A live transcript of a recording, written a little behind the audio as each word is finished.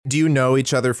Do you know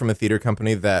each other from a theater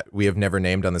company that we have never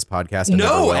named on this podcast? And never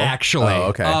No, will? actually. Oh,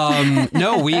 okay.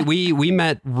 No, we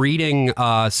met reading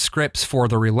scripts for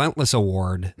the Relentless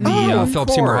Award, the Philip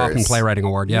Seymour Hoffman Playwriting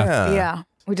Award. Yeah.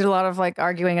 We did a lot of like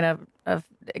arguing in a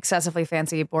excessively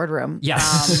fancy boardroom.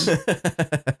 Yes.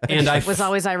 And it was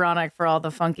always ironic for all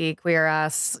the funky queer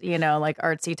ass, like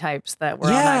artsy types that were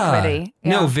on that committee.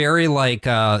 No, very like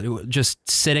just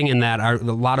sitting in that, a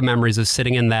lot of memories of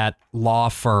sitting in that law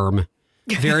firm.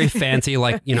 Very fancy,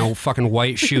 like, fucking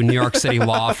white shoe New York City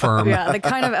law firm. Yeah, the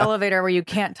kind of elevator where you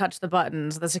can't touch the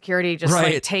buttons. The security just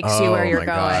like takes you where you're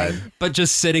going. But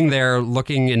just sitting there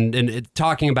looking and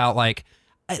talking about like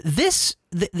this,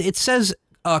 it says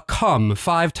come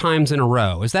 5 times in a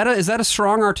row. Is that a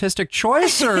strong artistic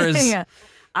choice or is... Yeah.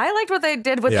 I liked what they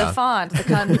did with the font. The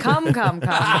come,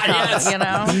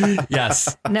 yes.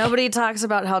 Yes. Nobody talks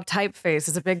about how typeface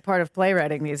is a big part of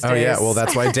playwriting these days. Oh, yeah. Well,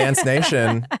 that's why Dance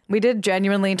Nation. We did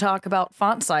genuinely talk about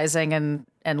font sizing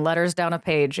and letters down a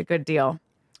page. A good deal.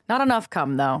 Not enough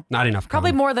come, though. Not enough come.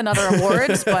 Probably more than other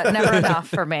awards, but never enough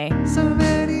for me. So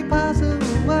many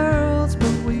possible worlds,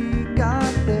 but we got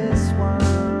this one.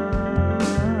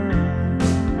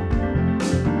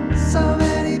 So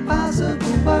many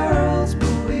possible worlds, but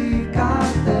we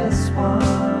got this one.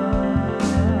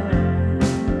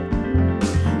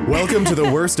 Welcome to the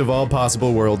worst of all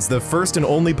possible worlds, the first and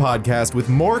only podcast with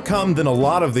more cum than a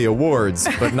lot of the awards,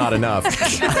 but not enough.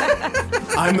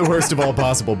 I'm the worst of all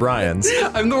possible Brians.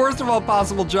 I'm the worst of all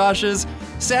possible Joshes.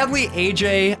 Sadly,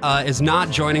 AJ is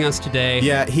not joining us today.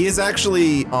 Yeah, he is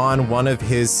actually on one of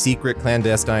his secret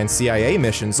clandestine CIA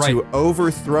missions to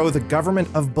overthrow the government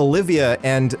of Bolivia,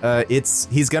 and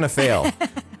he's gonna fail.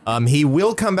 He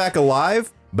will come back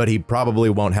alive, but he probably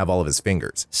won't have all of his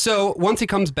fingers. So once he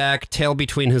comes back, tail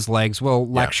between his legs, we'll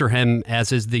lecture him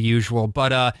as is the usual.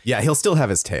 But yeah, he'll still have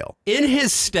his tail. In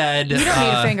his stead, you don't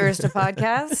need fingers to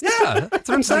podcast. Yeah, that's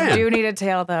what I'm saying. You do need a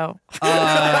tail, though.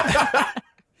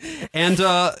 And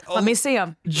let me see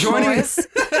him. Joining us,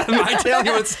 my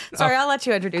tail. Sorry, I'll let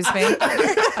you introduce me.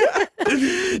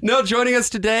 No, joining us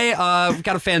today, we've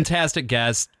got a fantastic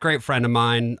guest, great friend of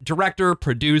mine, director,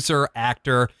 producer,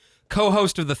 actor,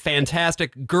 co-host of the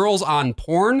fantastic Girls on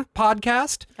Porn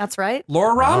podcast. That's right.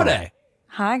 Laura Ramadei.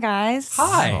 Hi, guys.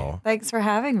 Hi. Oh. Thanks for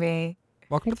having me.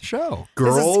 Welcome to the show.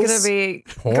 Girls This is going to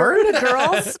be... porn?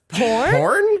 Girls porn?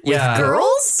 Porn? Yeah. With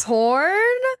girls?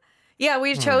 Porn? Yeah,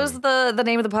 we chose the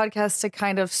name of the podcast to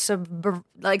kind of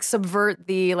subvert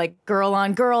the like girl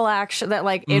on girl action that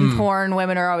like in porn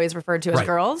women are always referred to as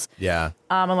girls. Yeah.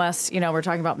 Unless, we're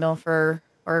talking about MILF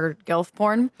or GILF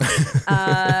porn.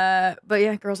 But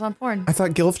yeah, girls on porn. I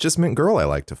thought GILF just meant girl I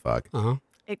like to fuck. Uh-huh.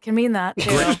 It can mean that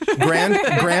too.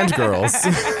 Grand girls.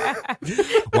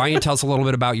 Why don't you tell us a little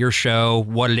bit about your show,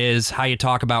 what it is, how you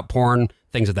talk about porn,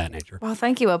 things of that nature. Well,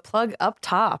 thank you. A plug up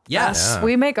top. Yes. Yeah.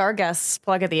 We make our guests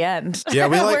plug at the end. Yeah,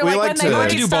 we like when to they've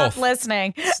already do stopped both.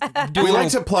 listening. We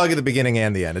like to plug at the beginning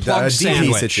and the end. A Plug DP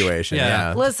sandwich. situation.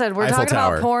 Yeah. Listen, we're Eiffel talking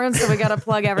Tower. about porn, so we got to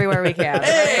plug everywhere we can.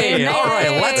 Hey, all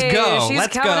right, let's go. She's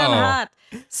Let's coming in go. hot.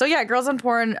 So yeah, Girls on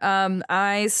Porn.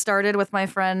 I started with my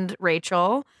friend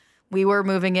Rachel. We were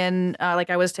moving in,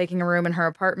 I was taking a room in her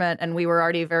apartment, and we were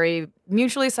already very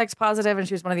mutually sex positive, and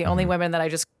she was one of the only women that I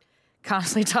just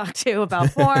constantly talked to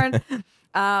about porn.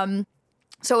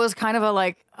 So it was kind of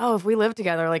a if we lived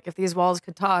together, if these walls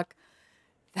could talk,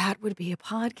 that would be a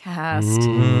podcast.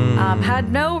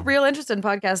 Had no real interest in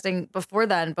podcasting before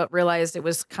then, but realized it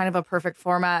was kind of a perfect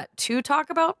format to talk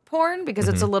about porn because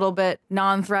it's a little bit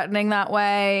non-threatening that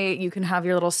way. You can have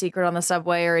your little secret on the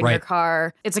subway or in your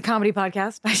car. It's a comedy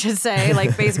podcast, I should say.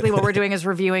 Basically what we're doing is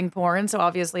reviewing porn. So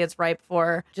obviously it's ripe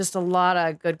for just a lot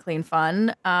of good, clean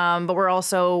fun. But we're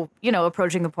also,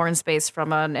 approaching the porn space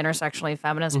from an intersectionally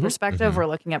feminist perspective. We're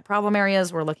looking at problem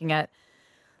areas. We're looking at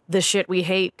the shit we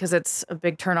hate because it's a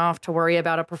big turnoff to worry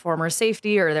about a performer's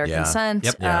safety or their consent.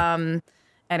 Yep. And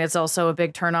it's also a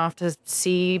big turnoff to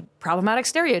see problematic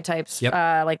stereotypes,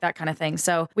 like that kind of thing.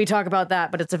 So we talk about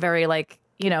that, but it's a very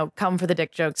come for the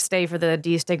dick jokes, stay for the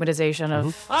destigmatization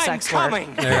of sex work.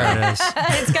 There it is.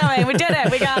 It's coming. We did it.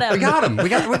 We got him. We got him. We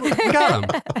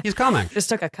got him. He's coming. Just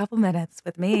took a couple minutes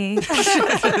with me.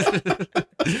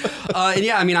 And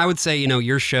yeah, I would say,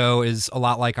 your show is a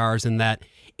lot like ours in that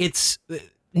it's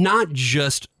not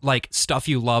just stuff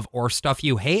you love or stuff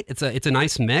you hate. It's a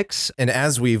nice mix. And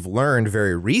as we've learned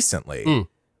very recently,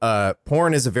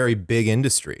 porn is a very big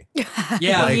industry.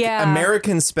 Yeah. Like, Yeah.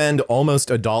 Americans spend almost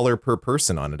 $1 per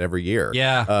person on it every year.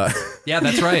 Yeah. Yeah,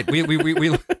 that's right. We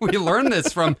learned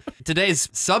this from today's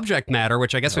subject matter,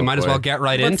 which I guess we might as boy. well get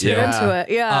right Let's into. get into it.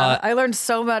 Yeah, Uh, I learned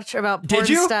so much about porn Did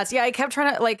you? stats. Yeah, I kept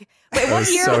trying to wait. What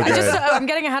was year? so good. I'm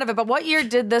getting ahead of it. But what year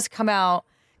did this come out?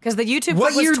 Because the YouTube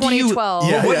What clip year was do you? 2012.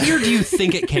 Yeah. What year do you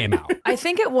think it came out? I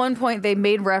think at one point they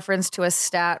made reference to a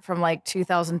stat from like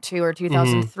 2002 or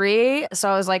 2003. So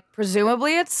I was like,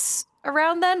 presumably it's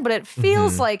around then, but it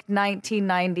feels like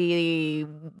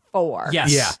 1994.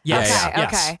 Yes. Yeah. Yes. Okay.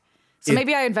 Yes. Okay. So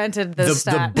maybe I invented this The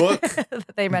stat book. that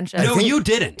they mentioned. No, you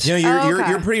didn't. You know, Oh,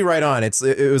 okay. you're pretty right on. It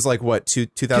was like what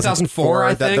 2004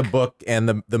 I that the think. book and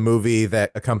the movie that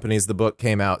accompanies the book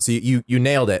came out. So you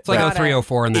nailed it. It's like Got it.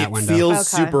 0304 in that it window.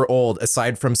 feels Okay. super old,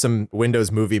 aside from some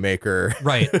Windows Movie Maker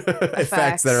Right.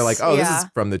 effects that are like, oh, this Yeah. is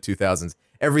from the 2000s.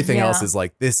 Everything Yeah. else is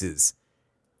like, this is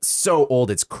so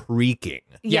old, it's creaking.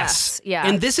 Yes. Yeah.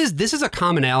 And this is a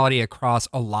commonality across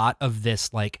a lot of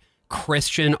this like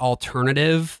Christian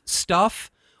alternative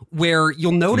stuff, where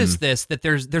you'll notice this, that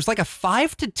there's like a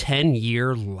 5 to 10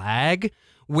 year lag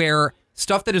where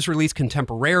stuff that is released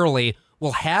contemporarily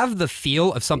will have the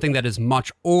feel of something that is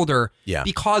much older. Yeah.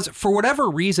 Because for whatever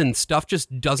reason, stuff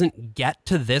just doesn't get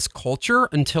to this culture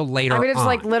until later I mean, it's on.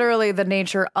 like literally the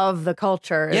nature of the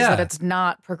culture is Yeah. that it's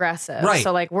not progressive. Right.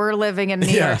 So like we're living in New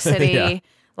Yeah. York City, Yeah.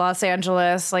 Los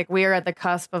Angeles, like we are at the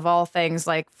cusp of all things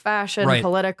like fashion, Right.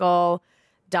 political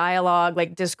dialogue,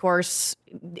 like discourse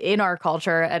in our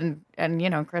culture, and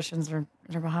Christians are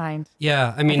behind.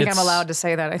 Yeah, I I mean, think it's, I'm allowed to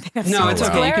say that. I think that's No, it's okay.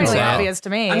 You can glaringly say it. obvious to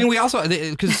me. I mean, we also,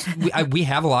 because we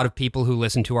have a lot of people who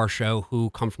listen to our show who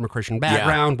come from a Christian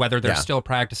background, whether they're Yeah. still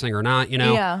practicing or not,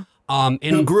 Yeah. Who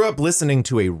And grew up listening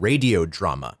to a radio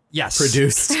drama yes,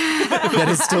 produced that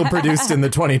is still produced in the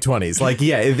 2020s. Like,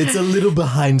 yeah, it's a little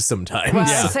behind sometimes. well,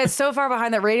 Yeah. it's so far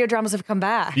behind that radio dramas have come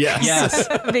back. Yes. yes.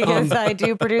 because I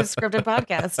do produce scripted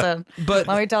podcasts. And But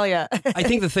let me tell you. I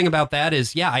think the thing about that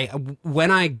is, when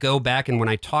I go back and when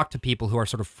I talk to people who are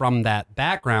sort of from that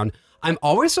background, I'm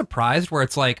always surprised where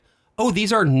it's like, oh,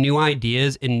 these are new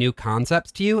ideas and new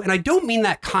concepts to you. And I don't mean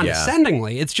that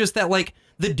condescendingly. It's just that like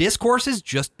the discourse is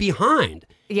just behind.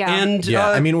 Yeah. And Yeah,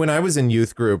 I mean, when I was in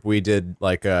youth group, we did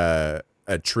like a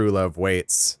True Love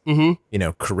Waits,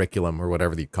 curriculum or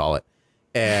whatever you call it.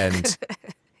 And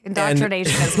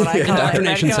Indoctrination is what I call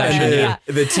Indoctrination it. But go session, ahead.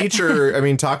 yeah. the teacher, I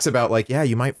mean, talks about like, yeah,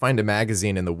 you might find a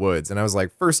magazine in the woods. And I was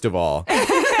like, first of all, Who's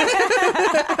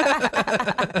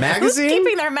magazine?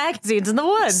 keeping their magazines in the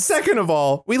woods? Second of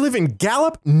all, we live in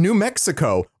Gallup, New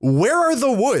Mexico. Where are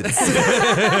the woods?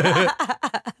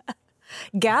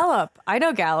 Gallup. I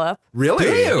know Gallup. Really?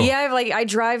 Do you? Yeah, I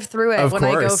drive through it Of when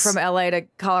I go course. from LA to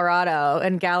Colorado,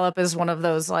 and Gallup is one of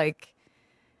those like,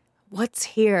 what's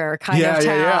here kind of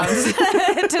Yeah, towns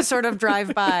to sort of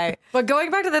drive by. But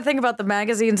going back to the thing about the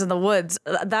magazines in the woods,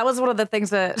 that was one of the things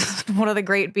that one of the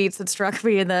great beats that struck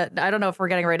me in the, I don't know if we're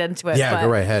getting right into it. Yeah, but go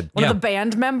right ahead. One Yeah. of the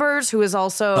band members who is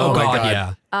also oh my God,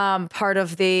 God. yeah. part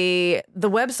of the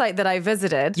website that I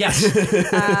visited. Yes.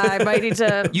 I might need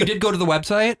to. You did go to the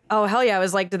website? Oh hell yeah! I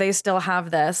was like, do they still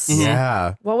have this?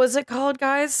 Yeah. What was it called,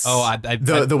 guys? Oh,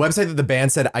 The website that the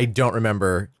band said, I don't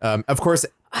remember. Of course,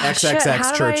 shit, how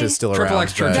XXX did Church I- is still Triple around.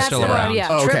 X Church but- is That's still the one. around. Yeah,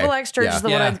 Oh, okay. Triple X Church Yeah. is the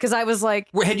Yeah. one because I was like,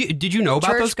 Wait, did you know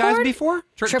about Church those guys porn? before?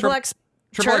 Triple X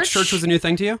Triple X Church was a new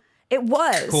thing to you? It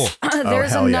was. Cool.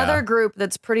 There's hell another yeah. group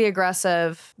that's pretty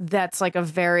aggressive. That's like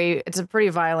it's a pretty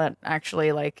violent,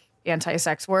 actually, like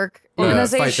anti-sex work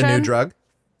organization. Fight the New Drug.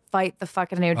 Fight the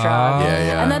fucking new drug. Yeah,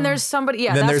 yeah. And then there's somebody.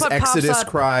 Yeah, And then that's there's what Exodus pops up.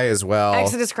 Cry as well.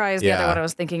 Exodus Cry is the other Yeah. one I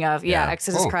was thinking of. Yeah, Yeah.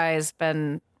 Exodus Cool. Cry has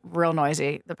been real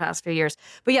noisy the past few years.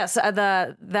 But yes,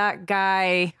 that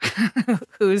guy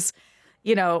who's,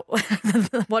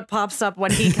 what pops up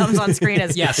when he comes on screen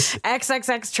is Yes.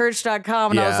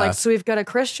 xxxchurch.com. And I was Yeah. like, so we've got a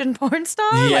Christian porn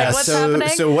star? Yeah, Like, what's so- happening?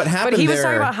 so what happened But he was there-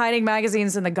 talking about hiding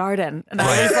magazines in the garden. And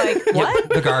I was like, what?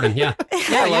 The garden, yeah.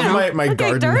 I love my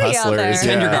garden dirty out there. hustlers.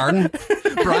 Tend your yeah. garden.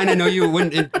 Brian, I know you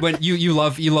when you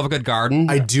love a good garden.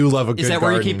 I do love a good that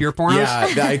where you garden. keep your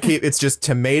pornos? Yeah, it's just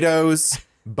tomatoes,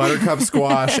 buttercup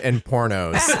squash, and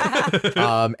pornos.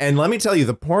 And let me tell you,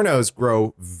 the pornos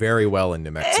grow very well in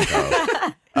New Mexico.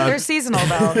 They're seasonal,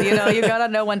 though. You got to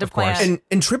know when to plant.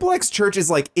 And Triple X Church is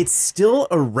like, it's still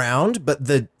around, but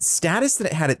the status that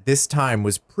it had at this time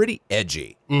was pretty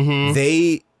edgy. Mm-hmm.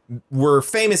 They were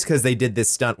famous because they did this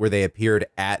stunt where they appeared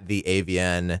at the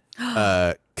AVN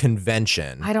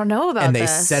convention. I don't know about And they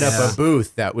this. set up a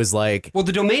booth that was like, Well,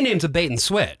 the domain name's a bait and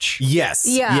switch. yes.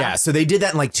 Yeah. Yeah. So they did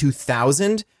that in like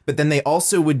 2000, but then they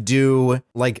also would do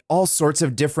like all sorts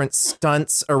of different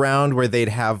stunts around where they'd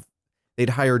have they'd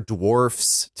hire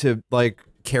dwarfs to like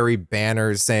carry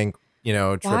banners saying,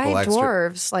 triple Why X.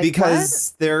 dwarves? Like,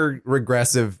 because they're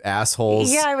regressive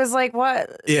assholes. Yeah, I was like,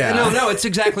 what? Yeah. No, it's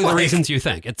exactly the reasons you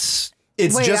think. It's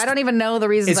Wait, just, I don't even know the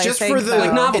reasons it's I just think. for the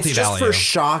Like novelty it's just value. for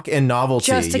shock and novelty.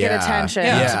 Just to get attention.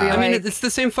 yeah. To be I mean, like- it's the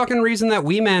same fucking reason that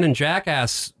Wee Man and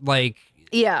Jackass, like,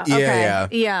 Yeah, Yeah,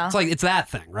 okay. yeah. it's like it's that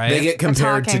thing, right? They get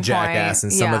compared to talking Jackass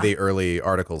point. in some Yeah. of the early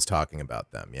articles talking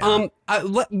about them. Yeah.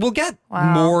 We'll get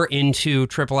Wow. more into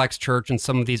Triple X Church and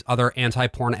some of these other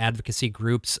anti-porn advocacy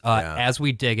groups as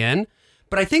we dig in.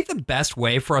 But I think the best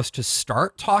way for us to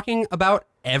start talking about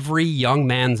every young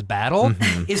man's battle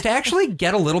is to actually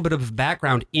get a little bit of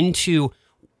background into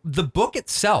the book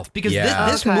itself, because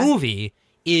this Okay. movie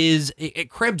it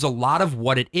cribs a lot of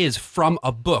what it is from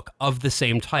a book of the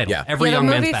same title. Yeah. Every the young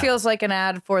man's movie battle. feels like an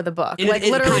ad for the book. It- Like it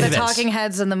literally, kind the of is. talking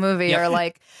heads in the movie Yep. are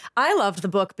like, "I loved the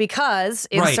book because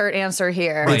Right. insert answer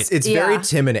here." Right. It's very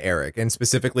Tim and Eric, and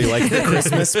specifically like the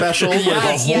Christmas special, where the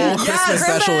Yes, whole yes. Christmas Yes.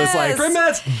 special is like,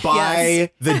 Crimbus! buy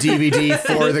the DVD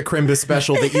for the Crimbus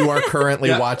special that you are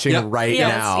currently watching right Yes,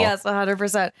 now. yes,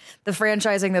 100%. The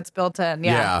franchising that's built in.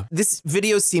 Yeah. This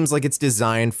video seems like it's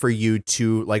designed for you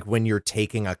to, like, when you're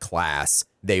taking a class,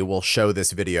 they will show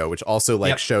this video, which also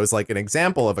like shows like an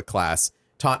example of a class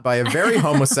taught by a very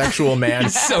homosexual man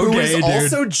so who gay, is dude.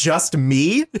 also just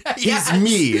me. He's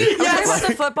me. Are we talking about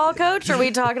the football coach? Or are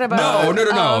we talking about No.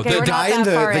 Oh, okay, the we're guy not in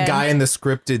that far the guy in the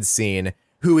scripted scene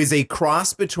who is a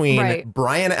cross between Right.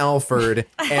 Brian Alford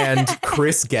and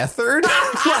Chris Gethard.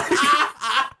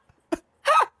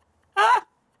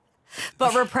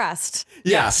 but repressed,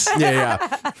 Yes. Yeah.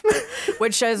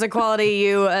 which shows a quality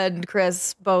you and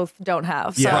Chris both don't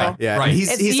have. So. Yeah. Yeah. Right. And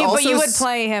He's It's you, also but you would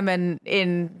play him in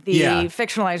the Yeah.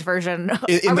 fictionalized version.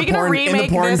 In Are the we going to porn- in the remake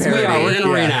porn this parody. movie? Yeah, we're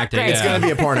gonna reenact it. Great. It's Yeah. gonna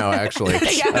be a porno, actually.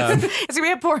 Yeah, it's gonna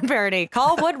be a porn parody.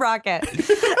 Call Wood Rocket.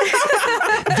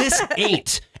 This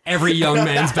ain't every young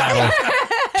man's battle.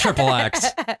 Triple X.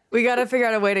 We got to figure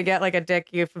out a way to get like a dick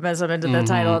euphemism into the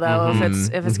title, though.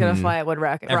 If it's gonna fly at Wood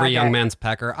Rocket. Every young man's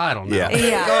pecker. I don't know. Yeah.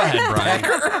 Yeah. Go ahead,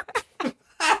 Brian.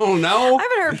 I don't know. I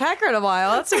haven't heard Pecker in a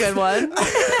while. That's a good one.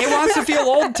 It wants to feel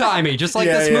old timey, just like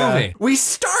this movie. We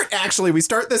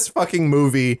start this fucking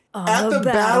movie at the the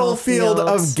battlefield of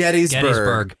battlefield.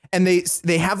 Gettysburg. And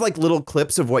they have like little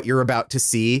clips of what you're about to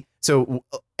see. So,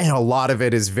 and a lot of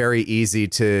it is very easy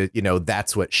to,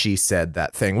 that's what she said,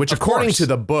 that thing, which Of according course. to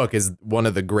the book is one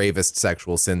of the gravest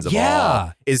sexual sins of Yeah.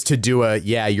 all, is to do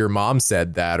your mom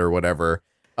said that or whatever.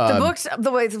 The book's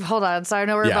hold on. So I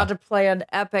know we're Yeah. about to play an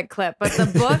epic clip, but the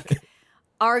book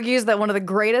argues that one of the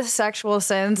greatest sexual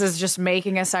sins is just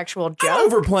making a sexual joke.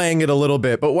 Overplaying it a little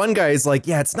bit, but one guy is like,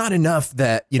 it's not enough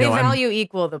that, They I'm value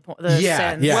equal the sins.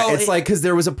 Yeah, Well, it's like, because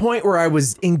there was a point where I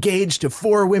was engaged to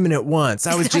 4 women at once.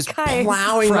 I was That just guy-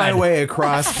 plowing my Fred. way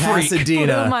across Blew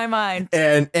Pasadena, my mind.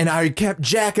 and I kept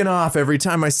jacking off every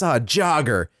time I saw a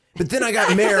jogger. But then I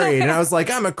got married, and I was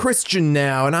like, I'm a Christian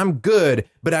now, and I'm good.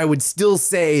 But I would still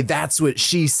say that's what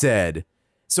she said.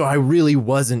 So I really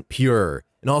wasn't pure.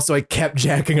 And also, I kept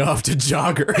jacking off to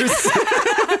joggers.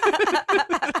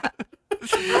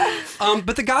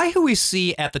 But the guy who we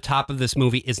see at the top of this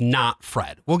movie is not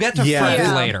Fred. We'll get to Fred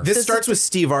Yeah. later. This starts with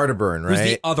Steve Arterburn, who's the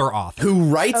right? other author. Who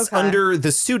writes Okay. under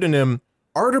the pseudonym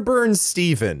Arterburn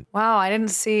Stephen. Wow, I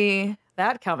didn't see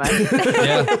that coming.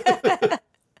 Yeah.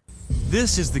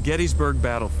 This is the Gettysburg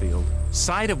battlefield,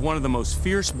 site of one of the most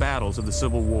fierce battles of the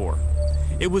Civil War.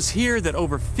 It was here that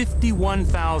over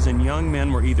 51,000 young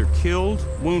men were either killed,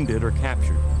 wounded, or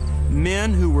captured.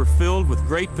 Men who were filled with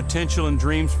great potential and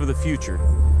dreams for the future,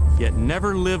 yet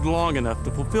never lived long enough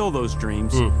to fulfill those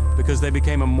dreams because they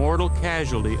became a mortal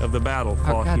casualty of the battle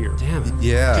fought God here. damn it.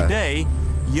 Yeah. Today,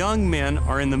 young men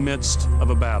are in the midst of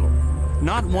a battle.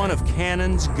 Not one of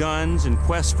cannons, guns, and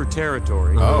quest for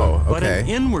territory, Oh, but an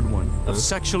okay. inward one of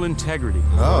sexual integrity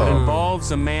Oh. that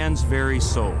involves a man's very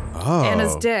soul. Oh, And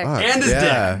his dick. fuck. And his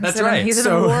Yeah. dick. That's So right. He's in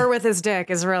So- a war with his dick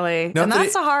is really, Not and that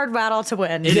that's it- a hard battle to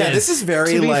win. It Yeah, is. this is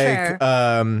very To be like fair.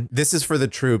 this is for the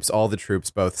troops, all the troops,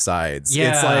 both sides.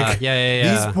 Yeah, It's like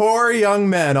yeah. these poor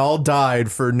young men all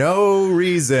died for no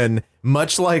reason,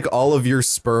 much like all of your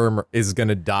sperm is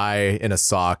gonna die in a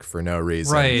sock for no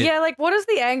reason. Right. Yeah, like what is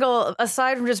the angle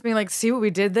aside from just being like, see what we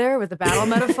did there with the battle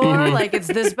metaphor? Like it's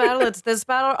this battle, it's this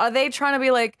battle. Are they trying to be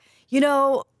like,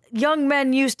 young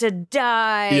men used to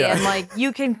die Yeah. and like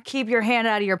you can keep your hand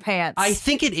out of your pants? I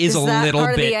think it is Is a that little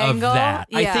part of the bit of angle? that.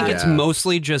 I think Yeah. it's Yeah.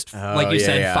 mostly just, like you yeah,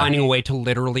 said, yeah. finding a way to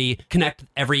literally connect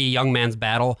every young man's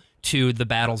battle to the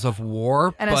battles of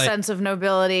war. And a sense of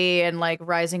nobility and like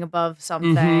rising above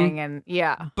something. And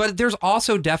yeah. But there's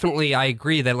also definitely, I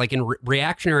agree that like in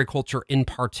reactionary culture in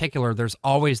particular, there's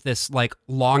always this like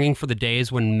longing for the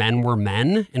days when men were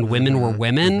men and women were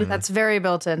women. That's very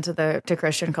built into to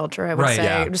Christian culture, I would Right, say.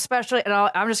 yeah. Especially, and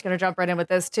I'm just going to jump right in with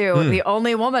this too. The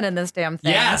only woman in this damn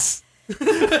thing. Yes.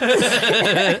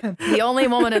 The only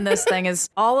woman in this thing is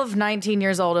all of 19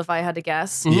 years old, if I had to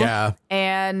guess. Yeah.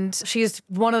 And she's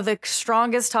one of the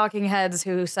strongest talking heads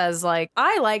who says, like,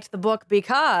 I liked the book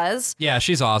because. Yeah,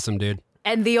 she's awesome, dude.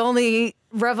 And the only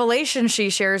revelation she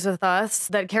shares with us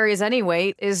that carries any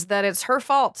weight is that it's her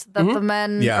fault that the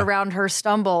men Yeah. around her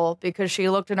stumble because she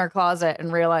looked in her closet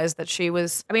and realized that she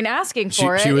was, asking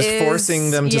for it. She was forcing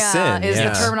them to sin. Is Yeah.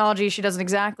 the terminology she doesn't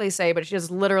exactly say, but she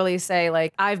does literally say,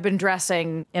 like, I've been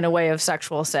dressing in a way of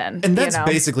sexual sin. And that's you know?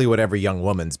 basically what every young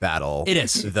woman's battle. It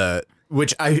is.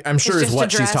 Which I'm sure It's is just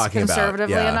what she's addressed talking about.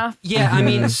 conservatively Yeah. enough. Yeah, I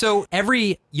mean, so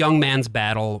every young man's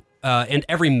battle and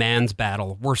every man's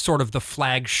battle were sort of the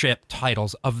flagship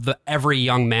titles of the every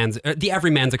man's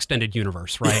extended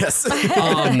universe, right? Yes.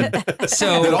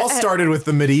 So It all started with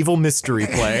the medieval mystery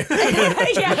play.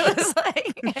 Yeah, it was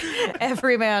like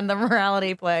every man, the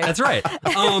morality play. that's right.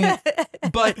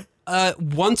 But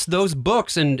once those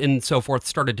books and so forth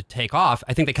started to take off,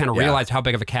 I think they kind of Yeah. realized how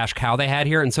big of a cash cow they had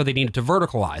here, and so they needed to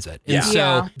verticalize it. And Yeah. so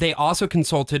Yeah. they also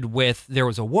consulted with, there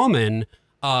was a woman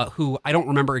who I don't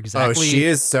remember exactly. Oh, she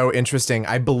is so interesting.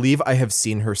 I believe I have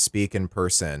seen her speak in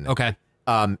person. Okay.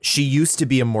 She used to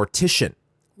be a mortician,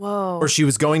 Whoa. or she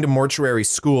was going to mortuary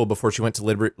school before she went to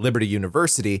Liberty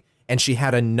University, and she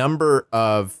had a number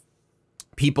of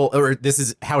people, or this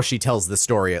is how she tells the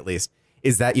story at least,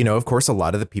 is that, of course, a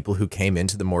lot of the people who came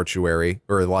into the mortuary,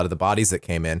 or a lot of the bodies that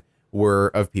came in, were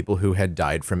of people who had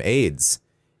died from AIDS.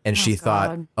 And she thought,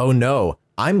 God. oh no,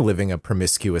 I'm living a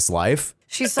promiscuous life.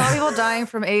 She saw people dying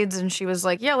from AIDS and she was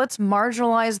like, yeah, let's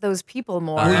marginalize those people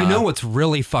more. Well, you know what's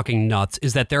really fucking nuts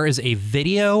is that there is a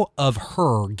video of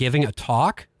her giving a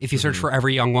talk. If you search for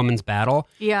Every Young Woman's Battle.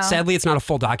 Yeah. Sadly, it's not a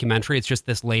full documentary. It's just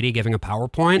this lady giving a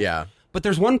PowerPoint. Yeah. But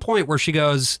there's one point where she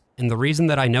goes, and the reason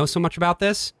that I know so much about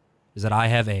this is that I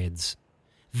have AIDS.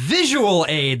 Visual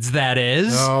AIDS, that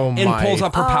is. Oh, and my pulls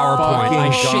up her PowerPoint. I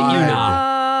fucking shit you God.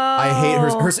 not. I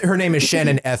hate her name is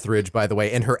Shannon Etheridge, by the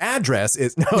way, and her address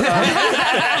is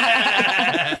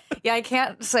Yeah, I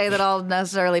can't say that I'll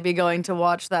necessarily be going to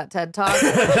watch that TED Talk.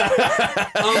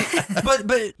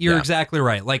 But you're exactly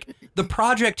right. Like, the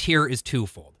project here is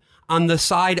twofold. On the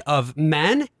side of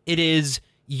men, it is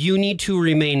you need to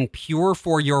remain pure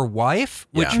for your wife,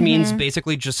 which Yeah. means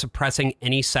basically just suppressing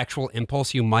any sexual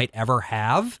impulse you might ever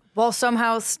have. While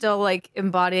somehow still like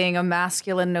embodying a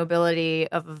masculine nobility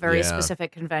of a very Yeah.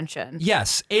 specific convention.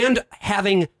 Yes, and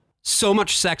having so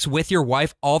much sex with your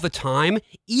wife all the time,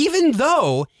 even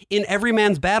though in Every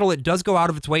Man's Battle it does go out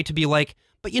of its way to be like,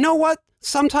 but you know what?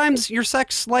 Sometimes your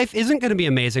sex life isn't going to be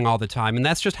amazing all the time, and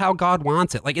that's just how God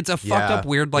wants it. Like, it's a fucked up,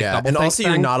 weird, like, double And think also,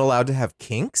 thing. you're not allowed to have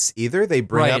kinks either. They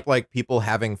bring Right. up like people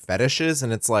having fetishes,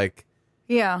 and it's like,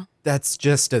 Yeah. that's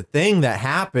just a thing that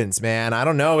happens, man. I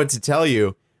don't know what to tell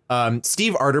you.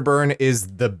 Steve Arterburn is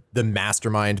the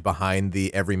mastermind behind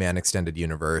the Everyman Extended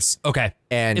Universe. Okay,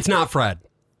 And it's not Fred.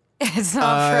 It's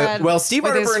not Fred. well, Steve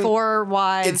with his Arterburn- 4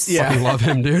 wives. I love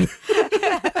him, dude.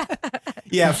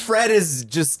 Yeah, Fred is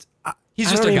just. He's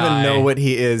I just don't a guy. even know what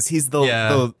he is. He's the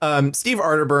Steve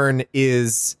Arterburn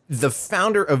is the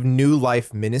founder of New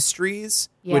Life Ministries,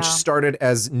 which Yeah. started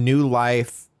as New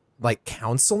Life like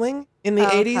counseling in the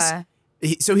 80s. Okay.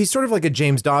 So he's sort of like a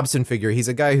James Dobson figure. He's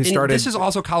a guy who And started. this is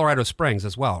also Colorado Springs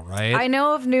as well, right? I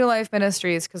know of New Life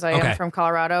Ministries because I Okay. am from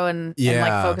Colorado and Yeah.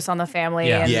 like focus on the family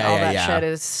Yeah. and Yeah, all yeah, that yeah. shit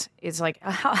is like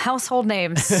household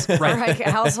names, or like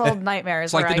household nightmares.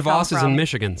 it's like where the I come DeVosses from. in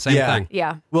Michigan. Same Yeah. thing.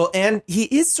 Yeah. Well, and he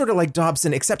is sort of like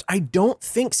Dobson, except I don't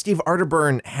think Steve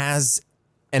Arterburn has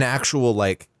an actual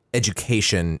like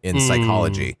education in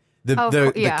psychology.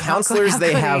 The yeah, how counselors could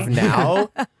they he? have now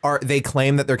they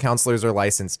claim that their counselors are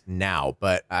licensed now,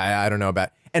 but I don't know about.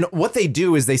 And what they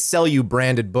do is they sell you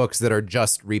branded books that are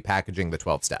just repackaging the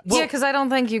 12 steps. Yeah, because I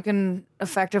don't think you can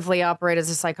effectively operate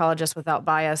as a psychologist without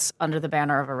bias under the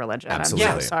banner of a religion. Absolutely.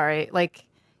 I'm so sorry. Like,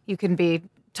 you can be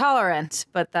tolerant,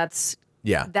 but that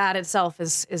itself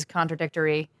is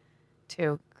contradictory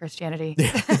to Christianity.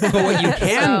 But what you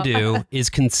can do is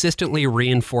consistently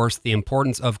reinforce the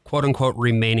importance of quote unquote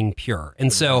remaining pure.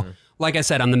 And so, like I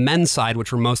said, on the men's side,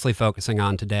 which we're mostly focusing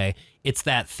on today, it's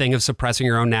that thing of suppressing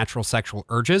your own natural sexual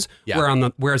urges. Yeah.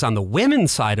 Whereas on the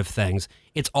women's side of things,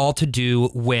 it's all to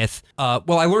do with, I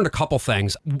learned a couple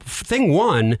things. Thing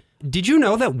one, did you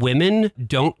know that women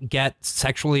don't get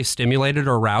sexually stimulated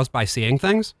or aroused by seeing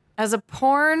things? As a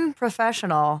porn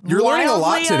professional, You're learning a lot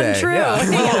wildly today. Untrue.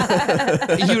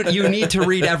 Yeah. You need to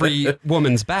read every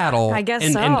woman's battle I guess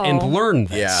and, so. and learn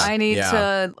this. Yeah. I need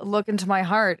to look into my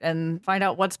heart and find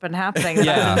out what's been happening.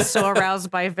 Yeah. I've been so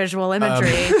aroused by visual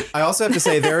imagery. I also have to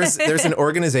say there's an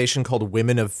organization called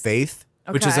Women of Faith,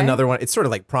 which is Okay. another one. It's sort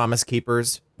of like Promise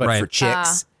Keepers, but Right. for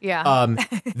chicks. Yeah.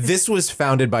 This was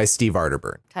founded by Steve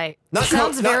Arterburn. Tight. Not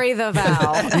Sounds co- not- very The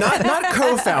Vow. Not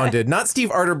co-founded, not Steve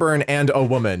Arterburn and a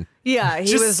woman. Yeah, he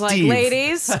Just was like, Steve.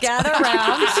 ladies, gather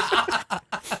around.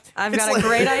 I've got a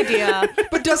great idea.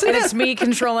 But doesn't And that it's me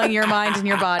controlling your mind and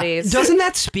your bodies. Doesn't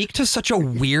that speak to such a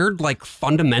weird, like,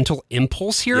 fundamental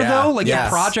impulse here, Yeah, though? Like, yes.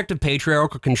 the project of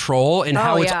patriarchal control and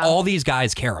how it's yeah. all these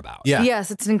guys care about. Yeah.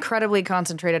 Yes, it's an incredibly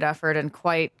concentrated effort and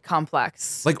quite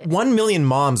complex. Like 1 Million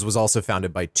Moms was also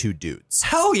founded by 2 dudes.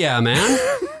 Hell yeah, man.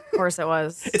 Of course it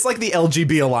was. It's like the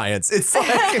LGB Alliance. It's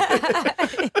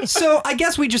like So I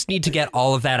guess we just need to get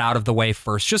all of that out of the way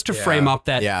first, just to frame up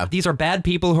that these are bad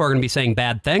people who are going to be saying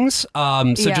bad things.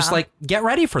 So just Yeah. like get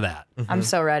ready for that. I'm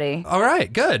so ready. All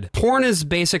right, good. Porn is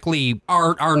basically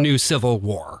our new civil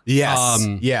war. yes,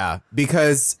 yeah,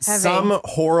 because Heavy. some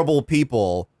horrible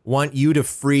people want you to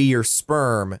free your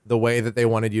sperm the way that they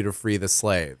wanted you to free the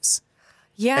slaves.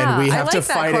 Yeah, And we I have like to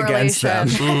that fight against them.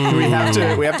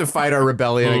 correlation. we have to fight our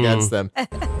rebellion against them.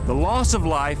 The loss of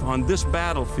life on this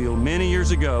battlefield many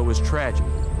years ago was tragic,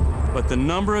 but the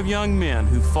number of young men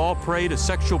who fall prey to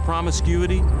sexual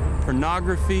promiscuity,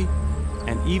 pornography,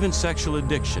 and even sexual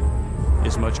addiction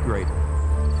is much greater.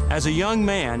 As a young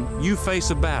man, you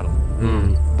face a battle,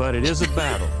 but it is a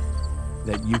battle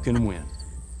that you can win.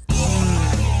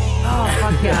 Oh,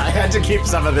 fuck I yeah. had to keep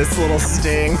some of this little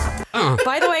sting.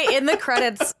 By the way, in the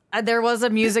credits, there was a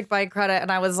music by credit,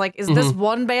 and I was like, is this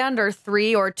one band or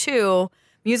 3 or 2?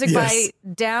 Music Yes.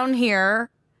 by Down Here,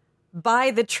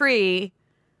 By the Tree,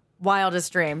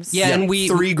 Wildest Dreams. Yeah, and we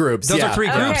 3 groups. Those yeah. are 3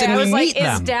 groups, Okay, and I we was meet like,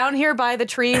 is them. Down Here by the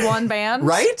Tree one band?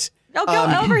 Right? Oh,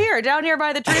 go over here, Down Here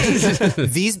by the Tree.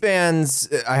 These bands,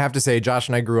 I have to say, Josh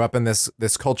and I grew up in this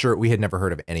culture. We had never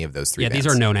heard of any of those 3 Yeah, bands.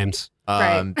 these are no names.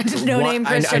 Right. No-name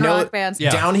Christian know rock bands.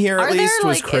 Yeah. Down Here, at Are there least,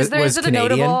 was like, is it a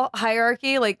Canadian. notable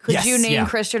hierarchy? Like, could Yes, you name yeah.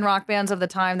 Christian rock bands of the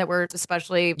time that were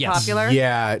especially Yes. popular?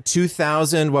 Yeah,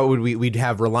 2000. What would we'd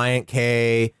have Reliant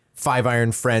K, Five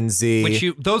Iron Frenzy. Which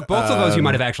both of those you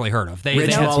might have actually heard of. They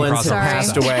Rich had some Mullins had crossover passed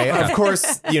stuff. away. Of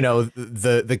course, you know,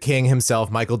 the king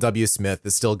himself, Michael W. Smith,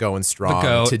 is still going strong The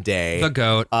goat. today. The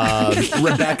goat.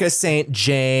 Rebecca St. Yep,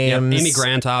 James. Amy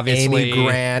Grant, obviously. Amy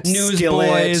Grant.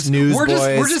 Newsboys. Newsboys.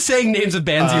 We're just saying names of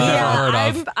bands you've never heard Yeah,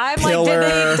 of. I'm Pillar.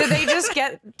 like, did they just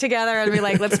get together and be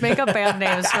like, let's make up band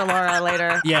names for Laura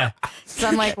later? Yeah. So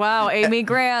I'm like, wow, Amy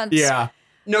Grant. Yeah.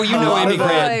 No, you know Oh, Amy boy,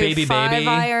 Grant, Baby Five Baby.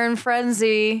 Iron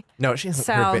Frenzy. No, she hasn't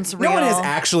Sounds heard. No one has real.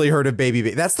 actually heard of Baby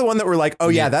Baby. That's the one that we're like, oh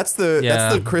yeah, that's the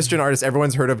Yeah. Christian artist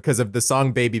everyone's heard of because of the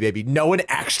song Baby Baby. No one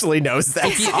actually knows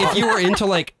that song. If you were into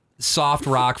like soft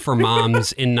rock for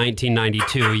moms in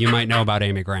 1992, you might know about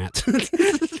Amy Grant.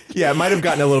 Yeah, it might have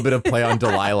gotten a little bit of play on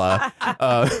Delilah.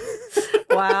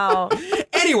 Wow.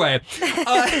 Anyway,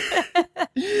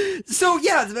 so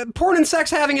yeah, porn and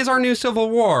sex having is our new civil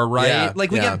war, right? Yeah,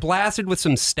 Like we yeah. get blasted with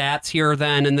some stats here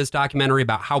then in this documentary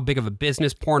about how big of a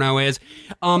business porno is.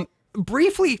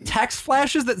 Briefly, text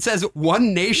flashes that says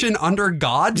 "One Nation Under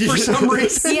God" for some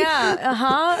reason.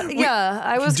 Yeah, yeah.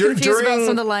 I was confused about during-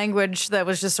 some of the language that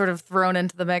was just sort of thrown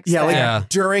into the mix. Yeah, like there. Yeah.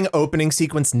 during opening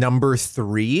sequence number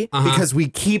 3, because we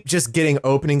keep just getting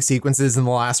opening sequences, and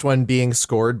the last one being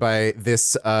scored by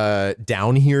this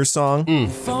Down Here song.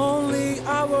 If only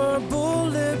I were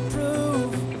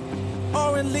bulletproof,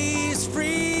 or at least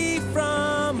free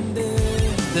from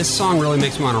this. This song really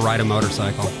makes me want to ride a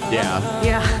motorcycle. Yeah,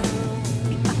 Yeah.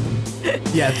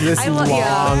 yeah, this I long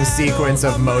yeah. sequence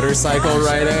of motorcycle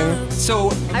riding.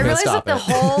 So I realized stop that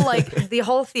it. the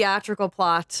whole theatrical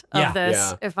plot of Yeah. this,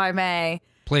 Yeah. if I may,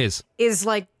 please, is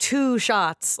like 2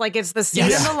 shots. Like it's the scene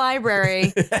Yes. in the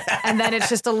library, and then it's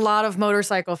just a lot of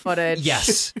motorcycle footage.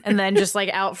 yes. And then just like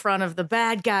out front of the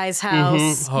bad guy's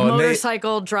house, Oh, and they-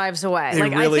 motorcycle drives away. they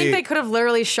Like I really- think they could have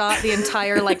literally shot the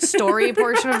entire like story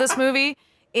portion of this movie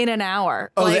in an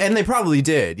hour. Oh, Like, and they probably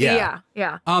did. Yeah.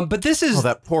 yeah. But this is Oh,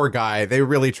 that poor guy. They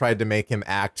really tried to make him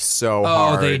act so Oh,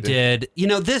 hard. they did. You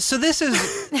know, this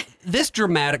is this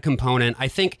dramatic component. I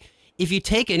think if you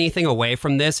take anything away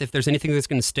from this, if there's anything that's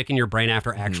going to stick in your brain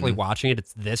after actually watching it,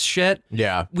 it's this shit.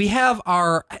 Yeah. We have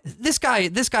this guy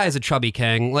is a chubby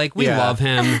king. Like we Yeah. love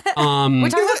him. We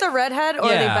talking about the redhead or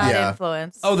the Yeah. bad Yeah.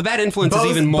 influence? Oh, the bad influence is Both-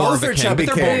 even more both of a are king. chubby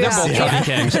But they're both kings. chubby Yeah.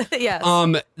 kings. Yes.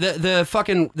 The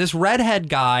fucking this redhead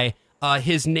guy.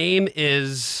 His name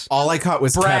is All I caught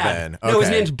was Brad. Kevin. No, his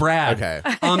Okay. name's Brad. Okay.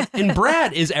 And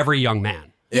Brad is every young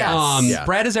man. Yes. Yeah.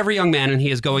 Brad is every young man, and he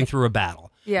is going through a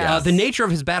battle. Yes. The nature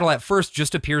of his battle at first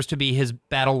just appears to be his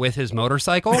battle with his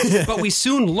motorcycle, but we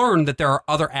soon learn that there are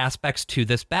other aspects to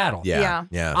this battle. Yeah.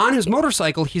 On his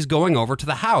motorcycle, he's going over to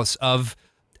the house of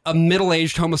a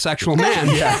middle-aged homosexual man.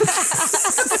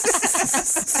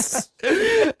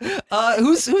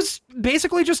 Who's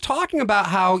basically just talking about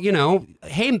how,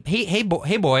 hey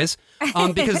boys,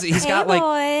 because he's got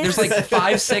there's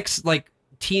 5, 6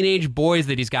 teenage boys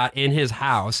that he's got in his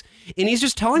house, and he's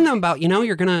just telling them about,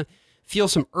 you're gonna feel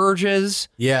some urges.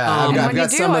 Yeah, And I've when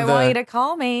got you some do, of I the. want you to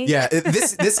call me. Yeah,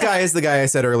 this guy is the guy I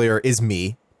said earlier is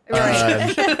me.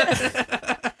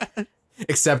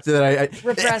 Except that I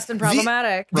Repressed and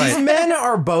problematic. These men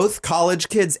are both college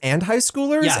kids and high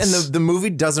schoolers, Yes. and the movie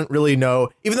doesn't really know.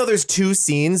 Even though there's 2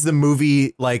 scenes, the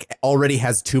movie already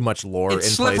has too much lore It's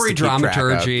in slippery place to keep track of.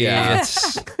 dramaturgy. Yeah.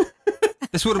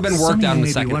 This would have been Some worked of out in you the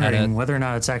may second be wondering edit. whether or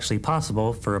not it's actually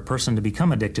possible for a person to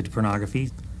become addicted to pornography,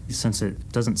 since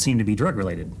it doesn't seem to be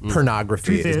drug-related.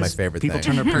 Pornography Truth is my favorite people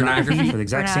thing. turn to pornography Pornography. for the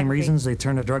exact same Pornography. reasons they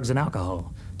turn to drugs and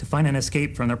alcohol, to find an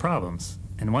escape from their problems.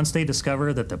 And once they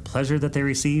discover that the pleasure that they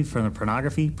receive from the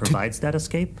pornography provides that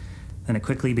escape, then it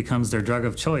quickly becomes their drug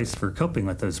of choice for coping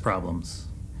with those problems.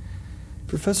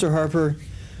 Professor Harper,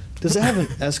 does it have an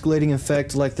escalating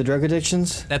effect like the drug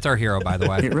addictions? That's our hero, by the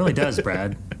way. It really does,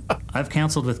 Brad. I've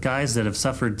counseled with guys that have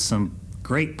suffered some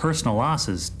great personal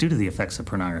losses due to the effects of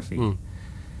pornography.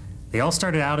 They all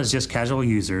started out as just casual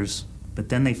users, but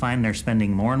then they find they're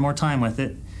spending more and more time with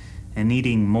it and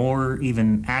needing more,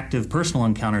 even active personal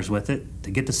encounters with it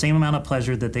to get the same amount of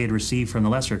pleasure that they had received from the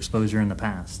lesser exposure in the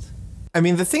past. I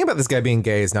mean, the thing about this guy being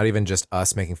gay is not even just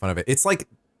us making fun of it. It's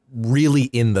really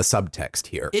in the subtext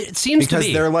here. It seems to because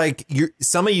be. they're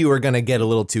some of you are going to get a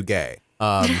little too gay.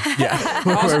 Yeah.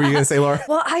 What were you going to say, Laura?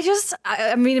 Well,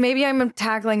 I mean, maybe I'm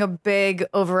tackling a big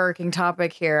overarching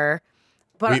topic here,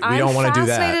 but We I'm don't wanna do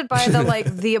that. fascinated by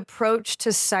the approach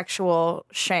to sexual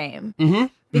shame.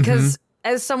 Because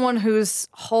as someone whose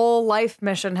whole life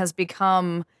mission has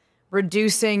become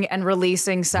reducing and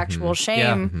releasing sexual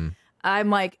shame, I'm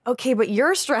like, okay, but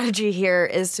your strategy here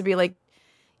is to be like,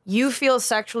 you feel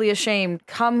sexually ashamed,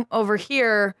 come over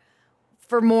here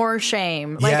for more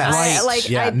shame. Yes.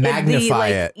 Right. Magnify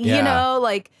it.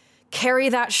 Yeah. Carry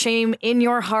that shame in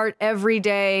your heart every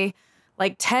day.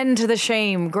 Tend to the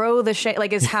shame, grow the shame,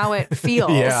 is how it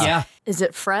feels. Yeah. Is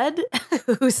it Fred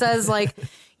who says,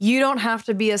 you don't have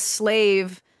to be a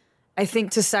slave, I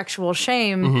think, to sexual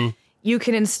shame. You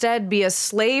can instead be a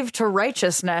slave to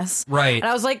righteousness. Right. And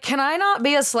I was like, can I not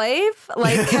be a slave?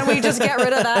 Can we just get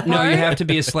rid of that part? No, you have to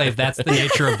be a slave. That's the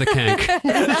nature of the kink.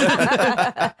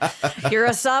 You're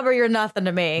a sub or you're nothing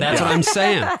to me. That's what I'm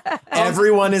saying.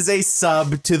 Everyone is a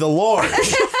sub to the Lord.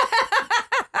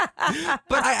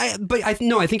 But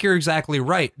I think you're exactly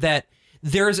right that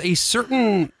there's a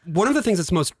certain one of the things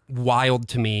that's most wild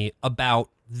to me about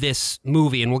this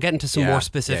movie, and we'll get into some more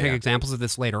specific examples of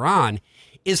this later on,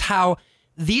 is how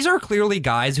these are clearly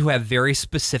guys who have very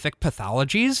specific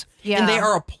pathologies, and they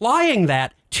are applying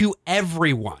that to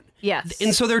everyone. Yes.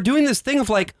 And so they're doing this thing of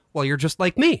well, you're just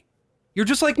like me. You're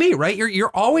just like me, right?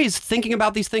 You're always thinking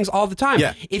about these things all the time.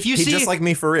 Yeah. If you He's see just like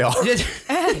me for real.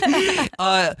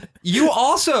 you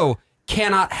also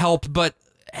cannot help but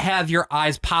have your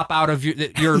eyes pop out of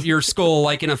your skull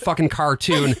like in a fucking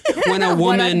cartoon when a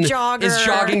woman is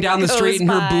jogging down the street and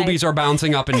her boobies are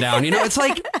bouncing up and down. It's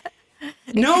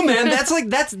no, man,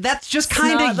 that's just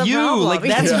kind of you. problem.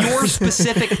 That's your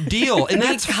specific deal, and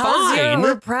that's because fine.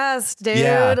 you're repressed, dude.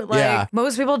 Yeah.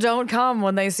 Most people don't come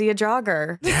when they see a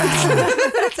jogger.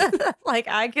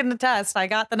 I can attest. I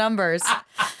got the numbers.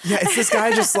 Yeah, it's this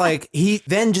guy he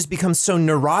then just becomes so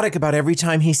neurotic about every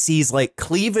time he sees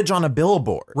cleavage on a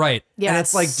billboard. Right.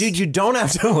 Yes. And it's dude, you don't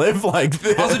have to live like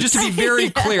this. Also, just to be very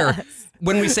clear,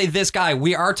 when we say this guy,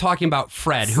 we are talking about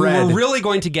Fred, who we're really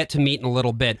going to get to meet in a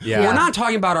little bit. Yeah. We're not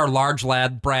talking about our large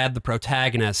lad, Brad, the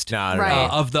protagonist Right.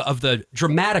 of the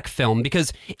dramatic film,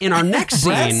 because in our next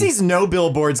Brad scene... sees no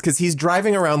billboards because he's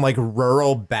driving around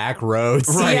rural back roads.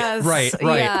 Right, Yes. right.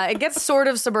 Yeah, it gets sort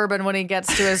of suburban when he gets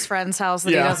to his friend's house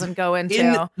that he doesn't go into.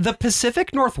 In the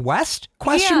Pacific Northwest?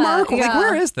 Question mark?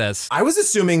 Where is this? I was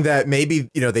assuming that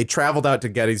maybe, they traveled out to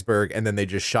Gettysburg and then they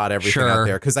just shot everything out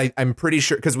there. Because I'm pretty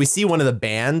sure, because we see one of the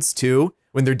bands too,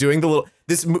 when they're doing the little,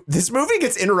 this movie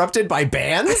gets interrupted by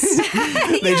bands.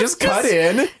 They just cut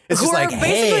in It's just like,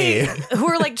 hey. who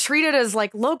are like treated as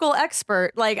like local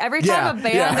expert. Like every time a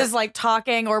band is like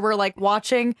talking or we're like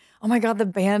watching, oh my God, the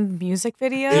band music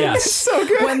video. Yes. So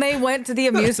good. When they went to the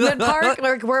amusement park,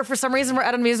 like we're for some reason we're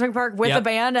at an amusement park with a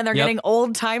band and they're getting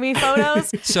old timey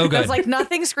photos. So good. It's like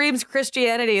nothing screams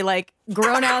Christianity like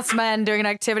grown ass men doing an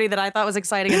activity that I thought was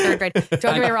exciting in third grade. Don't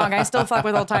get me wrong, I still fuck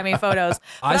with old timey photos.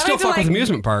 I still fuck with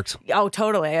amusement parks. Oh,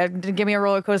 totally. Give me a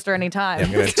roller coaster anytime.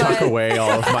 I'm going to tuck away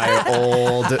all of my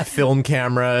old film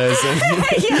cameras. And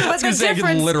Yeah, but the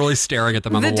difference, literally staring at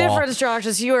them on the the wall. difference, Josh,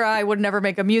 is you or I would never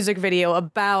make a music video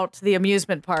about the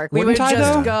amusement park. We Wouldn't would I,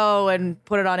 just though? go and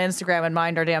put it on Instagram and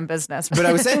mind our damn business. But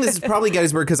I was saying this is probably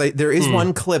Gettysburg because there is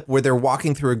one clip where they're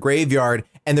walking through a graveyard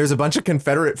and there's a bunch of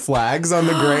Confederate flags on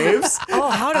the graves. Oh,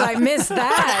 how did I miss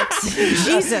that?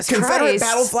 Jesus Confederate Christ.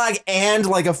 battle flag and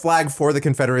like a flag for the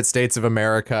Confederate States of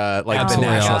America, like Absolutely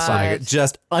the national awesome. flag.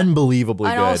 Just unbelievably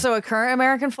And good. also a current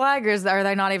American flag, or are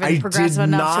they not even I progressive did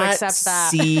enough to not accept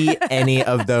that? see any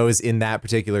of those in that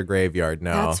particular graveyard.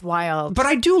 No. That's wild. But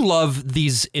I do love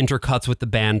these intercuts with the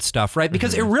band stuff, right?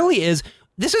 Because it really is.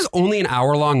 This is only an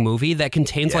hour-long movie that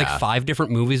contains like 5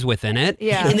 different movies within it.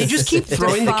 Yeah. And they just keep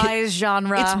throwing the Defies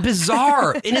genre. It's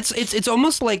bizarre. And it's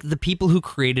almost like the people who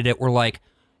created it were like,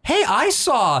 "Hey, I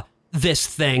saw this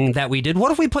thing that we did.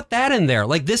 What if we put that in there?"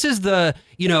 Like this is the,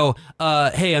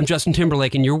 hey, I'm Justin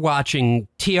Timberlake and you're watching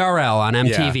TRL on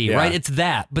MTV, Yeah. right? It's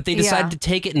that. But they decided Yeah. to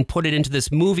take it and put it into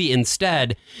this movie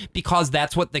instead because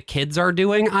that's what the kids are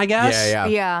doing, I guess. Yeah.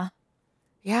 Yeah.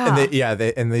 Yeah.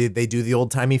 And they do the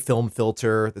old timey film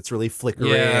filter that's really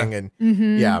flickering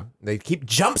and they keep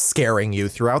jump scaring you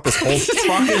throughout this whole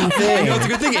fucking thing. It's a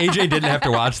good thing AJ didn't have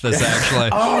to watch this actually.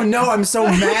 Oh no, I'm so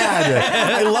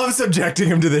mad. I love subjecting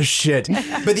him to this shit.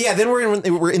 But yeah, then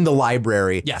we're in the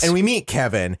library. Yes. And we meet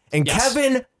Kevin. And Yes.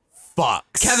 Kevin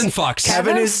fucks. Kevin fucks.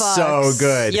 Kevin is fucks. so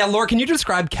good. Yeah, Laura, can you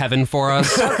describe Kevin for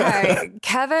us? Okay.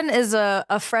 Kevin is a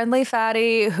friendly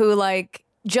fatty who like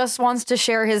just wants to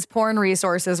share his porn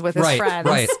resources with his friends.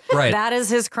 Right. That is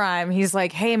his crime. He's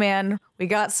like, hey man, we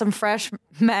got some fresh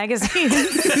magazines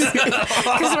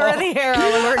because we're in the era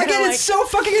and we're gonna Again, it's so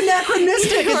fucking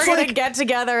anachronistic. we're It's gonna like, get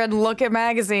together and look at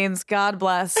magazines. God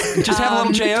bless. just have a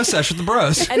little JO sesh with the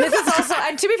bros. And this is also,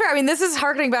 and to be fair, I mean, this is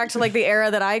harkening back to like the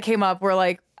era that I came up where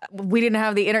like we didn't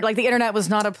have the internet. Like the internet was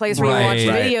not a place where you watched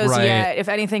videos yet. If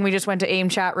anything, we just went to AIM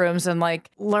chat rooms and like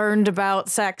learned about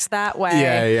sex that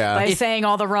way. By saying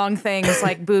all the wrong things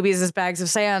like boobies is bags of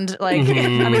sand. Like, I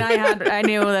mean, I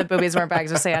knew that boobies weren't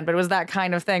bags of sand, but it was that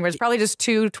kind of thing. But it's probably just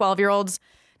 2 12-year-olds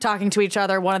talking to each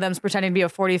other. One of them's pretending to be a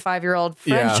 45-year-old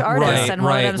French artist, and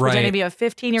one of them's pretending to be a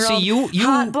 15-year-old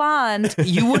hot blonde.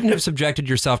 You wouldn't have subjected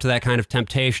yourself to that kind of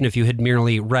temptation if you had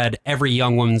merely read Every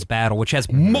Young Woman's Battle, which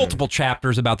has multiple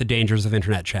chapters about the dangers of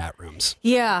internet chat rooms.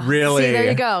 Yeah. Really? See, there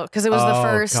you go. Because it was the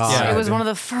first. God. It was one of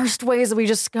the first ways that we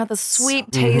just got the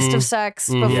sweet taste of sex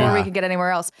before we could get anywhere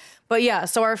else. But yeah,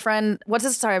 so our friend, what's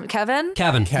his name? Kevin.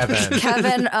 Kevin.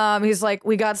 He's like,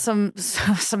 we got some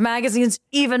magazines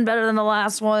even better than the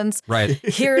last ones. Right.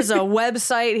 Here's a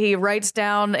website. He writes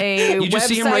down a You just website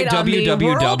see him write on the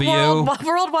www.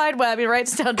 World Wide Web. He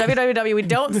writes down www. We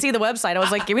don't see the website. I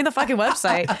was like, give me the fucking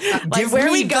website. Like, Give where are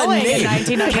me we the going in name.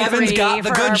 1993 Kevin's got the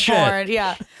for good our shit. porn?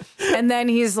 Yeah. And then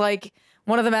he's like,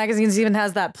 one of the magazines even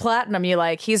has that platinum you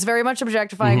like. He's very much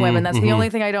objectifying women. That's the only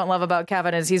thing I don't love about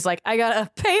Kevin is he's like, I gotta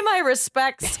pay my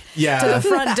respects to the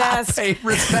front desk. Pay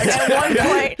respect. At one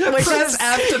point, which Press is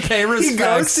F to pay He respect.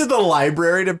 goes to the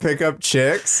library to pick up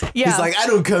chicks. Yeah. He's like, I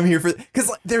don't come here for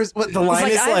because there's what the line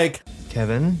like, is I- like.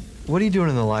 Kevin, what are you doing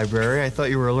in the library? I thought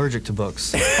you were allergic to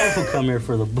books. I don't come here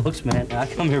for the books, man. I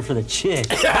come here for the chick.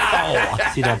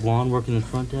 See that blonde working the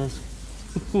front desk?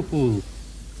 Ooh,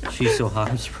 she's so hot,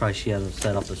 I'm surprised she hasn't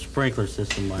set up a sprinkler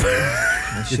system by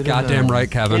now. You're goddamn right,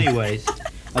 Kevin. Anyways,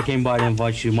 I came by to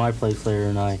invite you to my place later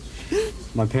tonight.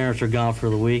 My parents are gone for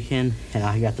the weekend, and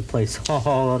I got the place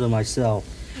all to myself.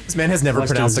 This man has never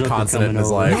Western pronounced a Zucker consonant in his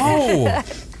coming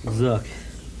life. No. Zuck,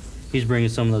 he's bringing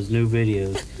some of those new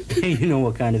videos. You know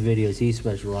what kind of videos he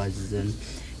specializes in.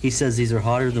 He says these are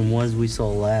hotter than ones we saw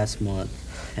last month.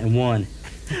 And one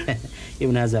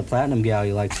even has that platinum gal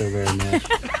you like so very much.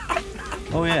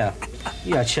 Oh yeah,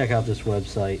 you gotta check out this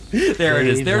website. There it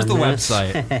is. Dave There's the on this.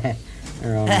 website.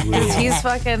 They're on the wheel. he's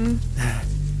fucking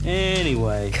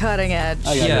Anyway, cutting edge.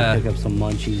 I gotta Yeah. go pick up some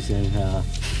munchies and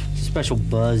special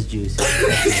buzz juice.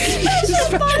 I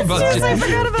forgot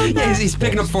about that. He's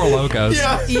picking up 4 Locos.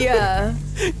 Yeah.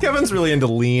 Kevin's really into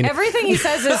lean. Everything he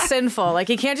says is sinful. Like,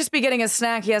 he can't just be getting a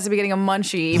snack. He has to be getting a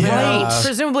munchie. Even Yeah. though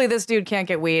presumably this dude can't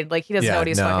get weed. Like, he doesn't know what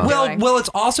he's no. fucking doing. Well, it's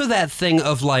also that thing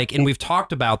of like, and we've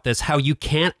talked about this, how you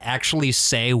can't actually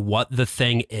say what the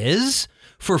thing is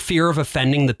for fear of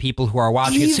offending the people who are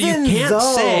watching it. So you can't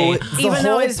say, even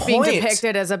though it's being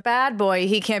depicted as a bad boy,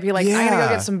 he can't be like, I'm gonna go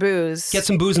get some booze. Get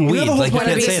some booze and weed. Like, you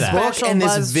can't say that. Book and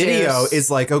this video is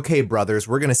like, okay, brothers,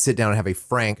 we're gonna sit down and have a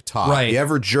frank talk. Right. You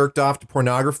ever jerked off to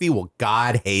pornography? Well,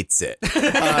 God hates it.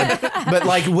 But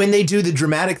like when they do the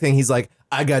dramatic thing, he's like,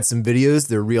 I got some videos.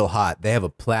 They're real hot. They have a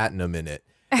platinum in it.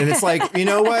 And it's like, you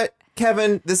know what,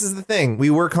 Kevin, this is the thing. We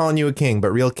were calling you a king,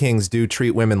 but real kings do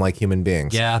treat women like human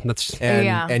beings. Yeah, that's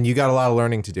and you got a lot of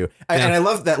learning to do. And I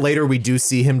love that later we do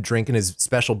see him drinking his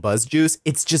special buzz juice.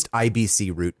 It's just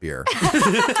IBC root beer.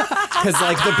 Because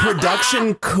like the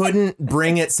production couldn't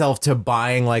bring itself to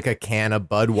buying like a can of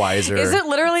Budweiser. Is it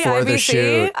literally for IBC? The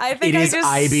shoot. I think it is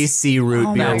IBC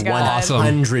root beer,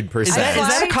 100%. Is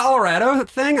that a Colorado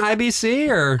thing, IBC,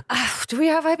 or? Do we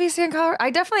have IBC in Colorado? I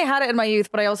definitely had it in my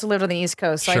youth, but I also lived on the East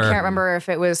Coast, so I can't remember if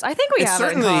it was. I think we have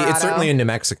it in Colorado. It's certainly in New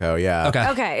Mexico, yeah.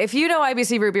 Okay. If you know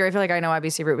IBC root beer, I feel like I know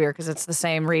IBC root beer because it's the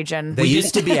same region. They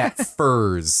used to be at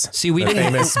Furs. See, we didn't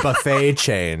famous buffet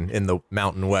chain in the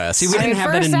Mountain West. See, we didn't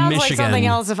have that in sounds Michigan. Like something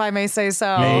else, if I may say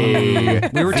so.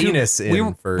 We were Venus we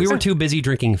were too busy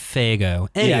drinking Faygo.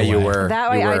 Anyway. Yeah, you were.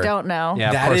 That way, you were. I don't know.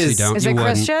 Yeah, of course you don't. Is you it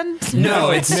wouldn't. Christian?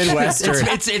 No, it's Midwestern.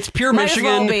 It's pure Might as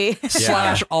well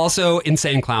Michigan / also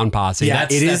Insane Clown Posse. Yeah,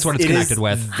 that's what it's connected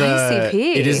with. ICP.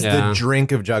 It is the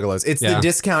drink of juggalos. It's the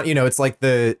discount. You know, it's like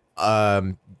the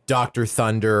Dr.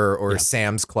 Thunder or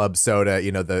Sam's Club soda.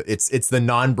 You know, it's the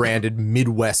non-branded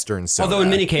Midwestern soda. Although in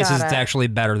many cases it's actually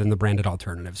better than the branded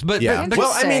alternatives. But yeah,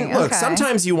 well, I mean, look,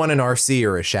 sometimes you want an RC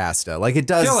or a Shasta. Like it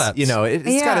does, you know,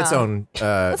 it's got its own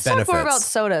Let's benefits. talk more about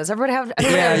sodas. Everybody have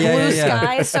Blue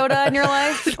Sky soda in your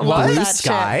life? Blue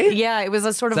Sky? Shit. Yeah, it was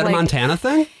a sort of that like a Montana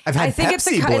thing? I think it's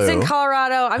in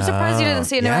Colorado. I'm surprised you didn't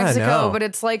see it in New Mexico, but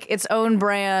it's like its own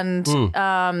brand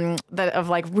of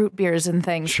like root beers and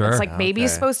things. Sure. It's like maybe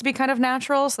it's supposed to be kind of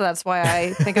natural, so that's why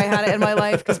I think I had it in my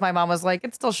life because my mom was like,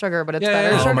 it's still sugar, but it's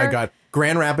better sugar. Oh my God.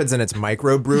 Grand Rapids and its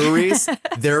microbreweries.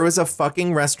 There was a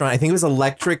fucking restaurant, I think it was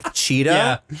Electric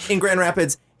Cheetah in Grand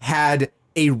Rapids, had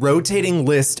a rotating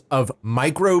list of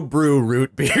microbrew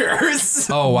root beers.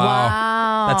 Oh,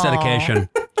 wow. That's dedication.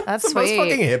 That's the most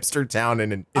fucking hipster town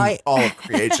in all of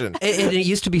creation. It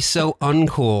used to be so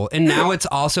uncool, and now it's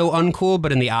also uncool,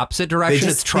 but in the opposite direction.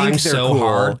 It's trying so cool.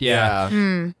 hard. Yeah.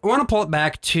 I want to pull it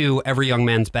back to Every Young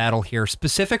Man's Battle here,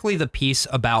 specifically the piece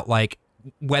about like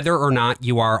whether or not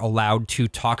you are allowed to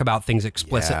talk about things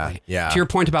explicitly. Yeah. To your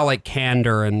point about like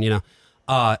candor and, you know,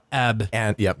 ebb.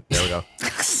 And there we go.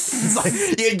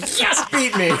 You just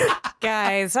beat me.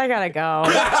 Guys, I gotta go.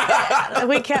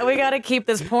 We gotta keep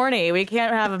this porny. We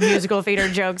can't have a musical theater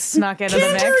joke snuck into the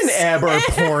mix. Candor and ebb are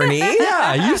porny.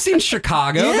 Yeah, you've seen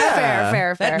Chicago. Yeah.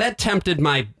 Fair. That tempted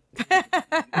my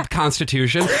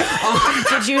constitution.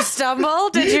 Did you stumble?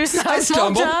 I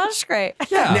stumbled. Josh? Great.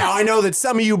 Yeah. Now I know that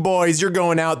some of you boys, you're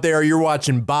going out there, you're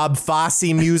watching Bob Fosse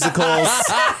musicals.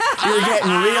 You're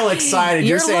getting real excited.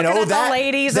 You're saying, looking "Oh, at the that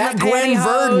ladies that in the Gwen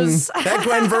Verdon, pantyhose." that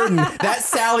Gwen Verdon, that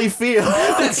Sally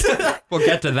Fields." We'll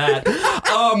get to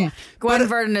that. Gwen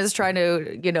Verdon is trying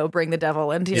to, you know, bring the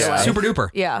devil into your life. Super duper.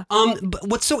 Yeah. But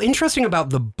what's so interesting about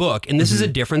the book, and this is a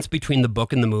difference between the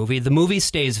book and the movie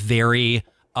stays very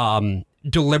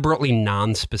deliberately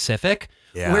non-specific.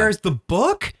 Yeah. Whereas the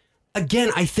book,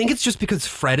 again, I think it's just because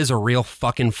Fred is a real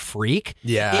fucking freak.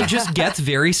 Yeah. It just gets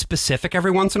very specific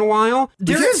every once in a while.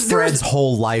 There's Fred's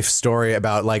whole life story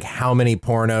about like how many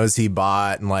pornos he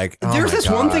bought and like, there's this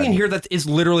one thing in here that is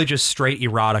literally just straight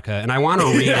erotica, and I want to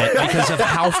read it because of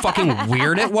how fucking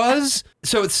weird it was.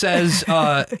 So it says,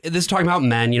 this is talking about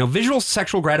men, you know, visual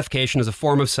sexual gratification is a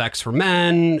form of sex for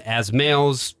men, as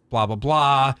males, blah, blah,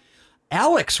 blah.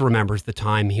 Alex remembers the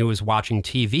time he was watching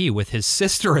TV with his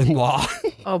sister-in-law.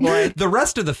 Oh, boy. The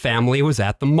rest of the family was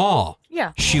at the mall.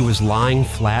 Yeah. She was lying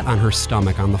flat on her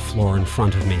stomach on the floor in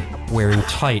front of me, wearing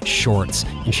tight shorts,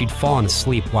 and she'd fallen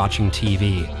asleep watching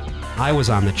TV. I was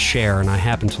on the chair, and I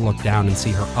happened to look down and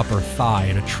see her upper thigh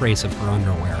and a trace of her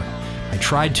underwear. I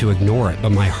tried to ignore it, but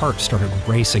my heart started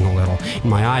racing a little, and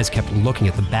my eyes kept looking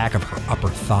at the back of her upper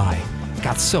thigh. It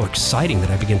got so exciting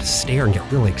that I began to stare and get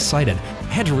really excited.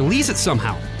 I had to release it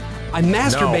somehow. I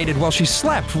masturbated while she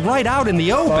slept right out in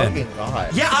the open.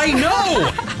 God. Yeah, I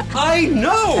know. I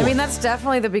know. I mean, that's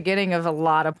definitely the beginning of a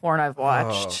lot of porn I've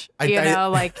watched.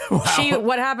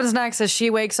 What happens next is she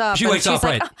wakes up. She wakes up,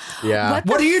 like, right. Yeah.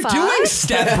 What are you doing,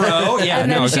 step bro? Yeah,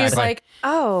 and then no, she's exactly. like,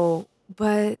 oh,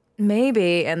 but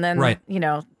maybe. And then, Right. you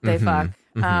know, they fuck.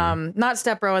 Not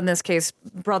stepbro in this case,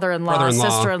 brother-in-law, Brother-in-law,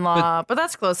 sister-in-law, but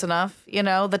that's close enough. You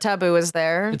know, the taboo is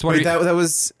there. It's what Wait, that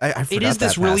was I forgot it is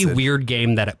this that really passage. weird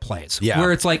game that it plays. Yeah.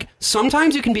 Where it's like,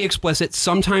 sometimes you can be explicit,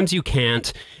 sometimes you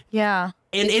can't. Yeah.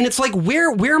 And it's like,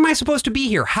 where am I supposed to be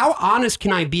here? How honest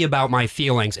can I be about my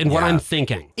feelings and what I'm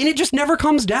thinking? And it just never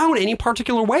comes down any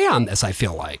particular way on this, I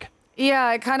feel like.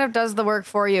 Yeah, it kind of does the work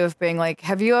for you of being like,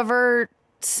 have you ever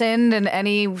sinned in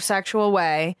any sexual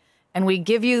way? And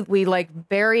we like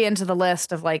bury into the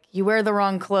list of like, you wear the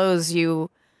wrong clothes, you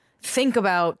think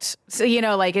about, so, you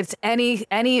know, like it's any,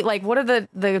 like, what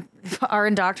did our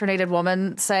indoctrinated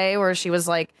woman say where she was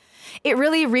like, it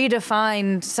really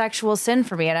redefined sexual sin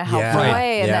for me in a helpful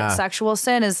way. And that sexual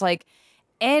sin is like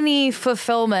any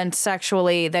fulfillment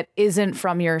sexually that isn't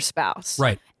from your spouse.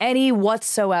 Right. Any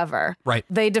whatsoever. Right.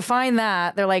 They define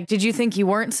that. They're like, did you think you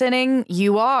weren't sinning?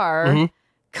 You are. Mm-hmm.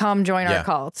 Come join our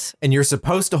cult. And you're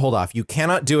supposed to hold off. You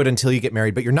cannot do it until you get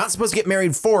married, but you're not supposed to get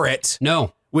married for it.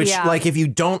 No. Which, like, if you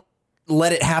don't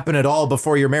let it happen at all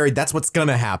before you're married, that's what's going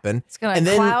to happen. It's going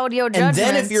to cloud your judgment.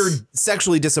 And then if you're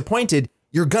sexually disappointed,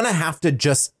 you're going to have to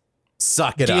just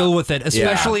suck it up. Deal with it,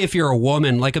 especially if you're a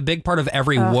woman. Like a big part of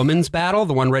every woman's battle,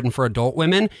 the one written for adult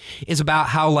women, is about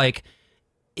how, like,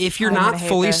 if you're not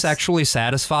fully sexually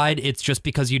satisfied, it's just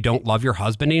because you don't love your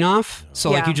husband enough.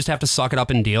 So like you just have to suck it up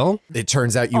and deal. It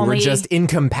turns out you were just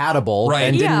incompatible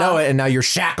and didn't know it, and now you're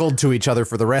shackled to each other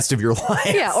for the rest of your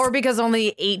life. Yeah, or because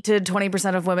only 8 to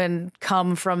 20% of women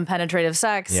come from penetrative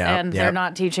sex, and they're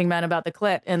not teaching men about the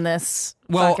clit in this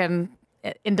fucking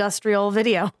industrial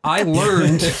video. I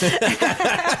learned,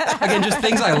 again, just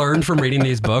things I learned from reading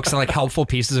these books, like helpful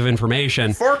pieces of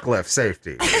information. Forklift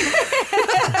safety.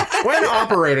 When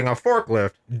operating a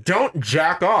forklift, don't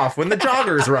jack off when the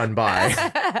joggers run by.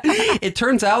 It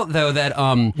turns out, though, that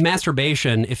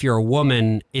masturbation, if you're a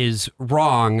woman, is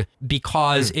wrong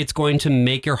because it's going to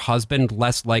make your husband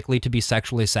less likely to be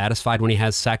sexually satisfied when he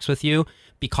has sex with you.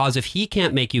 Because if he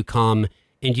can't make you come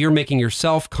and you're making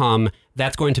yourself come,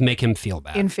 that's going to make him feel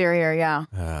bad. Inferior,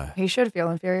 he should feel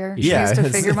inferior. He needs to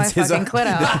figure my fucking clit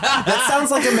out. That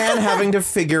sounds like a man having to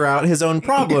figure out his own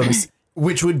problems.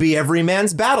 Which would be every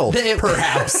man's battle,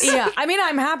 perhaps. Yeah, I mean,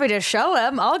 I'm happy to show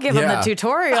him. I'll give him the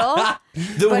tutorial.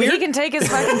 But he can take his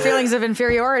fucking feelings of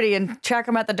inferiority and check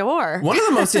him at the door. One of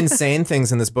the most insane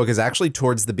things in this book is actually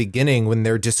towards the beginning when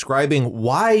they're describing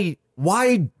why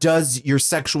does your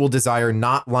sexual desire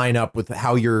not line up with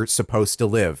how you're supposed to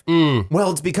live?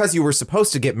 Well, it's because you were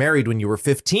supposed to get married when you were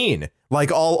 15,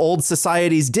 like all old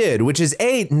societies did, which is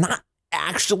not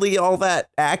actually all that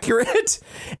accurate,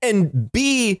 and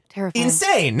B, terrifying.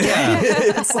 Insane.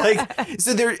 It's like,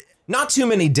 so there, not too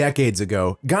many decades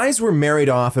ago, guys were married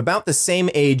off about the same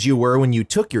age you were when you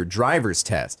took your driver's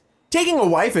test. Taking a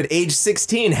wife at age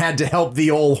 16 had to help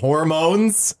the old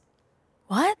hormones.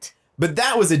 What? But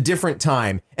that was a different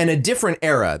time and a different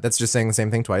era. That's just saying the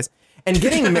same thing twice. And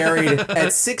getting married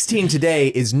at 16 today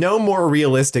is no more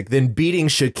realistic than beating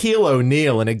Shaquille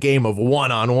O'Neal in a game of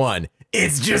one-on-one.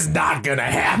 It's just not gonna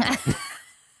happen.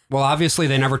 Well, obviously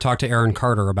they never talked to Aaron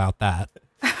Carter about that.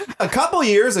 A couple of hundred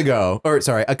years ago.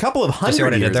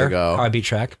 How I beat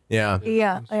Shaq.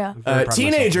 Yeah.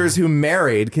 Teenagers who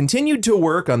married continued to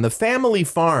work on the family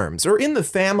farms or in the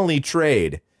family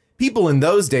trade. People in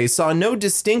those days saw no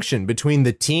distinction between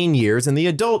the teen years and the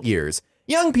adult years.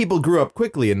 Young people grew up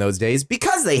quickly in those days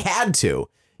because they had to.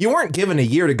 You weren't given a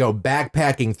year to go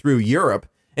backpacking through Europe.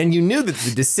 And you knew that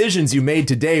the decisions you made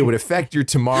today would affect your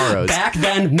tomorrows. Back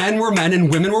then, men were men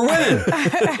and women were women.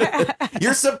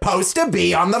 You're supposed to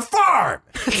be on the farm.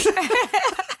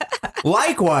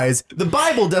 Likewise, the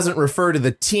Bible doesn't refer to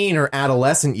the teen or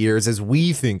adolescent years as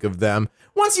we think of them.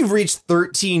 Once you've reached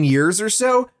 13 years or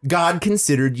so, God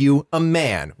considered you a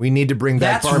man. We need to bring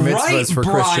back bar mitzvahs for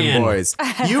Brian. Christian boys.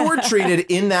 You were treated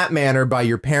in that manner by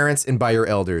your parents and by your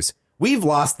elders. We've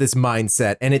lost this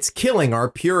mindset, and it's killing our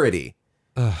purity.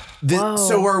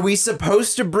 So are we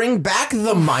supposed to bring back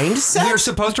the mindset? We're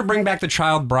supposed to bring back the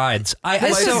child brides.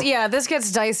 This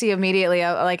gets dicey immediately.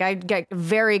 I get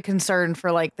very concerned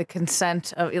for like the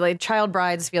consent of like child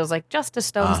brides feels like just a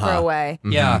stone's throw away.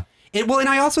 Mm-hmm. Yeah. And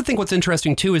I also think what's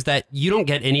interesting, too, is that you don't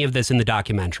get any of this in the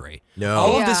documentary. No.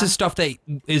 All of this is stuff that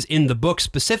is in the book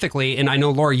specifically. And I know,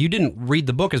 Laura, you didn't read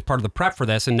the book as part of the prep for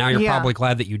this, and now you're probably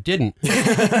glad that you didn't.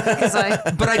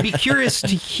 But I'd be curious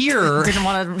to hear... Didn't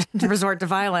want to resort to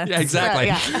violence. Exactly.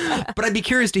 But I'd be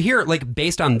curious to hear, like,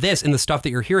 based on this and the stuff that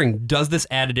you're hearing, does this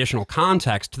add additional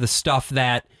context to the stuff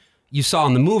that you saw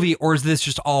in the movie, or is this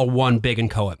just all one big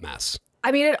inchoate mess?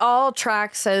 I mean, it all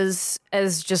tracks as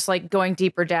just like going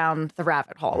deeper down the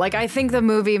rabbit hole. Like, I think the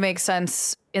movie makes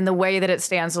sense in the way that it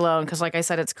stands alone. Cause like I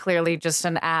said, it's clearly just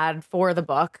an ad for the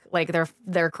book. Like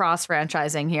they're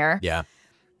cross-franchising here. Yeah.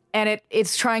 And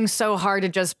it's trying so hard to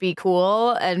just be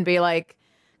cool and be like,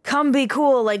 come be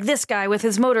cool like this guy with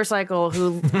his motorcycle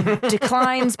who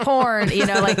declines porn, you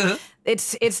know, like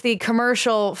it's the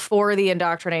commercial for the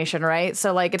indoctrination, right?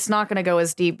 So like it's not going to go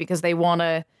as deep because they want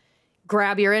to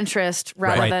grab your interest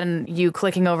rather than you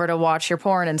clicking over to watch your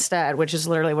porn instead, which is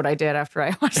literally what I did after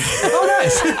I watched it. Oh,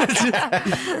 nice.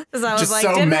 I was Just like,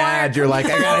 so didn't mad. work. You're like,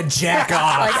 I gotta jack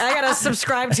off. Like, I gotta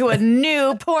subscribe to a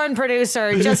new porn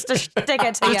producer just to stick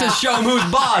it to you. Just to show him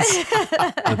who's boss.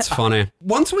 That's funny.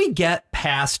 Once we get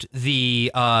past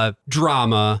the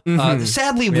drama,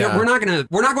 sadly, we're not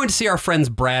going to see our friends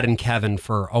Brad and Kevin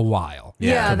for a while.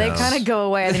 Yeah, they kind of go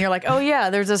away, and then you're like, oh yeah,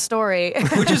 there's a story.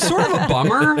 Which is sort of a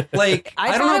bummer. Like,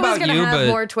 I don't know it was about gonna you, have but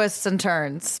more twists and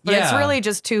turns, but it's Yeah. really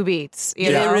just two beats.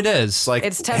 You know? it is. Like,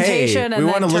 It's temptation hey, and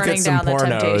we then want to look at turning some down the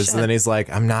pornos, temptation. and then he's like,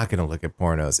 I'm not gonna look at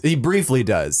pornos. He briefly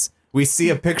does. We see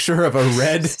a picture of a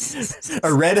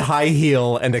red high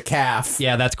heel and a calf.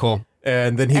 Yeah, that's cool.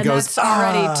 And then he And goes, that's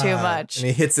already too much. and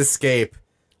he hits escape.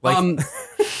 Like,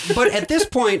 But at this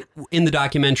point in the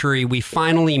documentary, we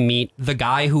finally meet the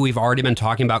guy who we've already been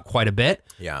talking about quite a bit,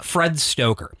 Fred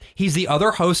Stoker. He's the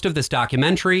other host of this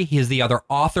documentary. He is the other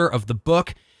author of the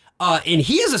book. And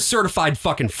he is a certified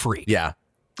fucking freak. yeah,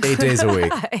 8 days a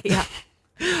week. Yeah.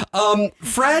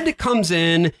 Fred comes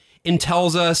in and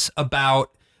tells us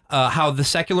about how the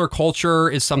secular culture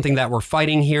is something that we're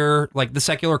fighting here. Like, the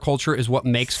secular culture is what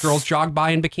makes girls jog by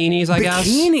in bikinis, I guess.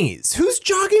 Bikinis? Who's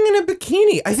jogging in a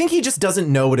bikini? I think he just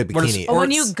doesn't know what a bikini is. Or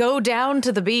when you go down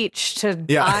to the beach to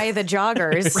buy the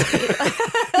joggers,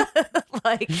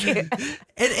 like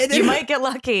you might get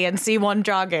lucky and see one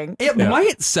jogging. It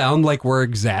might sound like we're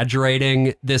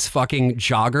exaggerating this fucking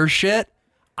jogger shit.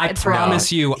 I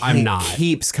promise you I'm not. He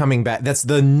keeps coming back. That's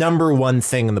the number one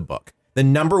thing in the book. The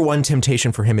number one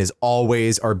temptation for him is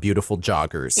always our beautiful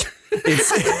joggers.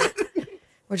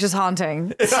 Which is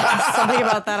haunting. Something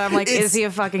about that, I'm like, is he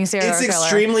a fucking serial killer? It's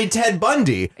extremely Ted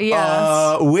Bundy.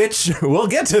 Yes. Which we'll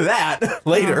get to that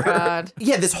later. Oh, God.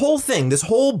 Yeah, this whole thing, this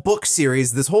whole book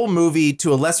series, this whole movie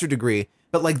to a lesser degree,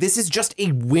 but like this is just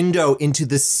a window into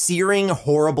the searing,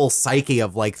 horrible psyche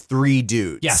of like three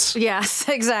dudes. Yes,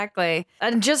 exactly.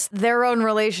 And just their own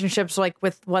relationships, like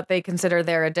with what they consider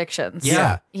their addictions.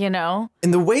 Yeah. You know?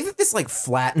 And the way that this like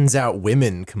flattens out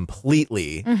women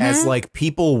completely as like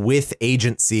people with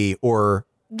agency or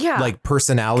like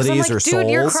personalities I'm like, or dude, souls.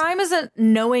 your crime isn't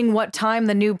knowing what time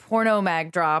the new porno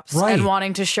mag drops and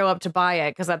wanting to show up to buy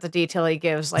it, because that's a detail he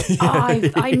gives. Like,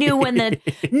 I knew when the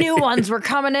new ones were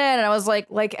coming in, and I was like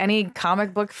any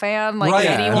comic book fan, like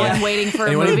anyone waiting for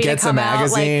Anyone a who movie gets to come a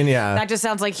magazine, out, like, that just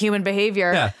sounds like human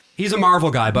behavior. Yeah, he's a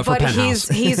Marvel guy, but for Penthouse.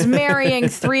 he's marrying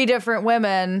 3 different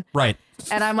women. Right.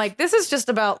 And I'm like, this is just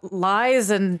about lies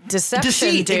and deception,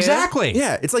 Deceit, dude. exactly.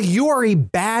 Yeah, it's like you are a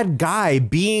bad guy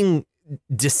being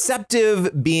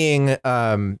deceptive, being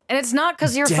and it's not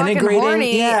because you're fucking denigrating.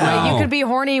 horny. Yeah. Like, No. you could be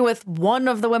horny with one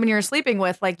of the women you're sleeping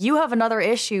with. Like, you have another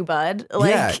issue, bud. Like,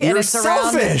 yeah, and you're it's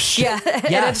around, selfish. Yeah, and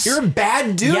Yes. You're a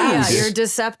bad dude. yeah, you're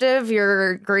deceptive,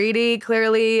 you're greedy,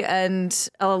 clearly, and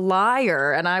a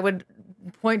liar. And I would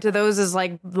point to those as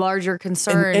like larger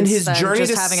concerns and his than journey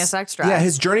just to having a sex drive. Yeah,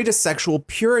 his journey to sexual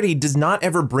purity does not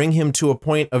ever bring him to a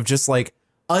point of just like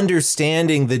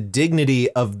understanding the dignity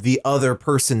of the other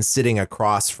person sitting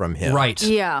across from him. Right.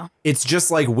 Yeah. It's just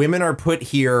like women are put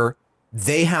here.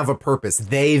 They have a purpose.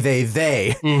 They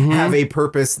have a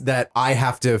purpose that I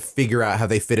have to figure out how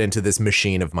they fit into this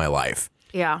machine of my life.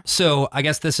 Yeah. So I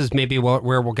guess this is maybe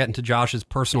where we'll get into Josh's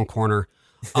personal corner.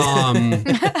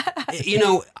 You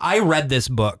know, I read this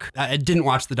book. I didn't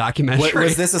watch the documentary.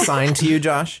 Was this assigned to you,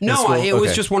 Josh? No, it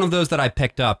was just one of those that I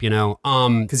picked up, you know.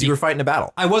 Because you were fighting a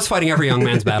battle. I was fighting every young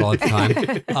man's battle at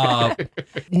the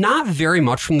time. Not very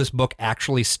much from this book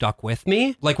actually stuck with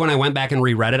me. Like when I went back and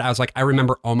reread it, I was like, I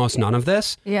remember almost none of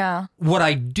this. Yeah. What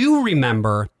I do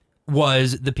remember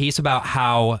was the piece about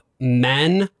how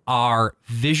men are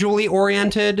visually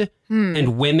oriented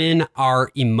and women are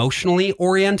emotionally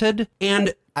oriented.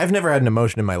 And I've never had an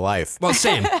emotion in my life. well,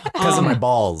 same. Because of my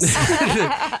balls.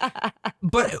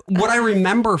 But what I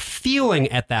remember feeling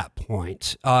at that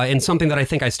point, and something that I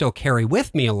think I still carry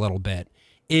with me a little bit,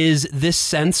 is this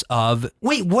sense of,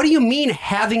 wait, what do you mean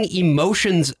having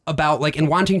emotions about, like, and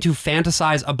wanting to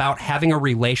fantasize about having a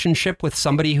relationship with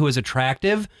somebody who is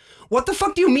attractive? What the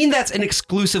fuck do you mean that's an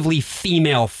exclusively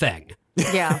female thing?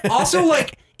 Yeah. Also,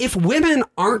 like, if women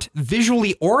aren't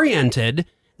visually oriented,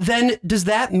 then does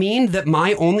that mean that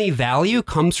my only value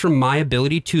comes from my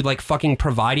ability to like fucking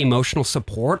provide emotional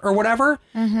support or whatever?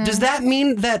 Mm-hmm. Does that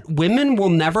mean that women will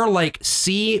never like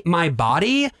see my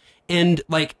body and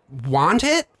like want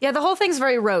it? Yeah, the whole thing's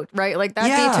very rote, right? Like that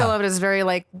Yeah. detail of it is very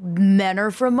like men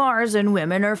are from Mars and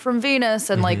women are from Venus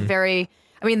and like very,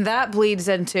 I mean, that bleeds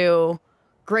into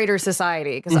greater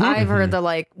society because I've heard that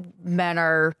like men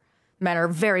are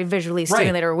very visually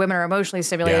stimulated or women are emotionally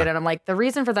stimulated. And I'm like, the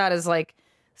reason for that is like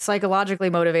psychologically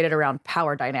motivated around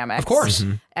power dynamics. Of course.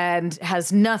 And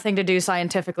has nothing to do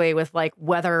scientifically with like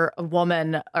whether a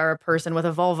woman or a person with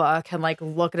a vulva can like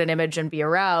look at an image and be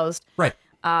aroused. Right.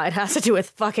 It has to do with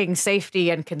fucking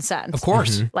safety and consent. Of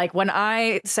course. Like when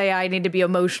I say I need to be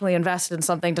emotionally invested in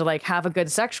something to like have a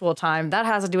good sexual time, that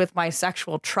has to do with my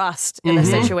sexual trust in a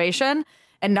situation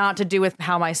and not to do with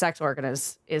how my sex organ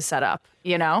is set up,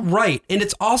 you know? Right. And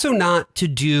it's also not to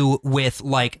do with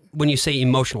like when you say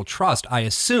emotional trust, I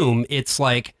assume it's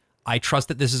like I trust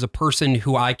that this is a person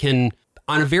who I can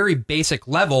on a very basic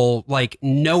level like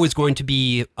know is going to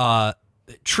be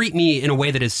treat me in a way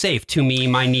that is safe to me,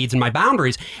 my needs and my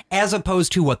boundaries, as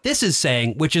opposed to what this is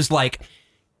saying, which is like,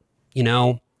 you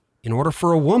know, in order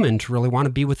for a woman to really want to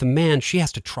be with a man, she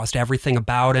has to trust everything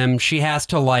about him. She has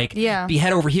to like be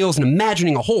head over heels and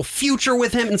imagining a whole future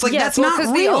with him. And it's like, that's not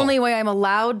real. Because the only way I'm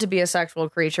allowed to be a sexual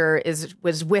creature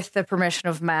was with the permission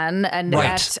of men and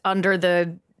under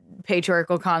the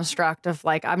patriarchal construct of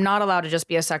like, I'm not allowed to just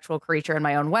be a sexual creature in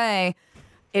my own way.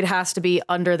 It has to be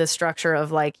under the structure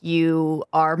of like, you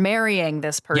are marrying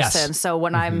this person. Yes. So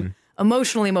when I'm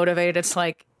emotionally motivated, it's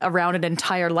like around an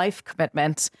entire life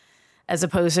commitment as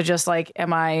opposed to just like,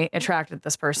 am I attracted to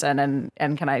this person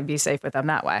and can I be safe with them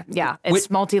that way? Yeah, it's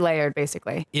multi-layered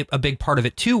basically. A big part of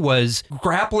it too was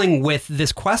grappling with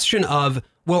this question of,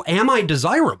 well, am I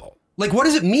desirable? Like, what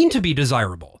does it mean to be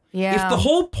desirable? Yeah. If the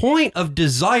whole point of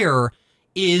desire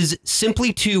is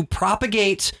simply to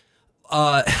propagate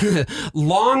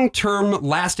long-term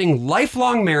lasting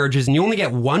lifelong marriages and you only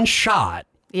get one shot.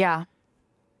 Yeah.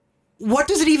 What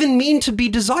does it even mean to be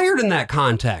desired in that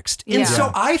context? And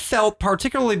so I felt,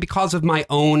 particularly because of my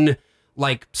own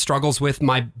like struggles with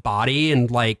my body and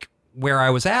like where I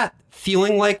was at,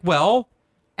 feeling like, well,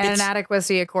 and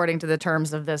inadequacy according to the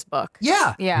terms of this book.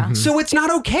 Yeah. Yeah. So it's not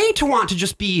okay to want to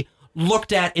just be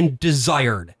looked at and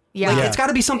desired. Yeah. Like, it's got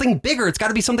to be something bigger. It's got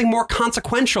to be something more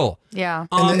consequential. Yeah.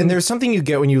 And there's something you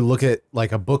get when you look at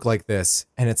like a book like this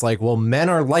and it's like, well, men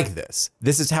are like this.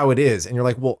 This is how it is. And you're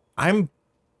like, well,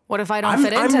 what if I don't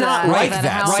fit into that? I'm not like Then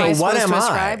that. How So am I what supposed am to I?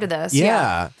 ascribe to this?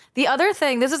 Yeah. The other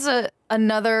thing, this is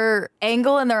another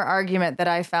angle in their argument that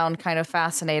I found kind of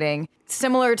fascinating.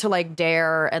 Similar to like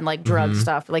dare and like drug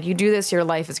stuff. Like you do this, your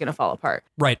life is going to fall apart.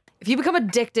 Right. If you become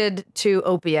addicted to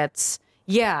opiates,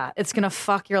 yeah, it's going to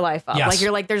fuck your life up. Yes. Like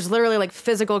you're like, there's literally like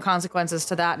physical consequences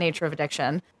to that nature of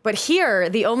addiction. But here,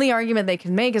 the only argument they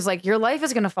can make is like, your life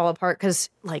is going to fall apart because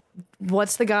like,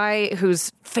 what's the guy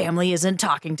whose family isn't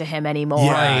talking to him anymore?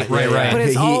 Right. But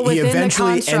it's all he within the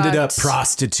eventually ended up construct.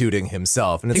 prostituting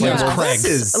himself. And it's Yeah. like, well, Craig's.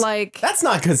 this is Like- that's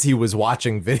not because he was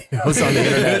watching videos on the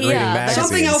internet reading Yeah, magazines.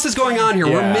 Something else is going on here.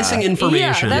 We're Yeah. missing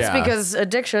information. Yeah, that's Yeah. because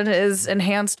addiction is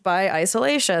enhanced by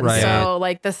isolation. Right. So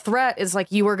like the threat is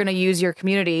like you are going to use your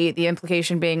community, the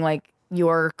implication being like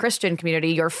your Christian community,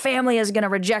 your family is going to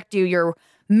reject you, your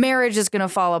marriage is going to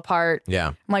fall apart. Yeah.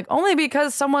 I'm like, only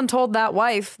because someone told that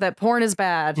wife that porn is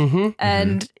bad.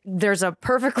 And there's a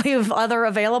perfectly other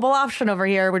available option over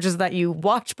here, which is that you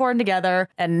watch porn together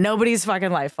and nobody's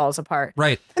fucking life falls apart.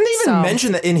 Right. And they even So-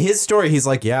 mention that in his story, he's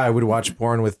like, yeah, I would watch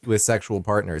porn with sexual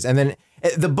partners. And then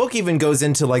the book even goes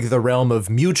into like the realm of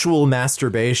mutual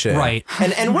masturbation. Right.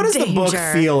 And what does the book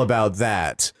Danger. feel about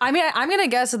that? I mean, I'm going to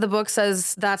guess that the book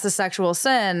says that's a sexual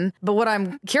sin. But what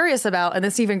I'm curious about, and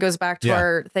this even goes back to Yeah.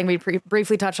 our thing we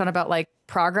briefly touched on about like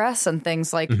progress and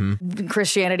things like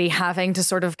Christianity having to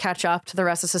sort of catch up to the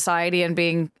rest of society and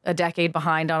being a decade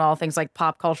behind on all things like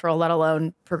pop cultural, let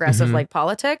alone progressive like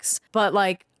politics. But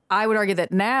like, I would argue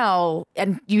that now,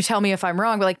 and you tell me if I'm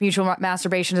wrong, but like mutual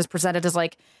masturbation is presented as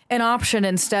like an option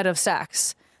instead of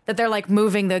sex. That they're like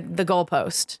moving the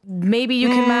goalpost. Maybe you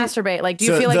can masturbate. Like, do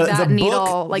you So feel like the that book-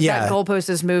 needle, like yeah. that goalpost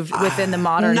is moved within the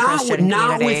modern Christian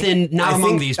not community?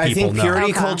 among these people. I think no. purity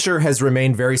Okay. culture has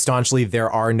remained very staunchly. There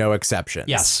are no exceptions.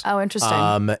 Yes. Oh,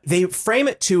 interesting. They frame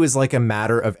it too as like a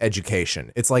matter of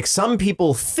education. It's like some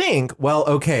people think, well,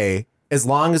 okay, as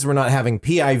long as we're not having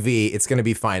PIV, it's going to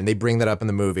be fine. They bring that up in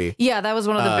the movie. Yeah, that was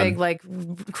one of the big, like,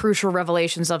 crucial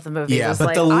revelations of the movie. Yeah, was but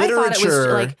like, the I thought it was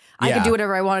literature- like I yeah. could do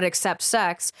whatever I wanted except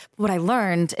sex. What I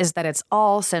learned is that it's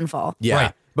all sinful. Yeah.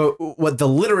 Right. But what the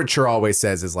literature always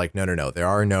says is like, no, there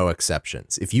are no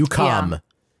exceptions. If you come,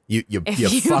 you If you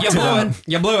you fucked it come- up.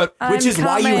 You blew it. Which is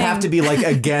why you coming. have to be like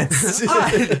against.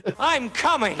 I'm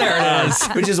coming. There it is.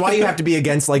 Which is why you have to be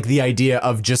against like the idea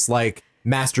of just like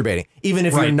masturbating, even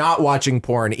if Right. you're not watching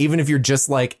porn, even if you're just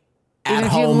like Even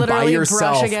if you home by literally yourself.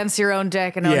 brush against your own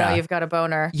dick and no, you've got a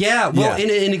boner. Yeah, well,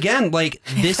 Yeah. And again, like,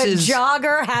 this A is...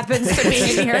 jogger happens to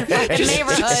be in your fucking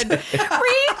neighborhood.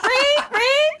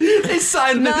 They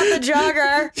signed Not the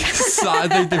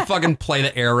jogger. they fucking play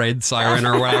the air raid siren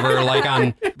or whatever,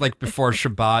 like before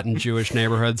Shabbat in Jewish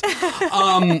neighborhoods.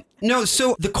 No,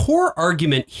 so the core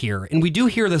argument here, and we do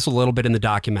hear this a little bit in the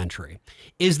documentary,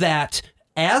 is that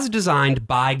as designed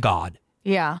by God,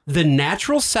 Yeah. the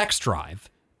natural sex drive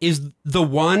is the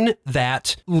one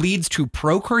that leads to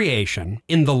procreation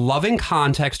in the loving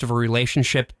context of a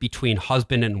relationship between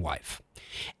husband and wife.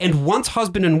 And once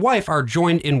husband and wife are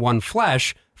joined in one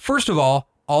flesh, first of all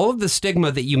of the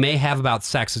stigma that you may have about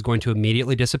sex is going to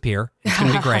immediately disappear. It's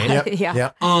going to be great. Yeah.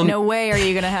 Yep. No way are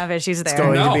you going to have issues there. It's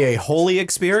going No. to be a holy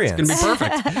experience. It's going to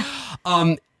be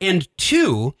perfect. And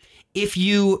two, if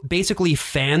you basically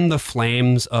fan the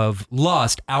flames of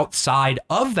lust outside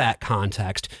of that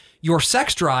context, your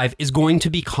sex drive is going to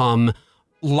become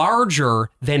larger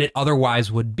than it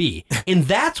otherwise would be. And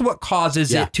that's what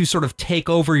causes it to sort of take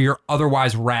over your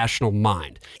otherwise rational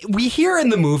mind. We hear in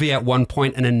the movie at one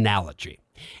point an analogy.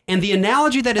 And the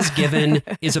analogy that is given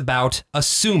is about a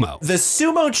sumo. The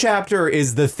sumo chapter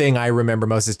is the thing I remember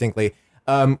most distinctly.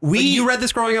 You read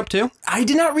this growing up too? I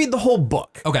did not read the whole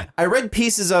book. Okay. I read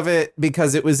pieces of it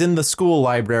because it was in the school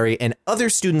library and other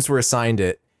students were assigned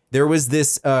it. There was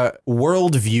this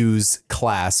worldviews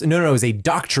class. No, it was a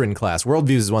doctrine class.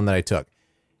 Worldviews is one that I took.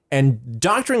 And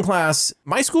doctrine class,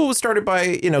 my school was started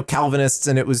by, Calvinists,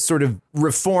 and it was sort of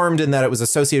reformed in that it was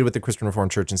associated with the Christian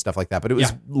Reformed Church and stuff like that. But it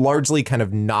was largely kind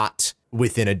of not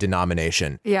within a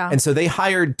denomination. Yeah. And so they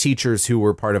hired teachers who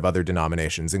were part of other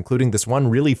denominations, including this one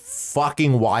really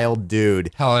fucking wild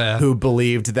dude Hell yeah. who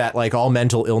believed that like all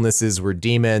mental illnesses were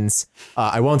demons.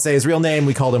 I won't say his real name.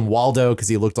 We called him Waldo because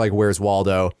he looked like Where's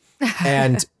Waldo.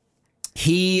 And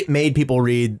he made people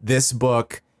read this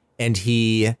book, and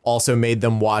he also made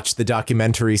them watch the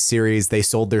documentary series They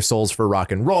Sold Their Souls for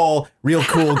Rock and Roll. Real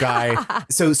cool guy.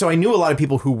 So I knew a lot of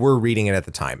people who were reading it at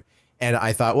the time. And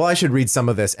I thought, well, I should read some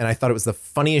of this. And I thought it was the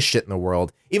funniest shit in the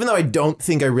world, even though I don't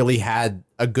think I really had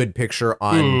a good picture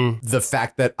on the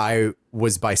fact that I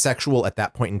was bisexual at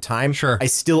that point in time. Sure. I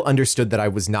still understood that I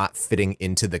was not fitting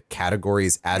into the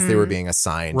categories as they were being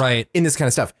assigned in this kind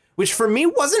of stuff, which for me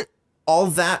wasn't all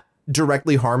that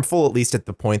directly harmful, at least at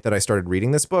the point that I started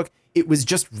reading this book. It was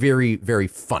just very, very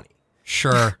funny.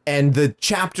 Sure. And the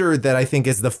chapter that I think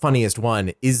is the funniest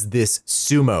one is this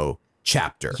sumo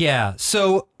chapter. Yeah.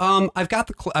 So I've got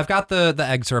the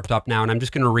excerpt up now, and I'm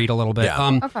just going to read a little bit.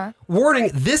 Yeah. Okay.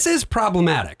 Warning: this is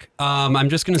problematic. I'm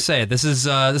just going to say it. This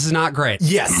is not great.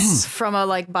 Yes. From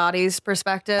a bodies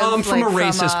perspective. From a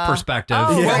racist perspective.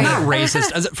 Oh, Well, right. not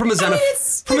racist. From a xenophobic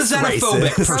racist.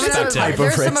 perspective. Type of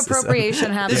There's some racism.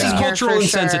 appropriation happening. This is here cultural for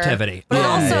sure. insensitivity. But it Yeah.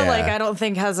 also, Yeah. I don't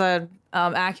think has a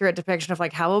accurate depiction of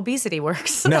how obesity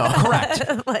works. No. Correct.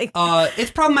 It's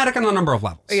problematic on a number of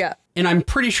levels. Yeah. And I'm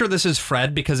pretty sure this is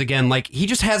Fred because, again, he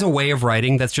just has a way of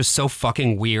writing that's just so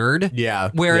fucking weird. Yeah.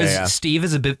 Whereas Yeah. Steve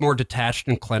is a bit more detached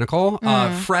and clinical.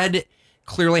 Fred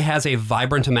clearly has a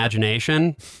vibrant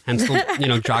imagination, hence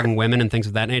the, jogging women and things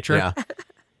of that nature. Yeah.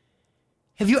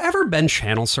 Have you ever been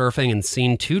channel surfing and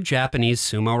seen two Japanese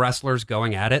sumo wrestlers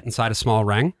going at it inside a small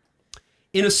ring?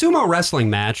 In a sumo wrestling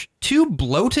match, two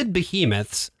bloated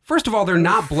behemoths. First of all, they're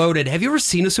not bloated. Have you ever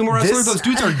seen a sumo wrestler? This- Those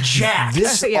dudes are jacked.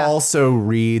 This Yeah. also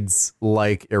reads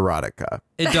like erotica.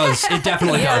 It does. It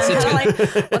definitely Yeah, does. It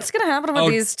they're what's going to happen with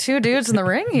these two dudes in the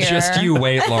ring here? just you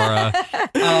wait, Laura.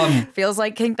 Feels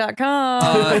like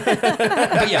kink.com.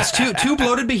 But yes, two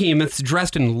bloated behemoths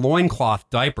dressed in loincloth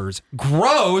diapers,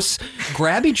 gross,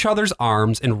 grab each other's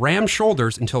arms and ram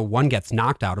shoulders until one gets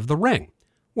knocked out of the ring.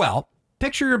 Well,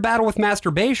 picture your battle with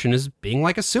masturbation as being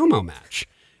like a sumo match.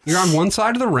 You're on one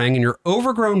side of the ring and your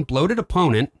overgrown, bloated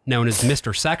opponent, known as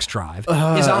Mr. Sex Drive,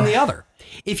 is on the other.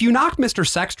 If you knock Mr.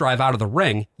 Sex Drive out of the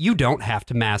ring, you don't have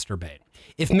to masturbate.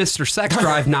 If Mr. Sex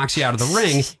Drive knocks you out of the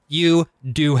ring, you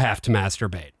do have to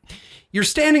masturbate. You're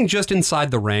standing just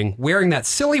inside the ring, wearing that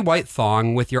silly white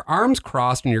thong with your arms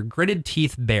crossed and your gritted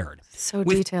teeth bared. So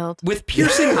detailed. With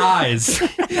piercing eyes,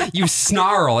 you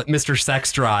snarl at Mr.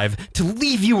 Sex Drive to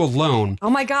leave you alone. Oh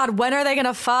my God, when are they going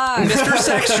to fuck? Mr.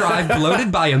 Sex Drive,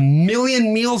 bloated by a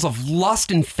million meals of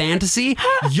lust and fantasy,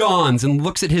 yawns and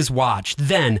looks at his watch.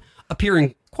 Then,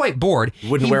 appearing quite bored,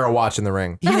 Wouldn't wear a watch in the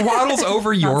ring. he waddles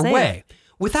over your safe. way.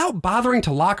 Without bothering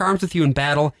to lock arms with you in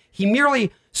battle, he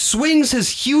merely swings his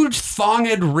huge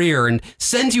thonged rear and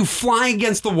sends you flying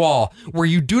against the wall, where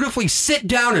you dutifully sit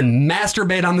down and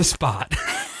masturbate on the spot.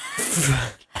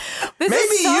 Maybe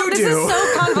you This do. is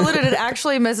so convoluted, it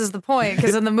actually misses the point,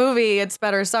 because in the movie, it's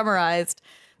better summarized.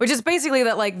 which is basically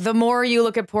that like the more you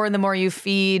look at porn, the more you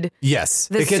feed. Yes,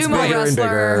 the it gets sumo bigger and wrestler.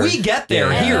 bigger. We get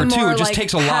there And here the too. more, It just like,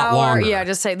 takes a lot power- longer. Yeah,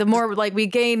 just say the more like we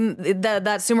gain that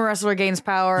sumo wrestler gains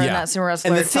power, and that sumo wrestler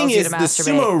And the thing tells you is, to the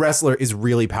masturbate. sumo wrestler is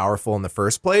really powerful in the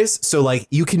first place. So like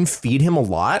you can feed him a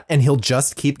lot and he'll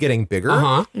just keep getting bigger.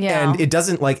 Yeah. And it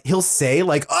doesn't like, he'll say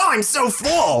like, oh, I'm so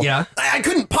full. Yeah. I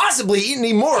couldn't possibly eat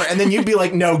any more. And then you'd be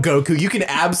like, no, Goku, you can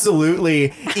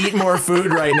absolutely eat more food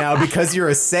right now because you're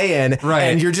a Saiyan. Right.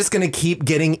 And you're just going to keep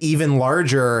getting even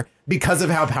larger because of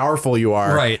how powerful you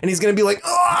are. Right. And he's going to be like,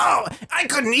 oh, I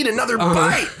couldn't eat another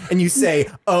bite. And you say,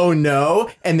 oh no.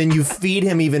 And then you feed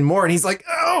him even more. And he's like,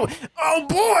 oh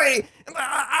boy,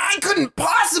 I couldn't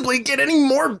possibly get any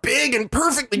more big and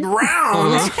perfectly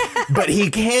round. But he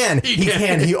can. He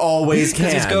can. He always can.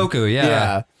 Because he's Goku,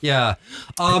 yeah.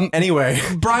 Anyway,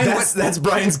 Brian, that's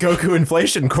Brian's Goku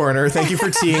inflation corner. Thank you for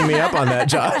teeing me up on that,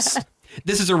 Josh.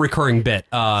 This is a recurring bit,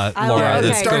 Laura. okay,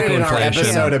 That's Started Goku in our inflation.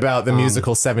 episode about the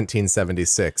musical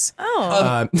 1776. a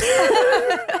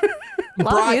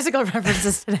lot of musical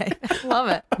references today. I love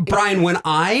it. Brian, when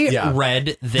I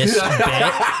read this bit,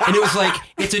 and it was like,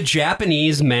 it's a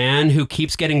Japanese man who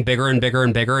keeps getting bigger and bigger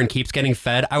and bigger and keeps getting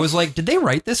fed, I was like, did they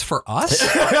write this for us?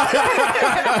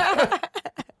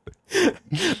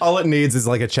 All it needs is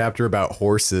like a chapter about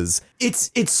horses. It's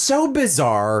so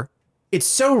bizarre. It's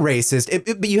so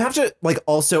racist. But you have to like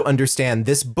also understand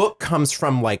this book comes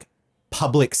from like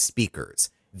public speakers.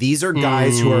 These are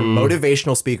guys who are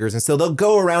motivational speakers. And so they'll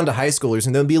go around to high schoolers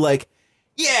and they'll be like,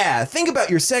 yeah, think about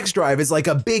your sex drive as like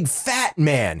a big fat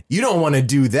man. You don't want to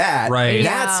do that. Right.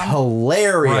 That's Yeah.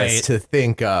 hilarious Right. to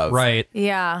think of. Right.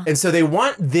 Yeah. And so they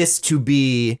want this to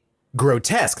be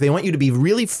grotesque. They want you to be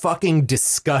really fucking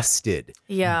disgusted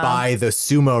by the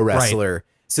sumo wrestler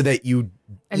so that you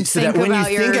And so think that when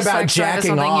about you your think about sex drive as jacking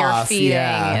something you're off, feeding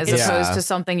as yeah. opposed to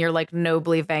something you're like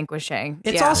nobly vanquishing.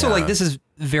 It's Yeah. also like, this is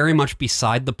very much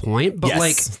beside the point, but Yes.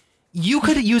 like, you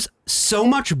could use so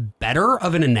much better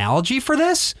of an analogy for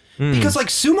this because like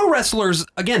sumo wrestlers,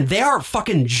 again, they are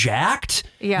fucking jacked.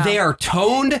 Yeah. They are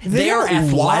toned. They are don't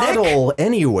athletic. waddle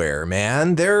anywhere,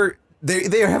 man.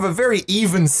 They have a very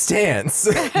even stance.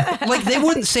 Like they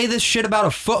wouldn't say this shit about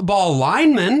a football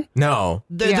lineman. No.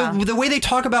 The way they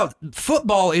talk about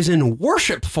football is in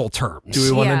worshipful terms. Do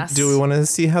we want to Yes. do we want to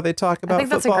see how they talk about I think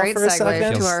that's a football great for a segue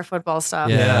second? to our football stuff.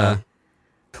 Yeah.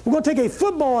 We're going to take a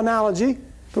football analogy,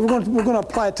 but we're going to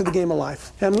apply it to the game of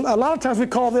life. And a lot of times we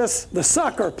call this the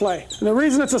sucker play. And the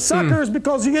reason it's a sucker is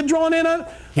because you get drawn in on.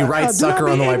 He writes do not sucker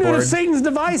be on the ignorant of whiteboard. Satan's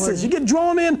devices. You get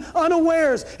drawn in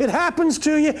unawares. It happens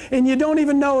to you, and you don't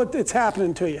even know it's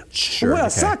happening to you. Sure, Well, okay. a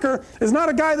sucker is not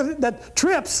a guy that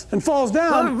trips and falls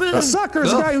down. A sucker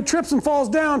is a guy who trips and falls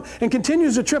down and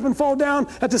continues to trip and fall down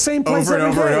at the same place Over and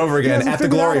every over and day. over He again hasn't at the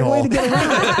figured out glory a way hole. to get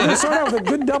around. We start out with a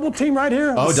good double team right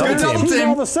here. Oh, The double center team. team's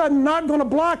all of a sudden not going to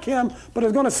block him, but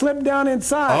is going to slip down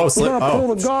inside. Oh, We're slip- going to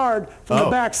pull the guard from Oh.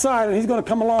 the backside, and he's going to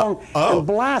come along and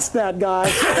blast that guy.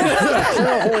 Tear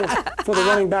a hole for the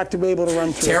running back to be able to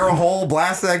run through. Tear a hole,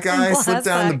 blast that guy, Blast slip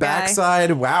down that the guy.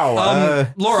 backside. Wow.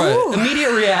 Laura,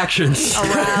 immediate reactions.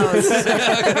 Aroused.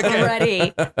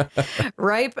 Ready.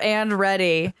 Ripe and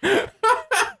ready.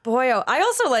 Boy, oh, I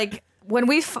also like when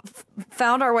we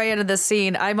found our way into this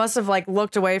scene, I must have like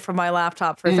looked away from my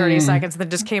laptop for 30 seconds and then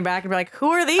just came back and be like, who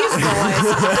are these boys?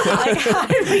 Like, how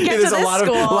did we get There's to this a lot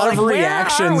school? of Like, where are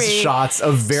reactions we? shots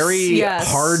of very Yes.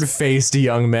 hard-faced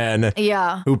young men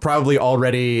Yeah. who probably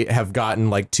already have gotten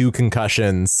like 2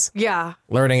 concussions Yeah.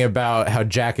 learning about how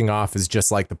jacking off is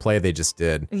just like the play they just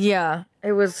did. Yeah.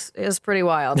 It was pretty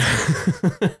wild.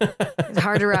 It's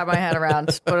hard to wrap my head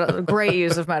around, but a great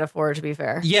use of metaphor, to be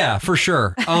fair. Yeah, for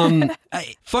sure.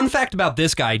 Fun fact about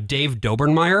this guy, Dave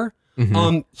Dobermeyer.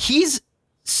 He's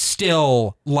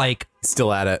still like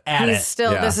Still at it. He's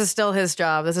still, Yeah. this is still his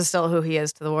job. This is still who he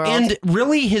is to the world. And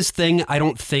really his thing, I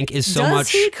don't think, is so Does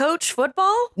much. he coach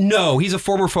football? No, he's a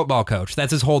former football coach. That's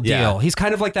his whole deal. Yeah. He's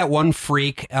kind of like that one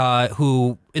freak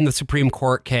who, in the Supreme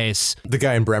Court case, The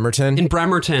guy in Bremerton. in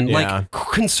Bremerton, Yeah. like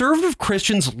conservative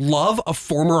Christians love a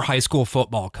former high school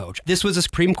football coach. This was a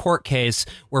Supreme Court case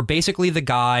where basically the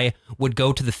guy would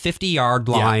go to the 50-yard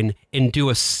line and do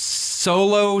a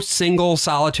solo, single,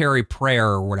 solitary prayer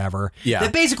or whatever. Yeah.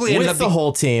 That basically ended with up the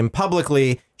whole team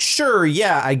publicly. Sure,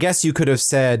 yeah, I guess you could have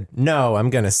said, no, I'm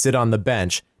going to sit on the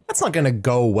bench. That's not going to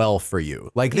go well for you.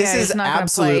 Like, this Yeah, is it's not gonna play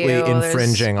absolutely you. There's-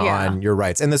 infringing yeah. on your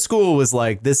rights. And the school was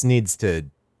like, this needs to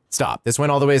stop. This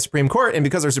went all the way to Supreme Court. And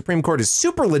because our Supreme Court is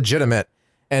super legitimate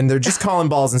and they're just calling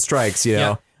balls and strikes, you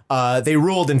know, they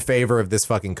ruled in favor of this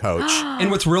fucking coach. And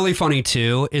what's really funny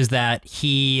too is that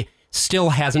he still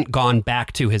hasn't gone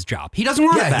back to his job. He doesn't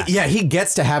want it back. Yeah, he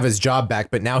gets to have his job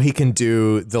back, but now he can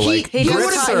do the He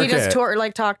grit circuit.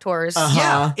 does talk tours.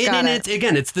 Yeah, Got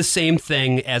and it's the same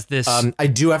thing as this. I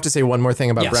do have to say one more thing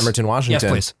about Bremerton, Washington.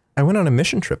 Yes, please. I went on a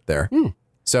mission trip there.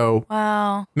 So,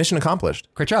 wow. Mission accomplished.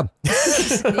 Great job.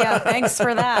 Yeah, thanks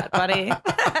for that, buddy.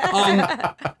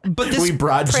 But we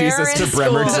brought prayer Jesus to in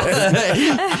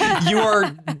Bremerton. You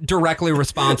are directly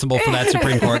responsible for that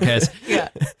Supreme Court case. Yeah.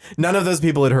 None of those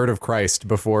people had heard of Christ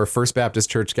before First Baptist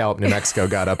Church Gallup, New Mexico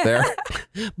got up there.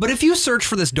 But if you search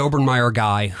for this Dobermeyer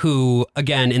guy, who,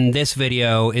 again, in this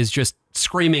video is just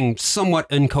screaming somewhat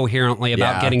incoherently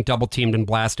about getting double teamed and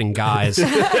blasting guys,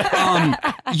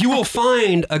 you will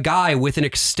find a guy with an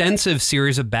extensive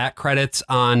series of back credits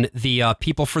on the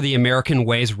People for the American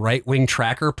Ways right-wing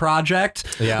tracker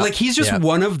project. Yeah. Like, he's just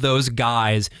one of those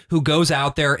guys who goes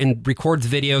out there and records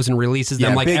videos and releases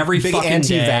them like every big fucking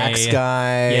anti-vax day.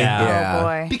 guy. Yeah. Oh,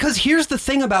 boy. Because here's the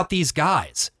thing about these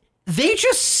guys. They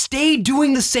just stay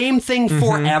doing the same thing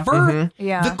forever.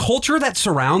 Yeah. The culture that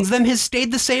surrounds them has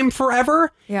stayed the same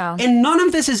forever. Yeah. And none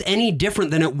of this is any different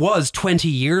than it was 20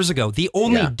 years ago. The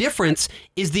only difference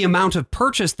is the amount of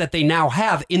purchase that they now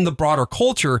have in the broader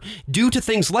culture due to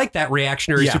things like that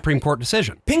reactionary Supreme Court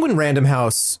decision. Penguin Random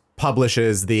House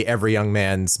publishes the Every Young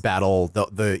Man's Battle,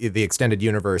 the extended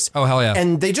universe. Oh, hell yeah.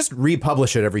 And they just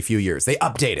republish it every few years. They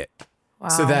update it. Wow.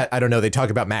 So that, I don't know, they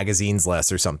talk about magazines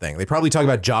less or something. They probably talk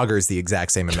about joggers the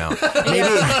exact same amount.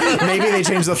 Maybe they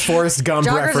change the Forrest Gump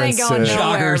Joggers reference ain't going to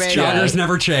nowhere, baby. Joggers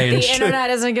never change. The internet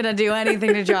isn't going to do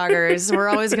anything to joggers. We're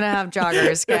always going to have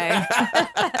joggers, okay?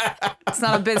 It's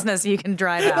not a business you can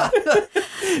drive out.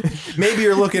 Maybe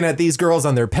you're looking at these girls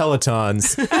on their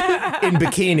Pelotons in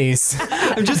bikinis.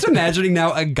 I'm just imagining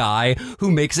now a guy who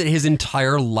makes it his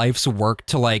entire life's work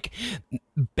to like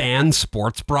ban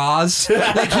sports bras.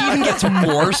 Like, he even gets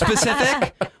more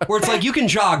specific, where it's like, you can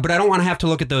jog, but I don't want to have to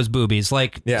look at those boobies.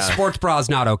 Like, sports bras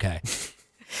not okay.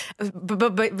 But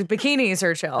bikinis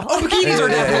are chill. Oh, bikinis are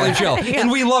definitely chill. And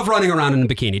we love running around in a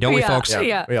bikini, don't we, folks?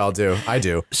 Yeah. We all do. I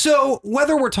do. So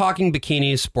whether we're talking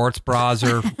bikinis, sports bras,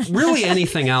 or really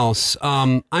anything else,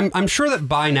 I'm sure that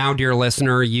by now, dear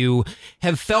listener, you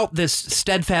have felt this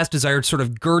steadfast desire to sort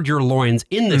of gird your loins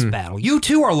in this battle. You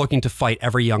too are looking to fight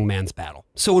every young man's battle.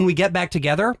 So when we get back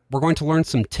together, we're going to learn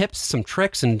some tips, some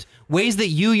tricks, and ways that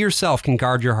you yourself can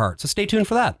guard your heart. So stay tuned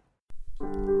for that.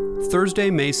 Thursday,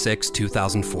 May 6,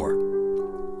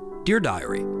 2004. Dear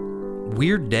Diary,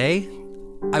 weird day.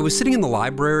 I was sitting in the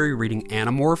library reading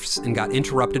Animorphs and got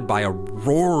interrupted by a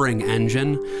roaring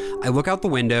engine. I look out the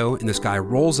window and this guy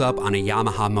rolls up on a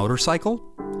Yamaha motorcycle.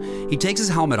 He takes his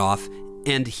helmet off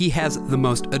and he has the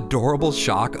most adorable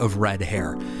shock of red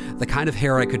hair, the kind of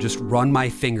hair I could just run my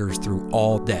fingers through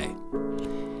all day.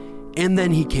 And then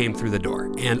he came through the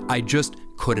door and I just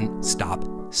couldn't stop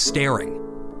staring.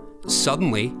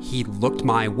 Suddenly, he looked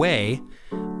my way,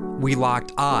 we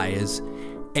locked eyes,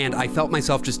 and I felt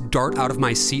myself just dart out of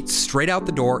my seat straight out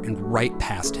the door and right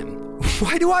past him.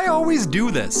 Why do I always do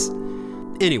this?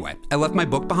 Anyway, I left my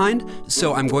book behind,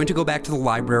 so I'm going to go back to the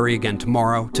library again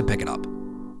tomorrow to pick it up.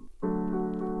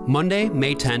 Monday,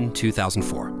 May 10,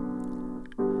 2004.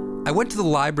 I went to the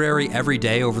library every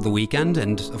day over the weekend,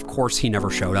 and of course he never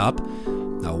showed up.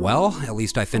 Oh well, at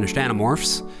least I finished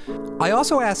Animorphs. I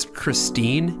also asked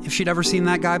Christine if she'd ever seen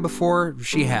that guy before.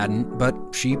 She hadn't, but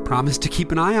she promised to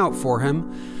keep an eye out for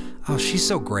him. Oh, she's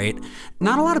so great.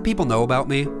 Not a lot of people know about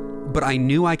me, but I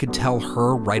knew I could tell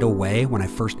her right away when I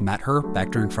first met her back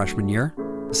during freshman year.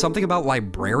 Something about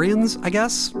librarians, I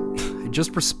guess. I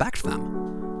just respect them.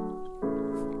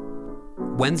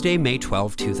 Wednesday, May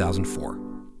 12, 2004.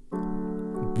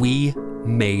 We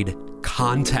made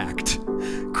contact.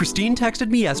 Christine texted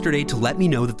me yesterday to let me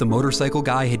know that the motorcycle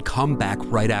guy had come back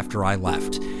right after I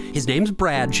left. His name's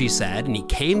Brad, she said, and he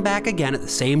came back again at the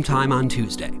same time on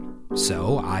Tuesday.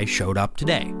 So I showed up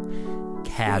today.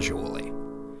 Casually.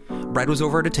 Brad was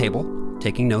over at a table,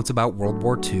 taking notes about World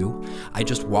War II. I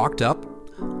just walked up,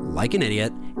 like an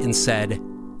idiot, and said,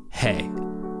 "Hey."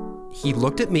 He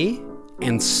looked at me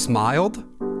and smiled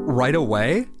right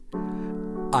away.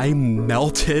 I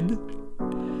melted.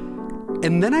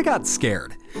 And then I got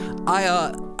scared.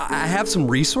 I have some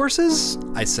resources,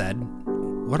 I said.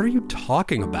 What are you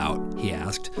talking about? He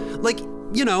asked. Like,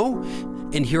 you know,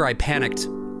 and here I panicked.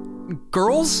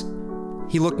 Girls?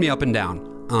 He looked me up and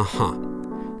down. Uh-huh.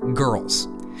 Girls.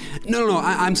 No,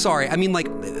 I'm sorry. I mean, like,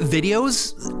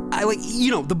 videos? I like,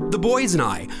 you know, the boys and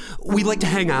I. We like to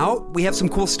hang out. We have some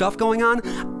cool stuff going on.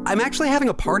 I'm actually having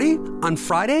a party on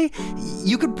Friday.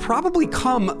 You could probably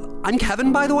come. I'm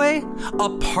Kevin, by the way. A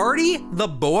party? The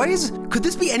boys? Could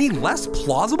this be any less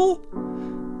plausible?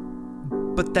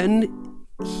 But then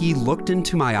he looked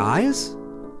into my eyes,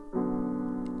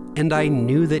 and I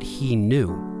knew that he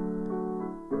knew.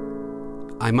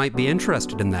 I might be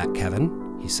interested in that,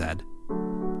 Kevin, he said.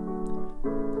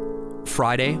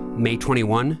 Friday, May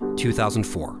 21,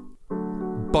 2004.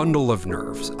 Bundle of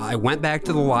nerves. I went back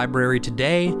to the library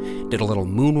today, did a little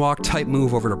moonwalk type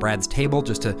move over to Brad's table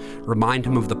just to remind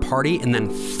him of the party, and then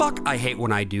fuck, I hate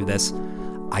when I do this.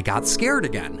 I got scared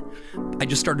again. I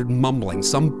just started mumbling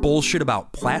some bullshit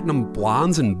about platinum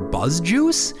blondes and buzz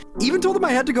juice. Even told him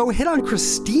I had to go hit on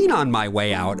Christine on my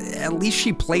way out. At least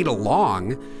she played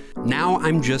along. Now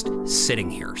I'm just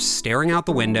sitting here, staring out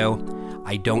the window.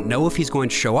 I don't know if he's going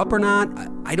to show up or not.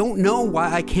 I don't know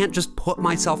why I can't just put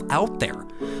myself out there.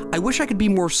 I wish I could be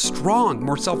more strong,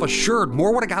 more self-assured,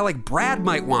 more what a guy like Brad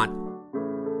might want.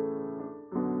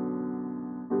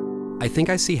 I think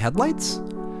I see headlights.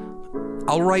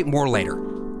 I'll write more later.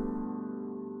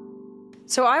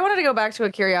 So I wanted to go back to a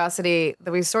curiosity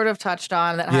that we sort of touched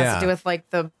on that has to do with like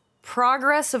the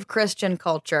progress of Christian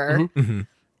culture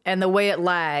and the way it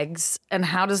lags, and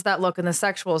how does that look in the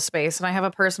sexual space? And I have a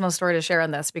personal story to share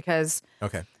on this because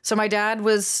so my dad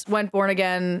went born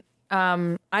again.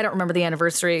 I don't remember the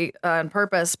anniversary on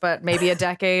purpose, but maybe a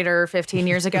decade or 15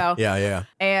 years ago.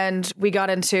 And we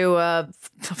got into a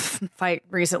fight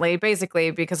recently, basically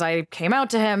because I came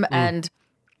out to him and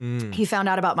he found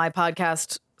out about my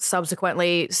podcast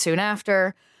subsequently soon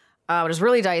after. It was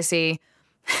really dicey.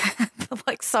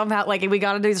 Like somehow, like we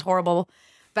got into these horrible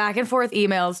back and forth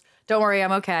emails. Don't worry,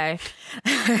 I'm okay.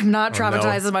 I'm not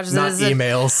traumatized as much as not it is.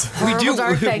 Emails.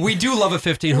 We do love a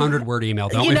 1,500 word email,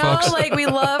 don't we, folks? Like we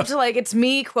love to, like, it's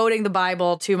me quoting the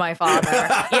Bible to my father.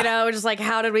 Just like,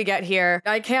 how did we get here?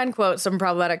 I can quote some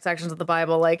problematic sections of the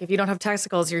Bible, like if you don't have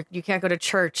testicles, you can't go to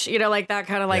church. Like that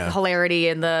kind of like hilarity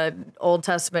in the Old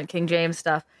Testament King James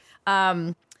stuff.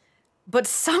 But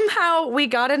somehow we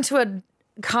got into a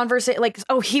conversation. Like,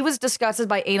 he was disgusted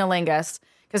by analingus.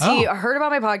 Because he heard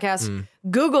about my podcast,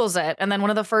 Googles it, and then one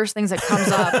of the first things that comes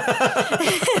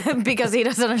up, because he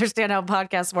doesn't understand how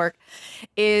podcasts work,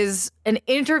 is an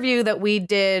interview that we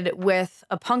did with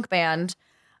a punk band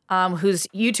whose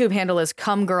YouTube handle is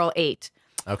CumGirl8. Okay.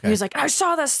 And he was like, I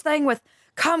saw this thing with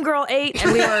CumGirl8,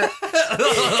 and we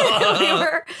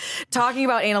were talking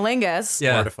about analingus.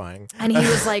 Yeah. Mortifying. And he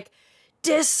was like,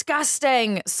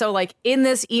 disgusting. So like in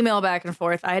this email back and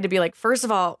forth, I had to be like, first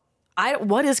of all,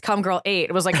 what is CumGirl8?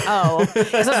 It was like, so I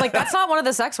was like, that's not one of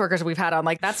the sex workers we've had on.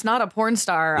 Like, that's not a porn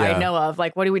star I know of.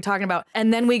 Like, what are we talking about?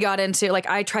 And then we got into, like,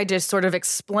 I tried to sort of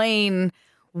explain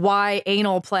why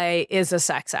anal play is a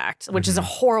sex act, which is a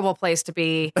horrible place to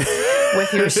be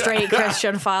with your straight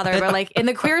Christian father. But like in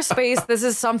the queer space, this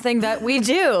is something that we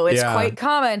do. It's quite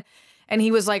common. And he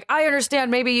was like, I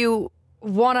understand maybe you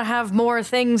want to have more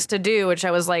things to do, which I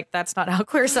was like, that's not how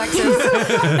queer sex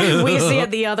is. We see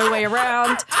it the other way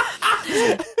around.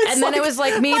 And then it was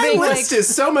like me being like, my list is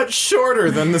so much shorter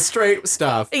than the straight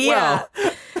stuff. Yeah.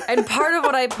 Well. And part of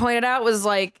what I pointed out was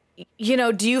like,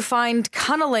 do you find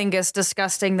cunnilingus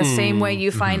disgusting the same way you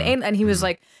find anal? And he was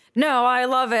like, no, I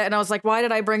love it. And I was like, why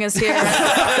did I bring us here?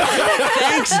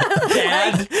 Thanks,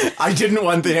 Dad. I didn't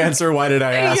want the answer. Why did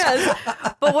I ask? Yes.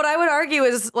 But what I would argue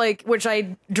is like, which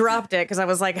I dropped it because I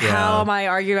was like, how am I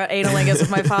arguing about analingus with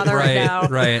my father right now?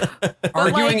 Right.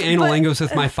 Arguing analingus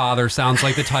with my father sounds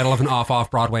like the title of an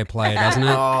off-Broadway play, doesn't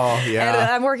it? Oh, yeah.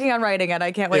 And I'm working on writing it.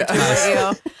 I can't wait to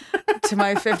invite you to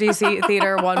my 50-seat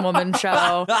theater one-woman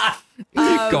show.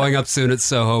 Going up soon at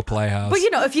Soho Playhouse. But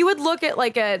if you would look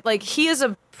at he is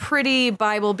a pretty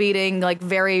Bible beating, like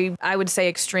very, I would say,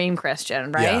 extreme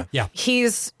Christian, right? Yeah.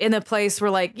 He's in a place where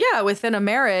like, within a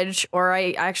marriage, or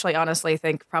I actually honestly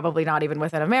think probably not even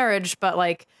within a marriage, but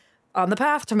like on the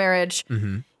path to marriage,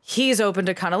 he's open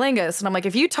to cunnilingus. And I'm like,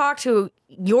 if you talk to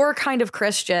your kind of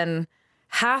Christian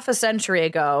half a century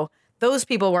ago, those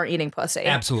people weren't eating pussy.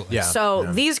 Absolutely. Yeah.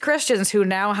 So these Christians who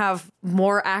now have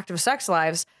more active sex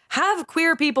lives have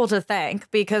queer people to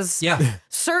thank, because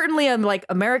certainly like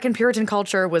American Puritan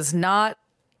culture was not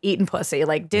eating pussy,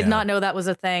 like did not know that was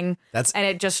a thing. And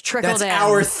it just trickled in. That's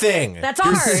our thing. That's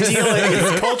ours. Stealing.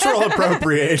 It's cultural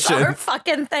appropriation. It's our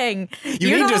fucking thing.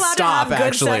 You're need not to allowed stop, to have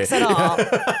actually. Good sex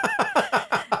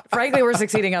at all. Frankly, we're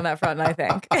succeeding on that front, I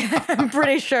think. I'm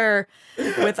pretty sure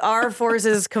with our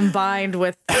forces combined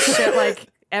with shit like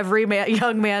every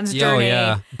young man's journey.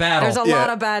 Battle. There's a lot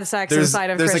of bad sex inside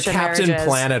of Christian marriages. There's a Captain marriages.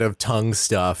 Planet of tongue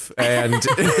stuff. And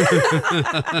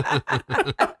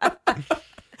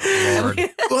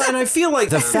well, and I feel like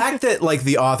the fact that like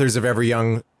the authors of Every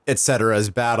Young Etc's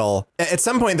battle, at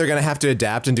some point they're going to have to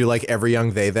adapt and do like Every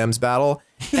Young They Them's battle.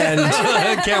 And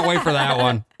I can't wait for that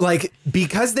one. Like,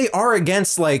 because they are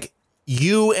against like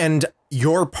you and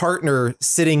your partner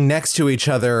sitting next to each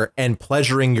other and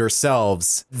pleasuring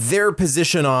yourselves, their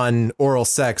position on oral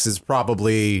sex is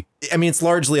probably, I mean, it's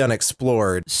largely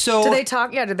unexplored. So Did they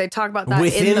talk about that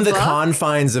within in the the book?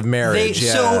 confines of marriage?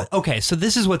 So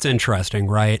this is what's interesting,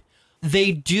 right?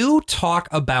 They do talk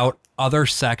about other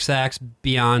sex acts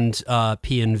beyond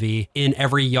P and V in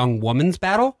every young woman's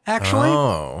battle,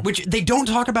 actually. Which they don't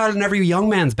talk about in every young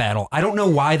man's battle. I don't know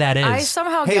why that is. I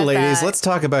somehow Hey, get ladies, that. let's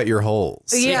talk about your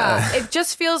holes. Yeah, it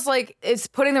just feels like it's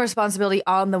putting the responsibility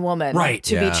on the woman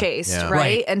to be chaste,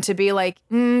 right? And to be like,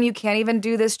 you can't even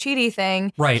do this cheaty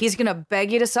thing. Right. He's going to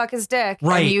beg you to suck his dick,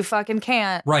 Right. and you fucking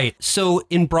can't. Right. So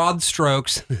in broad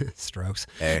strokes,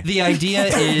 Hey. the idea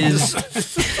is,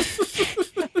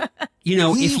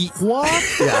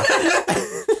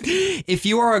 if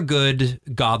you are a good,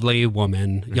 godly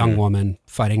woman, young woman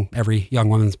fighting every young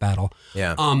woman's battle,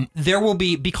 there will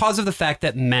be, because of the fact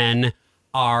that men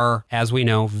are, as we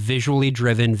know, visually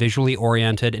driven, visually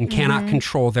oriented, and cannot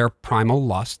control their primal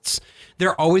lusts,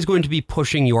 they're always going to be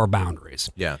pushing your boundaries.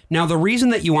 Yeah. Now, the reason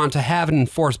that you want to have and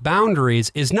enforce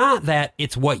boundaries is not that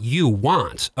it's what you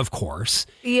want, of course.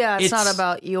 Yeah, it's not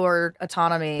about your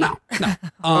autonomy. No.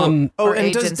 And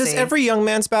agency. does every young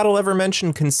man's battle ever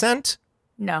mention consent?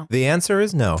 No. The answer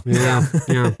is no. Yeah.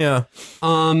 Yeah.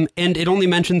 And it only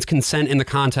mentions consent in the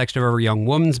context of every young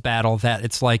woman's battle, that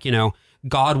it's like,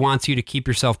 God wants you to keep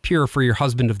yourself pure for your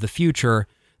husband of the future.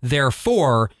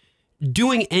 Therefore,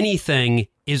 doing anything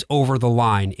is over the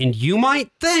line. And you might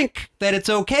think that it's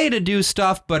okay to do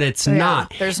stuff, but it's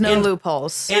not. There's no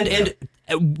loopholes. And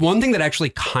one thing that actually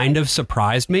kind of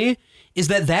surprised me is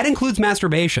that includes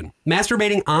masturbation.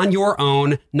 Masturbating on your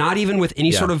own, not even with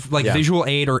any sort of visual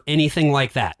aid or anything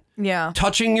like that. Yeah.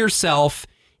 Touching yourself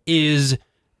is,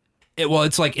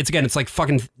 it's like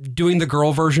fucking doing the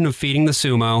girl version of feeding the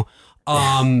sumo.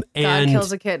 God And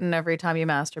kills a kitten every time you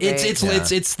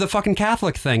masturbate. It's the fucking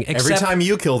Catholic thing. Every time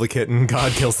you kill the kitten,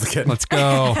 God kills the kitten. Let's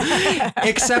go.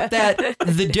 Except that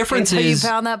the difference Until is you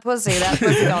pound that pussy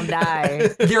gonna die.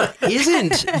 there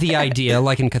isn't the idea,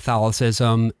 like in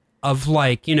Catholicism, of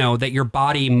that your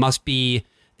body must be,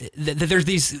 that there's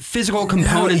these physical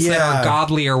components that are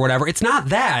godly or whatever. It's not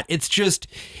that. It's just,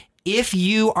 if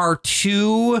you are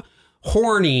too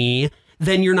horny,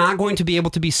 then you're not going to be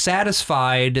able to be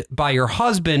satisfied by your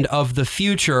husband of the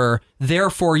future.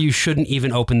 Therefore, you shouldn't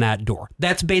even open that door.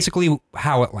 That's basically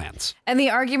how it lands. And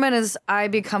the argument is, I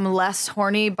become less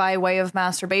horny by way of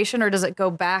masturbation, or does it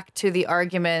go back to the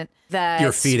argument that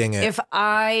You're feeding it. If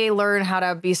I learn how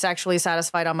to be sexually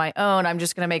satisfied on my own, I'm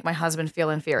just going to make my husband feel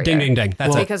inferior? Ding, ding, ding.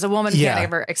 That's because a woman can't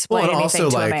ever explain and anything also,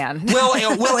 to like, a man. Well,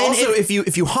 Also, if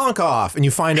you honk off and you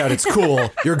find out it's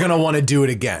cool, you're gonna want to do it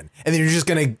again, and then you're just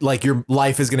gonna your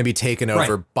life is gonna be taken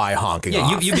over by honking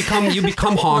off. you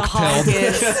become honk Honk pilled.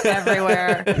 is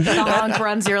everywhere. The honk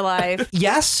runs your life.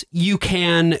 Yes, you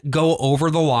can go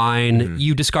over the line.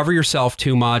 You discover yourself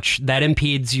too much. That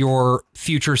impedes your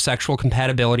future sexual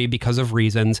compatibility because of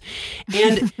reasons.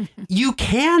 And you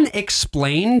can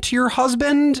explain to your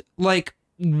husband,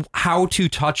 how to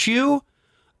touch you,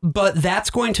 but that's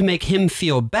going to make him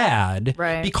feel bad.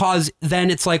 Right. Because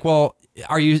then it's like, well,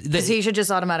 are you... Because he should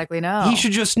just automatically know. He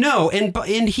should just know. And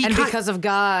because of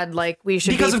God, we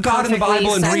should because be of God and the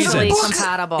Bible and sexually reasons.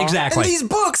 compatible. Exactly. And these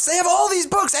books, they have all these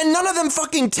books, and none of them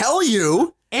fucking tell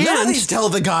you. None of these tell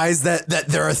the guys that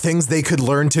there are things they could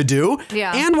learn to do.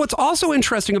 Yeah. And what's also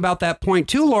interesting about that point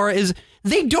too, Laura, is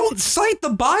they don't cite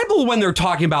the Bible when they're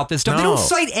talking about this stuff. They don't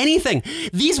cite anything.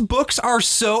 These books are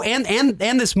so, and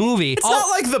this movie. It's not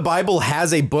like the Bible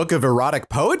has a book of erotic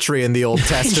poetry in the Old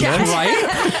Testament.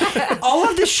 Right? All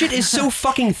of this shit is so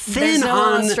fucking thin. There's no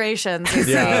on illustrations.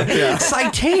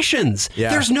 citations.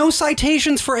 Yeah. There's no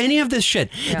citations for any of this shit.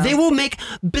 Yeah. They will make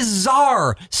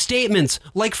bizarre statements,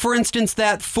 like for instance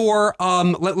that for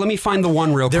let me find the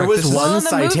one real quick. There was This is- one in the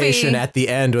citation movie. at the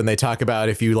end when they talk about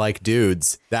if you like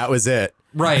dudes. That was it.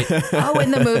 Right. Oh,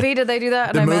 in the movie, did they do that?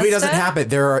 And The I movie missed doesn't it? happen.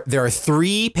 There are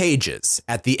 3 pages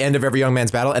at the end of every young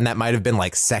man's battle, and that might have been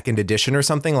second edition or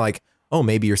something,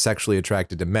 maybe you're sexually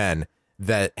attracted to men,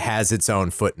 that has its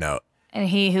own footnote. And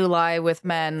he who lie with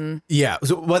men. Yeah.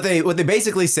 So what they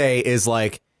basically say is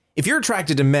if you're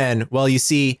attracted to men, well, you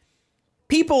see,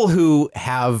 people who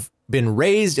have been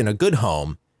raised in a good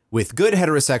home with good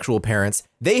heterosexual parents,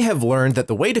 they have learned that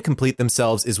the way to complete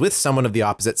themselves is with someone of the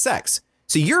opposite sex.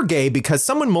 So you're gay because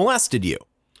someone molested you.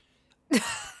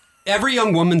 Every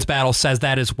Young Woman's Battle says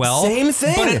that as well. Same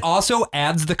thing. But it also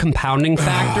adds the compounding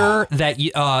factor that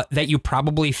you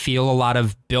probably feel a lot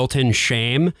of built-in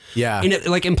shame. Yeah. And it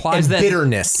like implies and that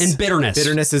bitterness. And bitterness.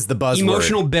 Bitterness is the buzzword.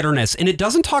 Emotional bitterness. And it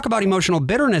doesn't talk about emotional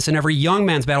bitterness in Every Young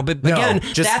Man's Battle. But No, again,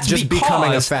 just that's becoming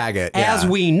a because, faggot. as Yeah.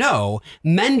 we know,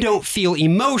 men don't feel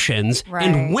emotions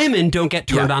and women don't get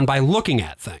turned on by looking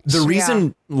at things. The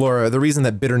reason, Laura, the reason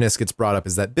that bitterness gets brought up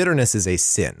is that bitterness is a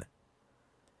sin.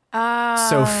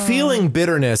 So feeling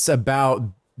bitterness about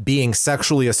being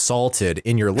sexually assaulted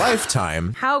in your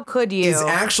lifetime How could you? is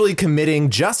actually committing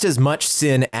just as much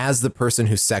sin as the person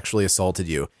who sexually assaulted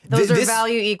you. Those are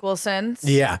value equal sins.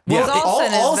 Yeah. Well,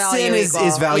 yeah. all sin is value equal.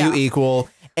 is value Yeah. equal.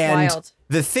 And Wild.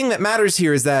 the thing that matters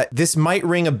here is that this might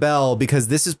ring a bell because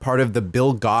this is part of the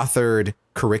Bill Gothard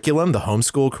curriculum, the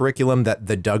homeschool curriculum that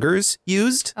the Duggars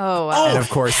used. Oh, wow. And of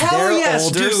course, hell their yes,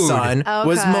 older dude. son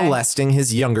was Okay. molesting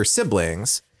his younger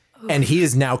siblings. And he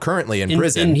is now currently in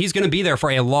prison. And he's going to be there for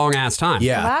a long ass time.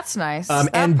 Yeah. Well, that's nice. Um,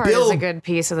 that and part Bill- is a good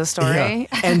piece of the story.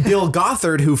 Yeah. And Bill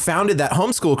Gothard, who founded that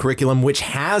homeschool curriculum, which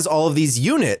has all of these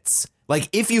units, like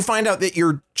if you find out that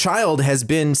your child has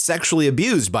been sexually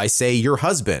abused by, say, your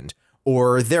husband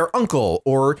or their uncle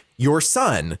or your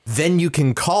son, then you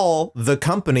can call the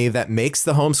company that makes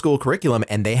the homeschool curriculum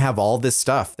and they have all this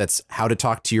stuff that's how to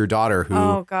talk to your daughter who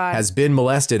Oh, God. has been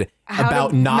molested How about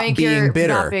to not make being your-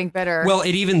 bitter. Not being bitter. Well,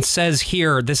 it even says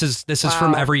here, this is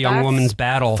from Wow, Every Young that's Woman's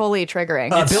Battle. fully triggering.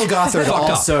 Bill Gothard fucked up.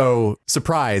 also,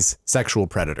 surprise, sexual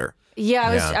predator.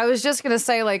 Yeah, Yeah. I was just gonna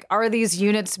say, like, are these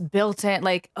units built in?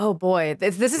 Like, oh boy,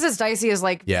 this is as dicey as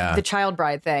like Yeah. the child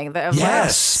bride thing. Of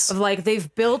Yes. like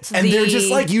they've built And the. they're just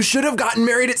like, you should have gotten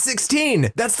married at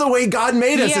 16. That's the way God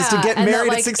made us, is to get and that, married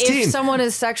like, at 16. If someone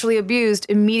is sexually abused,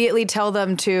 immediately tell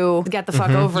them to get the fuck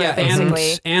over Yeah, it.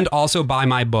 Basically, and also buy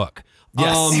my book.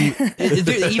 Yes.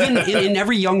 Even in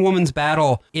Every Young Woman's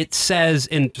Battle, it says,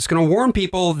 and just going to warn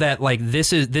people that like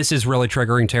this is really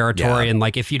triggering territory, Yeah. and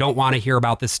like if you don't want to hear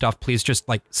about this stuff, please just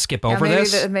like skip over maybe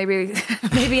this.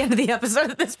 maybe end of the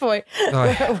episode at this point.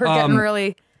 Oh, We're getting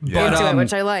really but, into it,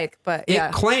 which I like. But It yeah,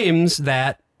 claims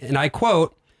that, and I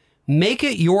quote, "Make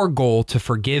it your goal to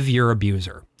forgive your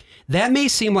abuser. That may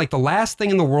seem like the last thing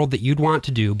in the world that you'd want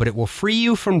to do, but it will free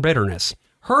you from bitterness.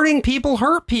 Hurting people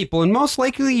hurt people, and most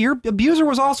likely your abuser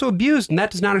was also abused, and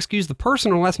that does not excuse the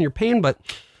person or lessen your pain, but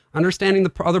understanding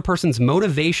the other person's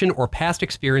motivation or past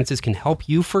experiences can help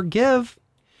you forgive.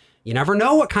 You never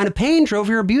know what kind of pain drove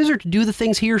your abuser to do the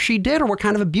things he or she did, or what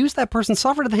kind of abuse that person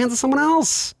suffered at the hands of someone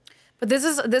else." but this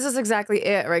is exactly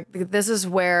it, right? This is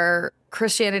where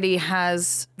Christianity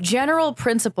has general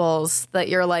principles that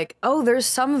you're like, oh, there's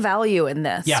some value in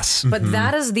this. Yes. But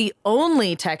that is the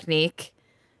only technique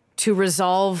to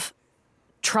resolve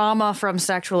trauma from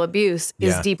sexual abuse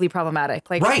is Yeah. deeply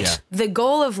problematic. Like Right. Yeah. the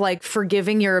goal of like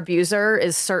forgiving your abuser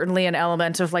is certainly an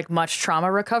element of like much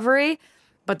trauma recovery,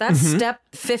 but that's step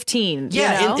 15.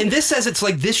 Yeah, you know? and this says it's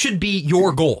like this should be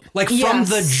your goal, like from Yes.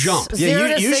 the jump. Yeah,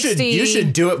 0 to you 60.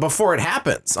 should do it before it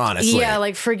happens, honestly. Yeah,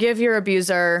 like forgive your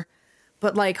abuser,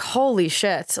 but like holy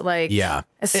shit, like Yeah.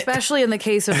 especially in the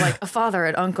case of like a father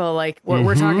and uncle, like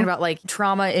we're talking about like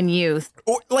trauma in youth.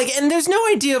 Or, like, and there's no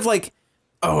idea of like,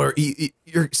 oh, or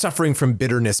you're suffering from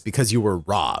bitterness because you were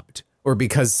robbed or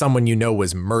because someone you know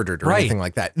was murdered or Right. anything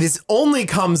like that. This only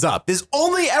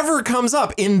ever comes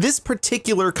up in this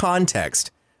particular context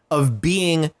of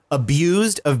being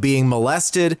abused, of being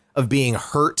molested, of being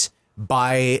hurt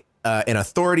by an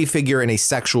authority figure in a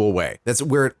sexual way. That's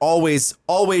where it always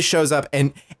shows up.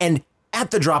 And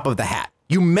at the drop of the hat,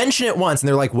 you mention it once and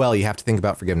they're like, well, you have to think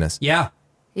about forgiveness. Yeah.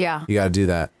 Yeah, You got to do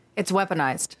that. it's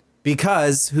weaponized.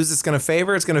 Because who's this going to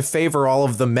favor? It's going to favor all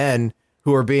of the men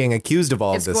who are being accused of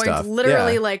all It's of this going stuff. to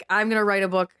literally Yeah. like I'm going to write a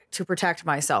book to protect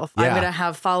myself. I'm Yeah. going to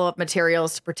have follow-up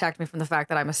materials to protect me from the fact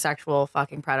that I'm a sexual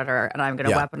fucking predator, and I'm going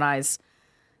to Yeah. weaponize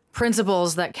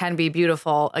principles that can be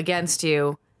beautiful against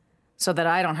you so that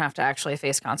I don't have to actually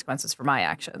face consequences for my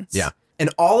actions. Yeah. And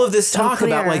all of this So talk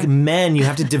about clear. like men, you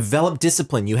have to develop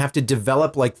discipline. You have to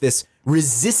develop like this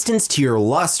resistance to your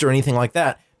lust or anything like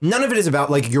that. None of it is about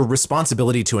like your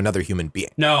responsibility to another human being.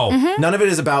 No. Mm-hmm. None of it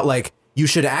is about like you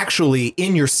should actually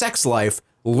in your sex life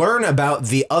learn about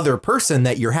the other person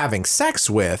that you're having sex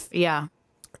with Yeah.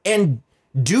 and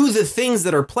do the things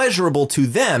that are pleasurable to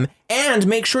them and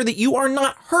make sure that you are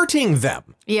not hurting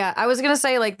them. Yeah, I was gonna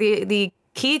say like the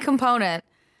key component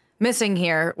missing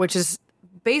here, which is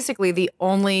basically the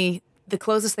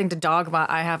closest thing to dogma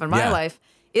I have in my Yeah. life,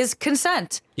 is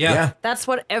consent. Yeah. Yeah. That's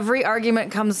what every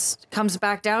argument comes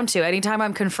back down to. Anytime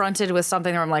I'm confronted with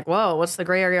something where I'm like, whoa, what's the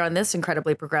gray area on this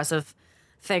incredibly progressive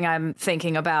thing I'm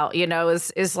thinking about,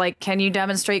 is like, can you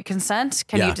demonstrate consent?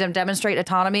 Can you demonstrate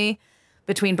autonomy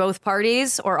between both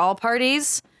parties or all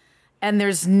parties? And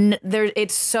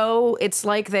it's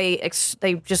like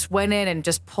they just went in and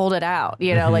just pulled it out,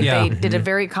 they did a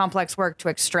very complex work to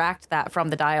extract that from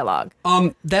the dialogue.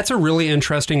 That's a really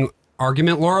interesting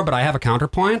argument, Laura, but I have a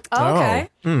counterpoint. Oh, okay.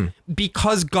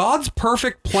 Because God's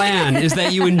perfect plan is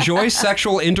that you enjoy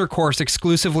sexual intercourse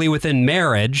exclusively within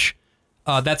marriage.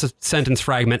 That's a sentence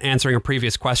fragment answering a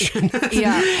previous question.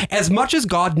 Yeah. As much as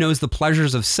God knows the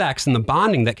pleasures of sex and the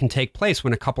bonding that can take place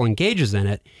when a couple engages in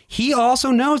it, he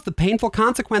also knows the painful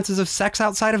consequences of sex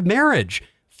outside of marriage.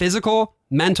 Physical,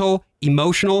 mental,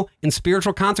 emotional, and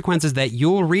spiritual consequences that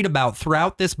you'll read about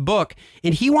throughout this book.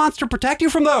 And he wants to protect you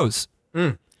from those.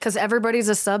 Because everybody's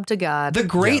a sub to God. The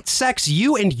great sex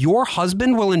you and your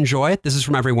husband will enjoy, this is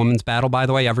from Every Woman's Battle, by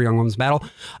the way, Every Young Woman's Battle,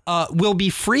 will be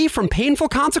free from painful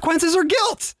consequences or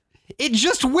guilt. It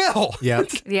just will. Yeah.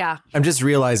 Yeah. I'm just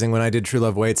realizing when I did True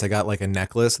Love Waits, I got like a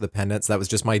necklace, the pendants. That was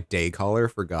just my day collar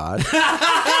for God.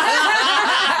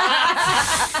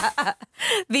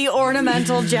 The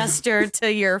ornamental gesture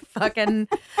to your fucking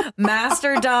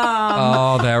master dom.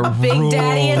 Oh, that Big rules.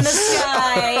 Daddy in the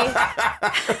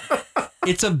sky.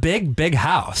 It's a big, big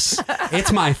house.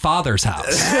 It's my father's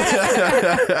house.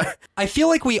 I feel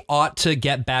like we ought to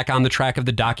get back on the track of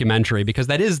the documentary because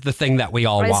that is the thing that we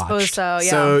all I watched. suppose so, yeah.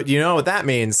 So you know what that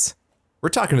means? We're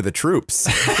talking to the troops.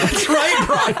 That's right,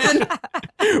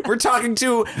 Brian. We're talking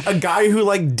to a guy who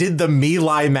like did the My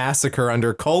Lai massacre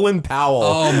under Colin Powell.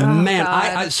 Oh man.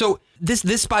 God. So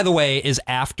this, by the way, is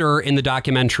after in the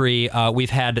documentary,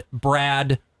 we've had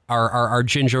Brad, our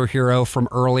Jinjo hero from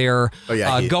earlier,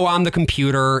 go on the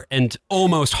computer and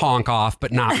almost honk off,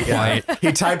 but not quite.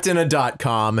 He typed in a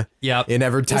 .com. Yep. You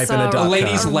never type in a a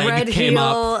lady's .com. leg red came heel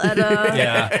up. And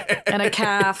and a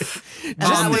calf. And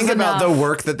Just that was think about the enough.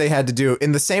 work that they had to do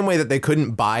in the same way that they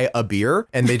couldn't buy a beer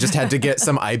and they just had to get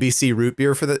some IBC root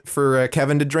beer for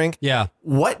Kevin to drink. Yeah.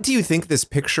 What do you think this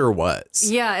picture was?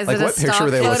 Yeah, is like it a what picture stock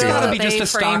were they photo looking It's gotta at? be that just they a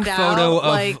stock framed photo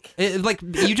out? of like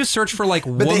you just search for like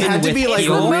But woman they had to with be, like,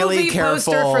 heel. really movie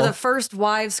poster careful. for the First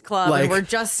Wives Club, Like, and we're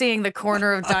just seeing the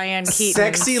corner of Diane Keaton.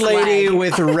 Sexy lady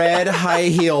with red high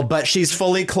heel, but she's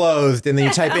fully clothed. And then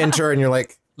you type enter and you're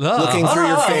like looking through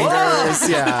your fingers.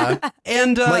 Yeah.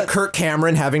 And like Kirk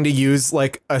Cameron having to use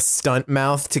like a stunt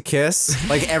mouth to kiss.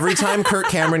 Like every time Kirk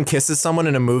Cameron kisses someone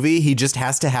in a movie, he just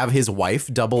has to have his wife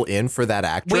double in for that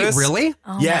actress. wait, really?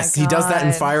 Oh Yes, my he does that in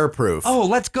God. Fireproof. Oh,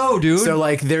 let's go, dude. So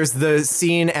like there's the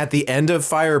scene at the end of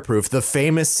Fireproof, the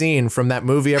famous scene from that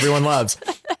movie everyone loves,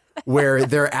 where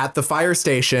they're at the fire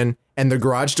station and the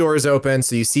garage door is open,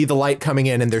 so you see the light coming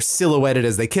in and they're silhouetted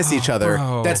as they kiss each other.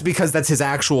 bro. That's because that's his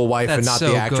actual wife and That's not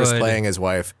so the actress good. playing his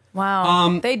wife.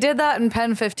 Wow. They did that in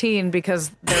Pen 15 because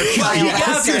they're child yeah,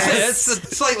 I was gonna say, actors. it's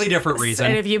a slightly different reason.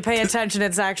 And if you pay attention,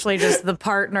 it's actually just the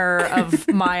partner of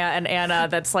Maya and Anna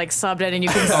that's like subbed in, and you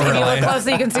can see, if you really? look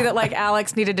closely, you can see that like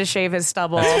Alex needed to shave his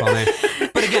stubble. That's funny.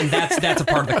 But again, that's a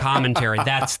part of the commentary.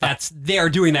 That's they are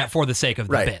doing that for the sake of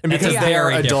the Right. bit. And That's because they are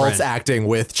very adults different. acting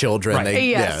with children, Right. they,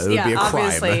 Yes, it would be a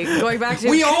obviously. crime. Going back to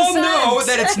We all consent. know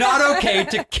that it's not okay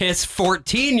to kiss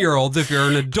 14-year-olds if you're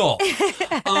an adult.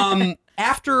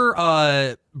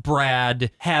 After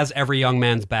Brad has Every Young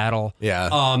Man's Battle,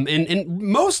 and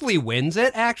mostly wins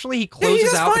it. Actually, he Yeah, closes he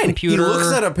does out fine. the computer. He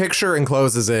looks at a picture and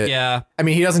closes it. Yeah. I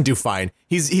mean, he doesn't do fine.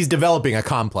 He's developing a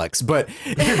complex, but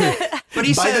But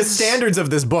he by the says, standards of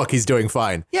this book, he's doing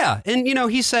fine. yeah, and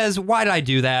he says, "Why did I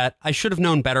do that? I should have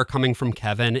known better coming from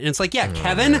Kevin." And it's like, yeah,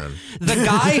 Kevin, the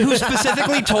guy who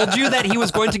specifically told you that he was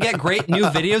going to get great new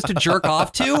videos to jerk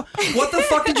off to. What the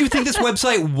fuck did you think this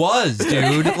website was,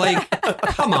 dude? Like,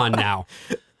 come on now.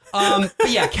 But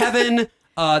yeah, Kevin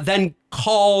then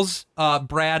calls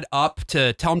Brad up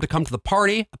to tell him to come to the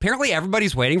party. Apparently,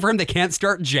 everybody's waiting for him. They can't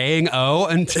start J-ing O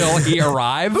until he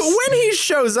arrives. But when he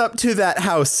shows up to that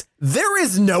house, there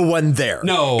is no one there.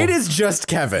 No. It is just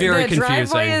Kevin. Very The confusing.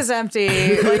 driveway is empty.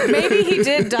 Like maybe he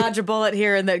did dodge a bullet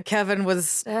here, and that Kevin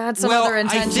had some other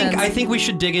intentions. I think we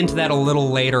should dig into that a little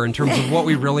later in terms of what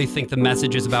we really think the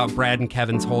message is about Brad and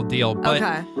Kevin's whole deal. But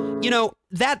Okay.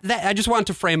 that I just wanted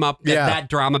to frame up that Yeah. that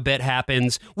drama bit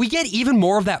happens. We get even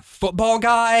more of that football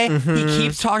guy. He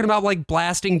keeps talking about like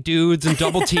blasting dudes and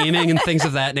double teaming and things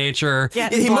of that nature.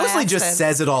 Getting He mostly just blasted.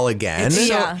 says it all again. It's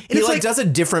so- Yeah. He it's like like- does a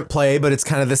different play, but it's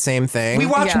kind of the same thing. We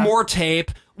watch Yeah. more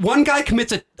tape. One guy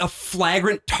commits a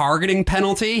flagrant targeting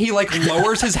penalty. He like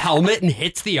lowers his helmet and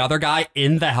hits the other guy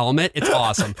in the helmet. It's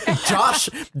awesome.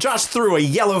 Josh threw a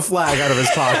yellow flag out of his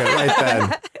pocket right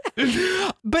then.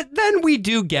 But then we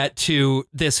do get to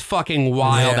this fucking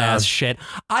wild ass shit.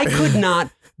 I could not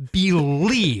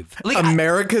believe. Like,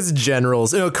 America's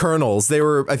generals, colonels.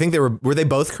 Were they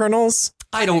both colonels?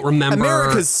 I don't remember.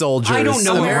 America's soldiers. I don't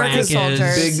know what America's rank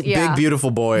soldiers. is. Big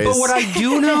beautiful boys. But what I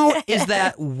do know is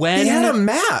that when he had a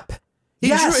map. He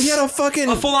Yes. he had a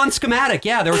full-on schematic.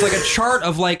 Yeah, there was like a chart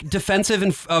of like defensive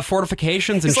and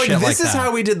fortifications and It's like, shit like this is that.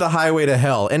 how we did the highway to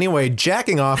hell. Anyway,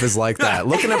 jacking off is like that.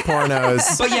 Looking at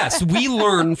pornos. But yes, we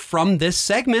learn from this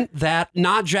segment that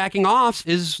not jacking off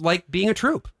is like being a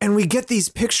troop. And we get these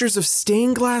pictures of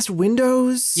stained glass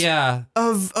windows. Yeah.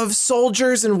 Of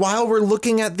soldiers, and while we're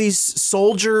looking at these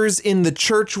soldiers in the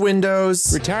church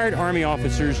windows. Retired Army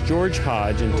officers George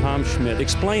Hodge and Tom Schmidt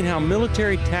explain how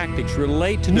military tactics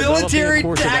relate to developing a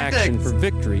course of action for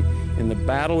victory in the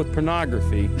battle with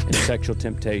pornography and sexual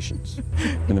temptations.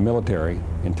 In the military,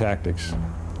 in tactics,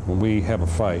 when we have a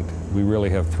fight, we really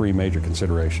have three major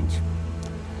considerations.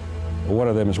 One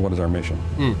of them is, what is our mission?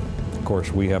 Of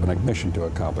course, we have a mission to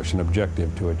accomplish, an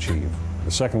objective to achieve.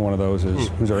 The second one of those is,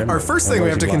 who's our enemy? Our first and thing what we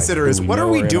is have to he like? consider Do is, what know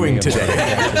are we our doing enemy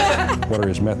and today? what are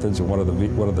his methods, and what are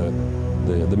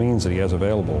the means that he has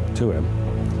available to him?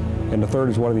 And the third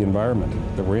is, what are the environment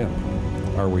that we're in?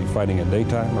 Are we fighting at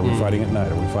daytime? Are we fighting at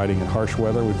night? Are we fighting in harsh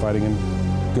weather? Are we fighting in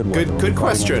good weather? Good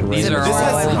question. These are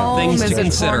all things to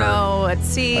consider. Porno at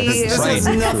sea. This has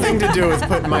nothing to do with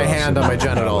putting my hand on my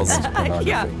genitals.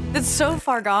 Yeah, it's so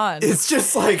far gone. It's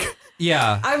just like...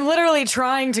 Yeah. I'm literally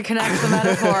trying to connect the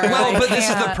metaphor. Well, but this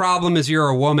is the problem: is you're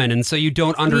a woman, and so you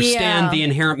don't understand Yeah. the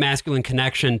inherent masculine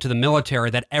connection to the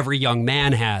military that every young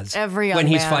man has when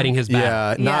he's man. fighting his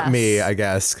battle. Yeah, not me, I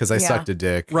guess, because I sucked a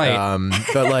dick. Right.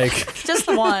 But like... Just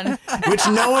the one. Which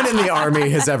no one in the Army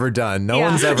has ever done. No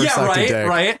one's ever sucked a dick.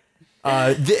 Right.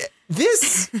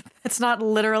 This... It's not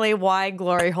literally why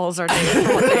glory holes are named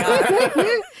for what they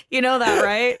are. You know that,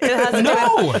 right? It has to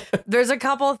do with, there's a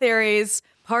couple theories.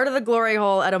 Part of the glory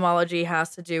hole etymology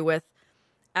has to do with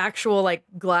actual like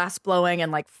glass blowing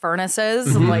and like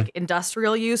furnaces and like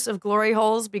industrial use of glory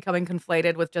holes becoming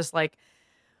conflated with just like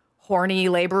horny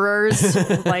laborers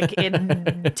like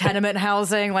in tenement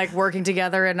housing, like working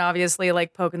together and obviously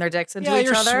like poking their dicks into each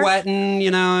you're other. sweating,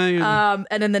 you know.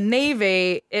 And in the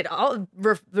Navy, in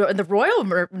the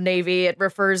Royal Navy, it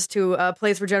refers to a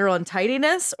place for general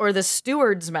untidiness, or the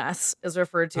steward's mess is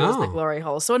referred to as the glory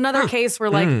hole. So another case where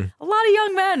like a lot of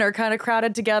young men are kind of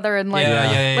crowded together and like,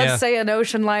 let's say an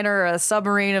ocean liner or a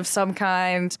submarine of some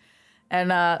kind,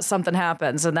 and something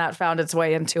happens, and that found its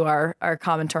way into our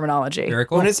common terminology. Very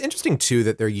cool. Well, and it's interesting, too,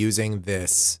 that they're using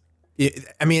this.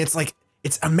 I mean, it's like,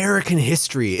 it's American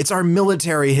history. It's our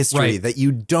military history that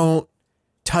you don't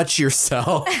touch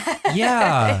yourself.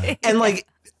 Yeah. And, like,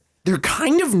 they're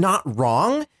kind of not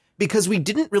wrong, because we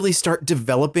didn't really start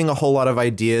developing a whole lot of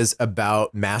ideas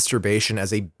about masturbation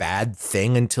as a bad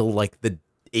thing until, like, the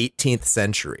 18th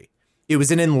century. It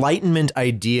was an Enlightenment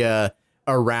idea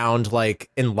around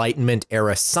like Enlightenment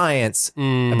era science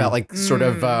about like sort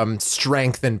of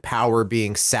strength and power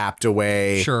being sapped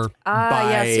away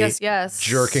by yes.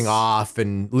 jerking off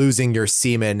and losing your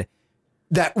semen.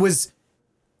 That was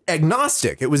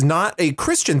agnostic. It was not a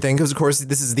Christian thing, because of course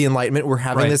this is the Enlightenment. We're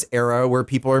having this era where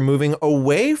people are moving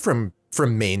away from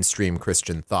mainstream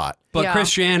Christian thought. But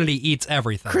Christianity eats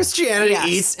everything. Christianity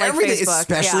eats like everything, Facebook,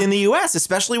 especially in the US,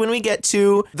 especially when we get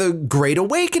to the Great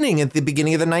Awakening at the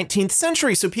beginning of the 19th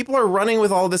century. So people are running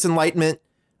with all this Enlightenment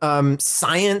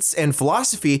science and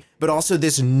philosophy, but also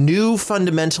this new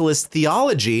fundamentalist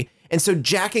theology. And so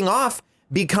jacking off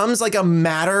becomes like a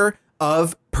matter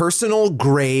of personal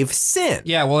grave sin.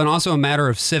 Yeah, well, and also a matter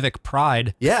of civic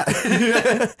pride. Yeah.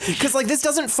 Because like this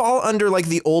doesn't fall under like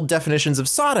the old definitions of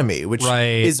sodomy, which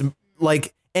is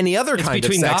like any other kind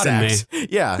of sex act.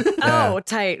 Yeah. Oh,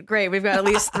 tight. Great. We've got at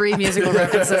least 3 musical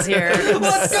references here.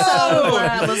 Let's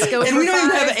go. Let's go. And we don't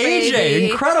even have AJ.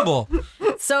 Baby. Incredible.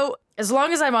 So as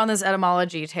long as I'm on this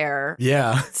etymology tear,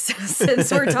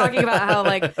 since we're talking about how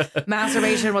like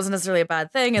masturbation wasn't necessarily a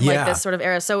bad thing and like this sort of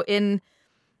era. So in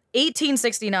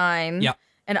 1869,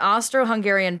 an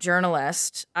Austro-Hungarian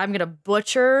journalist, I'm going to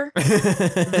butcher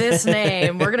this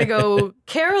name. We're going to go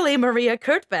Carolee Maria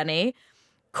Kurtbenny,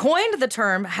 coined the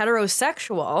term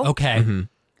heterosexual. Okay.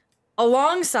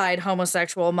 Alongside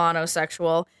homosexual,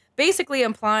 monosexual, basically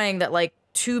implying that like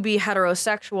to be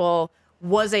heterosexual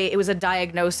was a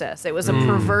diagnosis. It was a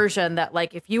perversion that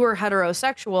like if you were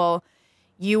heterosexual,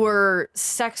 you were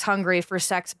sex hungry for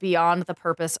sex beyond the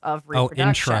purpose of reproduction. Oh,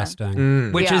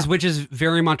 interesting. Which is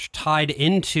very much tied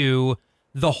into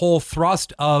the whole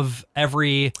thrust of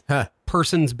every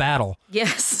person's battle.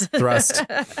 Yes. Thrust.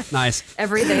 Nice.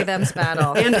 Every they them's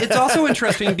battle. And it's also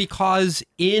interesting because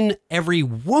in every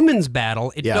woman's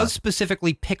battle, it does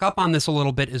specifically pick up on this a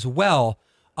little bit as well.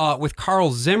 with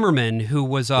Carl Zimmerman, who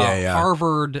was a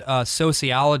Harvard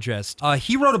sociologist.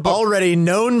 He wrote a book. Already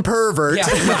known pervert. Yeah,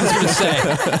 I was going to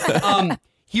say.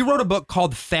 He wrote a book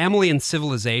called Family and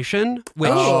Civilization,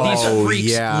 which these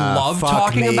freaks love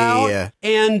talking about.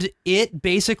 And it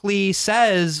basically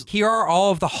says, here are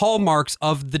all of the hallmarks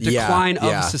of the decline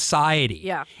of society.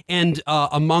 Yeah. And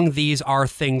among these are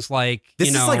things like, This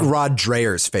is like Rod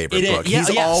Dreher's favorite book.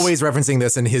 He's always referencing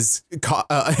this in his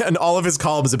and all of his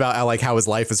columns about how his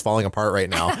life is falling apart right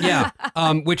now. Yeah,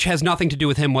 which has nothing to do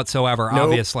with him whatsoever,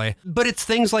 obviously. But it's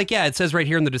things like, it says right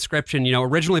here in the description,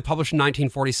 originally published in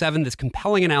 1947, this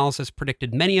compelling analysis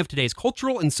predicted many of today's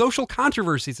cultural and social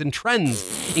controversies and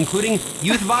trends, including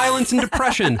youth violence and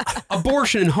depression,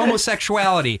 abortion and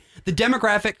homosexuality, the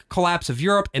demographic collapse of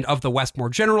Europe and of the West more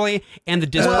generally, and the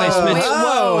displacement.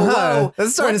 Whoa.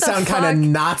 That's starting to sound kind of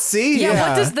Nazi. Yeah,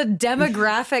 what does the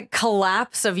demographic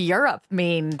collapse of Europe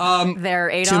mean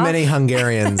there, Adolf? Too many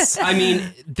Hungarians. I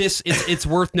mean, it's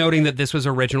worth noting that this was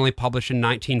originally published in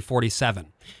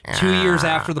 1947. 2 years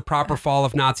after the proper fall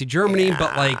of Nazi Germany,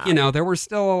 but there were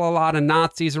still a lot of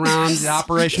Nazis around,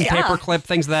 Operation Paperclip,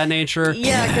 things of that nature.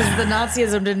 Yeah, because the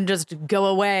Nazism didn't just go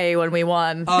away when we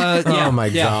won. Oh my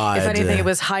God. If anything, it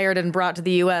was hired and brought to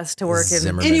the U.S. to work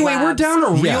in Anyway, labs. we're down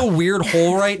a real weird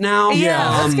hole right now.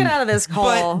 Let's get out of this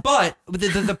hole. But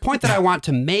the point that I want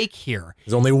to make here.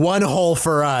 There's only one hole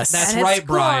for us. That's and right, it's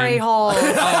glory Brian. hole.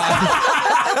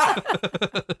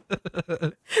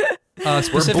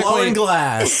 We're blowing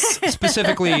glass.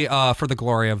 Specifically for the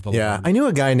glory of the Lord. I knew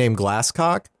a guy named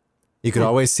Glasscock. You could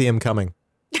always see him coming.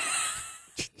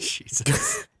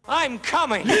 Jesus. I'm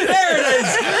coming. There it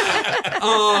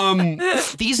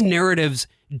is. These narratives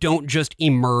don't just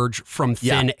emerge from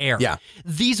thin air. Yeah.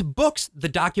 These books, the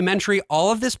documentary,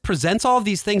 all of this presents all of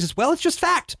these things as well. It's just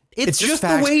fact. It's just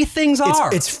fact. the way things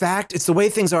are. It's fact. It's the way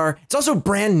things are. It's also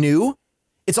brand new.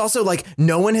 It's also like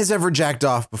no one has ever jacked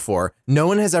off before. No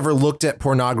one has ever looked at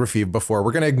pornography before.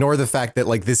 We're going to ignore the fact that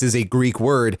this is a Greek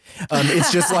word.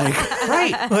 It's just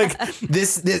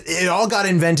this it all got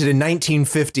invented in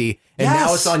 1950 and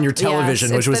now it's on your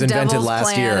television, which was invented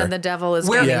last year. And the devil is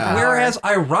Whereas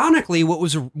ironically,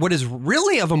 what is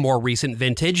really of a more recent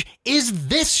vintage is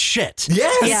this shit.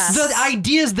 Yes. The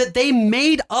ideas that they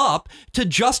made up to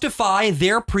justify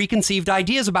their preconceived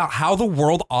ideas about how the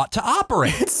world ought to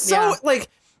operate. It's so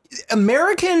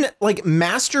American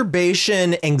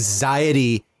masturbation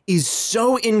anxiety is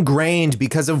so ingrained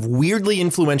because of weirdly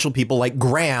influential people like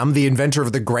Graham, the inventor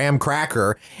of the graham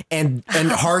cracker, and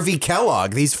Harvey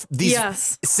Kellogg, these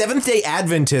Seventh-day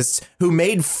Adventists who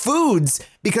made foods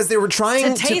because they were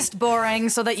trying to taste boring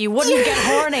so that you wouldn't get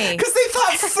horny. Because they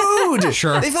thought food.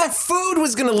 They thought food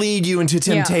was going to lead you into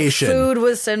temptation. Yeah, food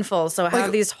was sinful. So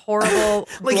have these horrible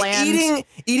bland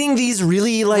eating these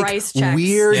really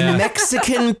weird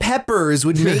Mexican peppers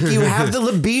would make you have the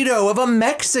libido of a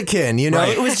Mexican.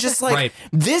 It was just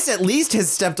this at least has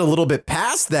stepped a little bit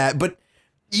past that, but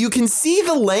you can see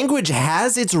the language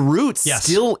has its roots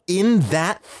still in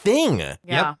that thing.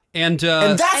 Yeah. And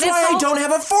that's why I don't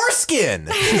have a foreskin.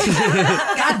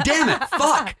 God damn it.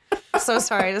 Fuck. So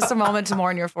sorry. Just a moment to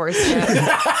mourn your foreskin.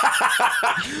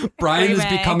 Brian is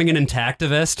becoming an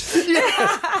intactivist.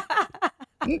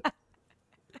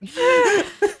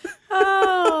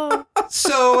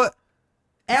 So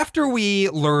after we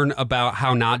learn about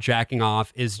how not jacking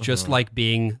off is just like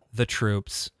being the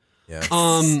troops. Is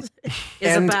a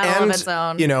battle of its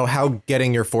own. How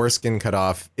getting your foreskin cut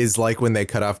off is like when they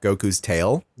cut off Goku's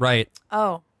tail. Right.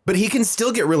 Oh. But he can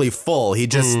still get really full. He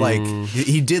just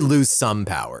he did lose some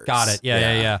powers. Got it.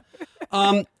 Yeah.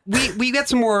 We get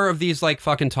some more of these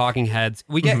fucking talking heads.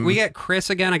 We get Chris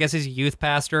again. I guess he's a youth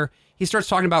pastor. He starts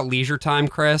talking about leisure time,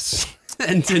 Chris.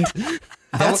 That's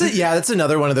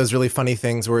another one of those really funny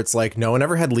things where it's like no one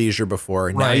ever had leisure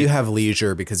before. Now you have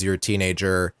leisure because you're a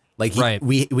teenager.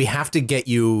 We have to get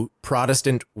you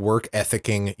Protestant work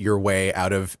ethicing your way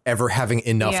out of ever having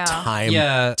enough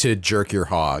time to jerk your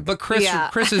hog. But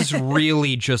Chris is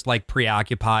really just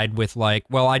preoccupied with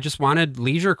I just wanted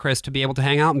leisure Chris to be able to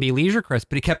hang out and be leisure Chris,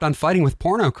 but he kept on fighting with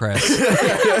porno Chris.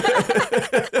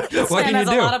 What can you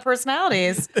do? A lot of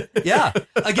personalities. Yeah.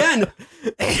 Again,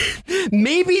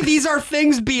 maybe these are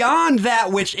things beyond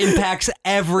that which impacts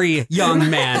every young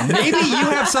man. Maybe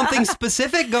you have something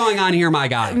specific going on here, my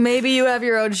guy. Maybe you have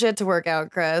your own shit to work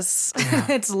out, Chris.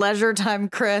 It's leisure time,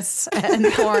 Chris, and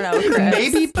porno, Chris.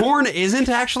 Maybe porn isn't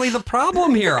actually the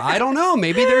problem here. I don't know.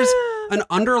 Maybe there's an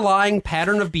underlying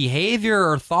pattern of behavior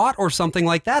or thought or something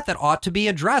like that ought to be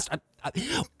addressed.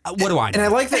 What do I know? And I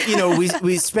like that, you know,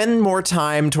 we spend more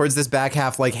time towards this back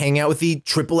half, like hanging out with the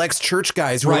XXX church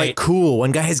guys who are like cool.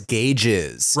 One guy has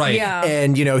gauges. Right. Yeah.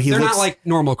 And, you know, they're not like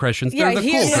normal Christians. They're the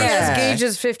cool Christians. has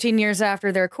gauges 15 years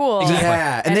after they're cool. Exactly.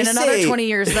 Yeah. And in another 20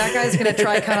 years, that guy's going to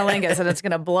try cunnilingus and it's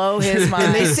going to blow his mind.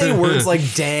 And they say words like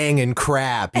dang and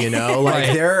crap, you know,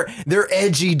 like they're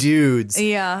edgy dudes.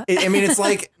 Yeah. I mean, it's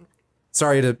like,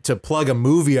 sorry to plug a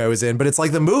movie I was in, but it's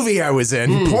like the movie I was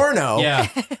in, Porno. Yeah.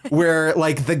 Where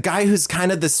like the guy who's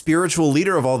kind of the spiritual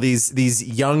leader of all these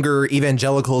younger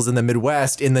evangelicals in the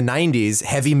Midwest in the 90s,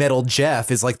 Heavy Metal Jeff,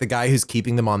 is like the guy who's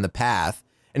keeping them on the path.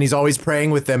 And he's always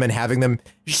praying with them and having them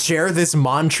share this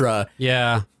mantra.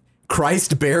 Yeah.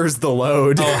 Christ bears the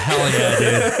load. Oh, hell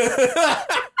yeah,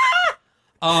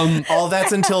 dude. All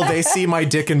that's until they see my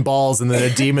dick and balls and then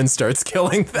a demon starts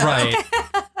killing them. Right.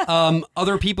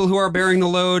 Other people who are bearing the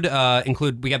load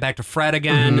include, we got back to Fred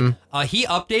again. He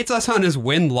updates us on his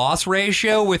win-loss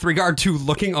ratio with regard to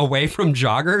looking away from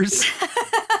joggers.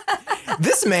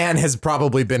 This man has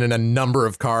probably been in a number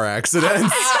of car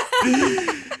accidents.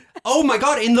 Oh my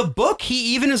God, in the book,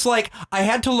 he even is like, I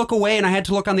had to look away and I had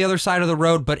to look on the other side of the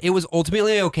road, but it was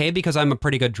ultimately okay because I'm a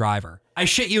pretty good driver. I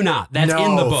shit you not. That's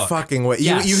in the book. Fucking way.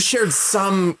 Yes. You shared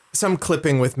some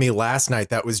clipping with me last night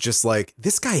that was just like,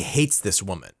 this guy hates this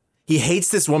woman. He hates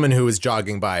this woman who was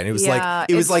jogging by, and it was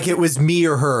like it was me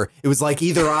or her. It was like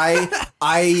either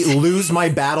I lose my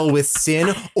battle with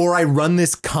sin or I run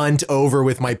this cunt over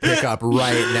with my pickup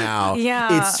right now.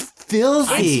 Yeah. It's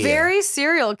filthy. It's very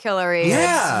serial killery.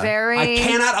 Yeah. It's very. I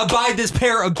cannot abide this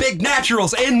pair of big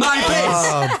naturals in my face.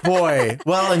 Oh boy.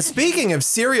 Well, and speaking of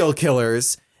serial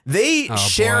killers, they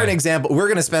share an example. We're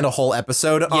going to spend a whole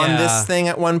episode on this thing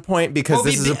at one point because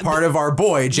this is a part of our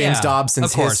boy, James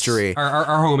Dobson's history. Our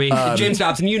homie. James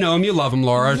Dobson, you know him, you love him,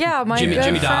 Laura. Yeah, my Jimmy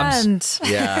good Dobbs.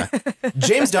 friend. Yeah.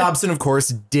 James Dobson, of course,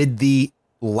 did the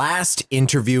last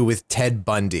interview with Ted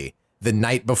Bundy the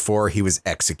night before he was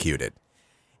executed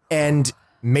and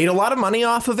made a lot of money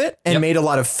off of it and made a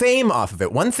lot of fame off of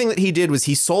it. One thing that he did was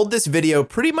he sold this video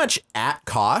pretty much at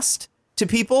cost to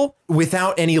people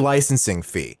without any licensing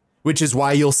fee, which is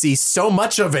why you'll see so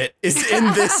much of it is in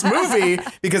this movie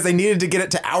because they needed to get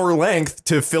it to hour length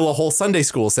to fill a whole Sunday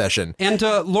school session. And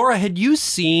Laura, had you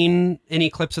seen any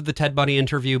clips of the Ted Bundy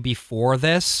interview before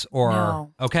this? Or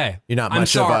No. Okay, You're not I'm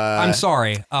much of a. I'm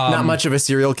sorry. Not much of a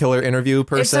serial killer interview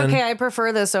person. It's okay. I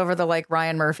prefer this over the like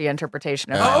Ryan Murphy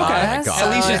interpretation of it. Oh, okay. my God.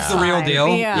 At least it's the real fine.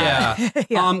 deal. Yeah.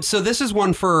 Yeah. So this is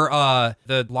one for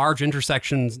the large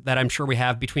intersections that I'm sure we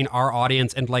have between our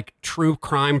audience and like true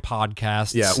crime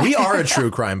podcasts. Yeah, we are a true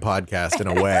crime podcast in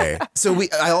a way. So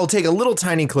I'll take a little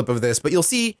tiny clip of this, but you'll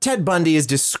see Ted Bundy is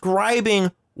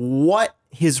describing what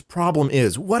his problem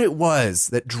is, what it was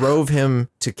that drove him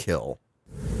to kill.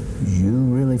 You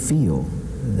really feel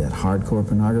that hardcore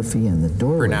pornography and the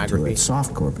doorway to Pornography. it,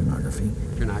 softcore pornography,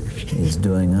 Pornography. is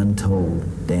doing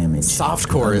untold damage.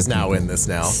 Softcore is now in this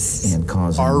now. And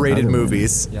causing R-rated other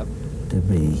movies. Yep. women to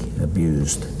be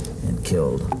abused and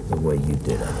killed the way you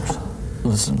did others.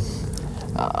 Listen,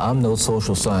 I'm no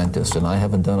social scientist, and I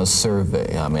haven't done a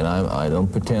survey. I mean, I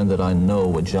don't pretend that I know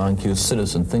what John Q.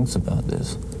 Citizen thinks about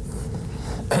this.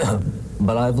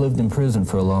 But I've lived in prison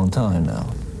for a long time now.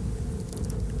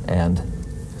 And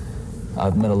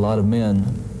I've met a lot of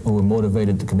men who were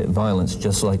motivated to commit violence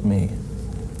just like me.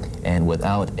 And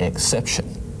without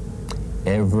exception,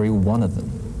 every one of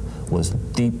them was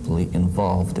deeply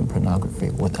involved in pornography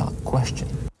without question.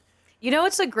 You know,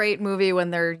 it's a great movie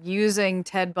when they're using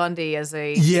Ted Bundy as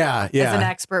a Yeah. as an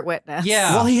expert witness.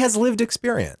 Yeah. Well, he has lived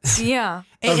experience. Yeah.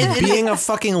 Of being a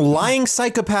fucking lying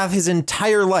psychopath his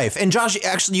entire life. And Josh,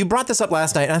 actually, you brought this up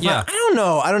last night, and I thought,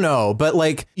 I don't know. But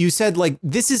like you said, like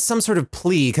this is some sort of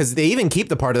plea because they even keep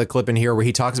the part of the clip in here where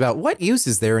he talks about what use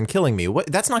is there in killing me?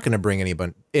 That's not going to bring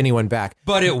anyone back.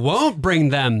 But it won't bring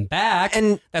them back.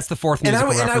 And that's the fourth musical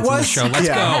reference in the show. Let's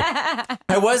go.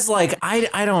 I was like,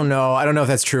 I don't know. I don't know if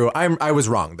that's true. I was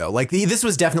wrong though. Like this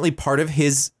was definitely part of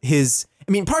his.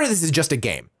 I mean, part of this is just a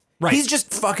game. Right. He's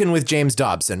just fucking with James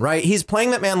Dobson, right? He's playing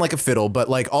that man like a fiddle, but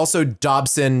like also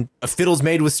Dobson, a fiddle's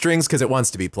made with strings because it wants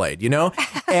to be played, you know?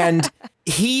 And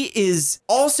he is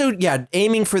also,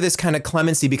 aiming for this kind of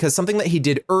clemency because something that he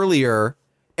did earlier,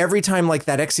 every time like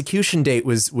that execution date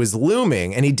was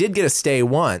looming, and he did get a stay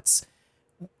once,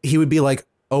 he would be like,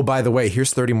 oh, by the way,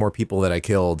 here's 30 more people that I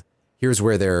killed. Here's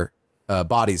where their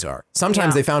bodies are.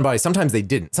 Sometimes they found bodies, sometimes they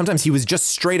didn't. Sometimes he was just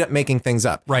straight up making things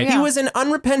up. Right. He was an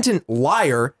unrepentant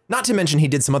liar, not to mention he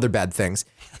did some other bad things,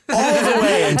 all the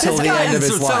way until the end of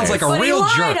his life. Sounds like a real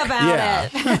jerk. About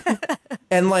it.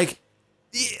 And like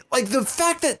the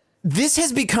fact that this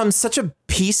has become such a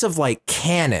piece of like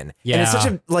canon. Yeah. And it's such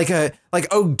a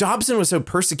Dobson was so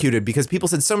persecuted because people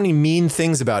said so many mean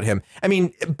things about him. I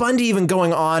mean, Bundy even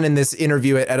going on in this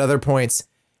interview at other points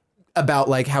about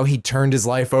like how he turned his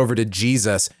life over to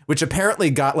Jesus, which apparently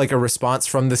got like a response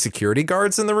from the security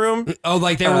guards in the room. Oh,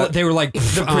 like they were like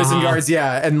the prison guards.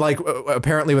 Yeah. And like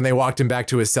apparently when they walked him back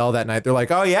to his cell that night, they're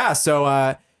like, oh yeah. So,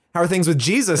 how are things with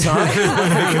Jesus, huh?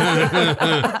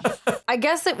 I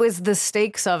guess it was the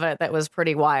stakes of it that was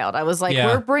pretty wild. I was like, Yeah.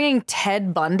 we're bringing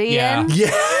Ted Bundy in.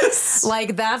 Yes.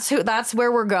 Like that's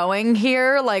where we're going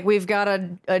here. Like we've got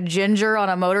a ginger on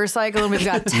a motorcycle and we've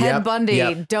got Ted Bundy.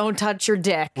 Yep. Don't touch your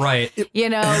dick. Right. You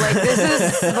know, like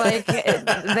this is like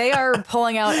they are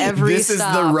pulling out every This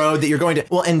stop. is the road that you're going to.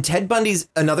 Well, and Ted Bundy's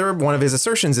another one of his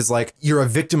assertions is like, you're a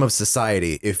victim of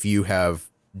society if you have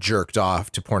jerked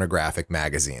off to pornographic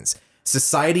magazines.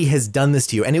 Society has done this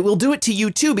to you, and it will do it to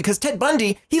you too, because Ted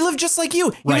Bundy, he lived just like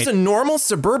you. He was a normal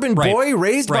suburban boy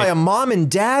raised by a mom and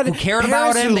dad who cared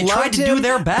about him. They tried to do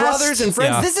their best. Brothers and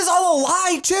friends. Yeah. This is all a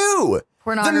lie too.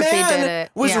 Pornography the man did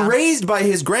it. was Yeah. raised by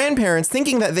his grandparents,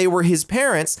 thinking that they were his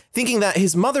parents, thinking that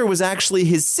his mother was actually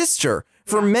his sister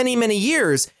for many, many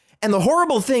years. And the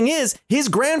horrible thing is, his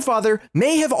grandfather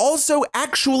may have also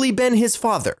actually been his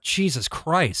father. Jesus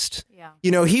Christ. Yeah.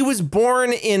 You know, he was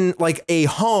born in like a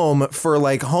home for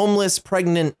like homeless,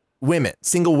 pregnant women,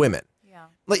 single women. Yeah.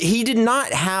 Like he did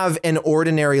not have an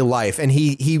ordinary life, and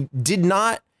he did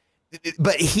not,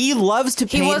 but he loves to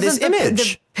He paint this wasn't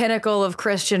image. the pinnacle of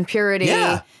Christian purity,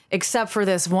 Yeah. except for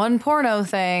this one porno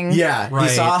thing. Yeah, he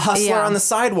saw a hustler Yeah. on the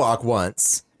sidewalk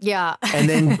once. Yeah. And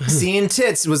then seeing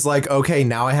tits was like, okay,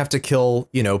 now I have to kill,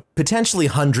 you know, potentially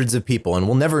hundreds of people, and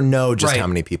we'll never know just how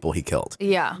many people he killed.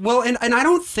 Yeah. Well, and I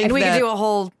don't think And we that could do a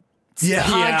whole Yeah.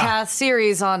 podcast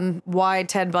series on why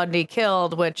Ted Bundy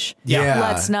killed, which Yeah.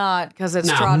 let's not, because it's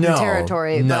No. trodden No.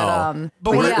 territory. No.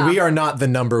 But yeah. We are not the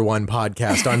 #1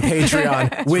 podcast on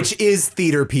Patreon, which is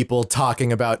theater people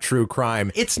talking about true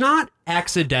crime. It's not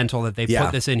accidental that they Yeah.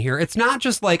 put this in here. It's not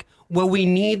just like, well, we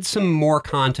need some more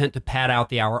content to pad out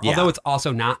the hour, although it's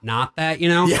also not that, you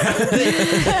know?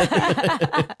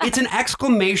 It's an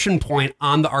exclamation point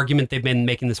on the argument they've been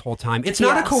making this whole time. It's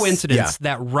not a coincidence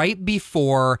that right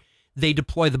before they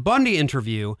deploy the Bundy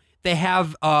interview, they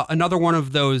have another one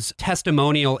of those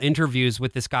testimonial interviews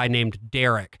with this guy named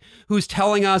Derek, who's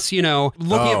telling us, you know,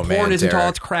 looking at porn isn't all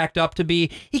it's cracked up to be.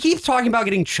 He keeps talking about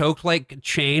getting choked like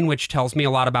Chain, which tells me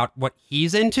a lot about what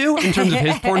he's into in terms of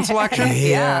his porn selection.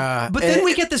 Yeah. But then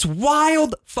we get this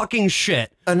wild fucking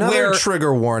shit. Another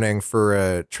trigger warning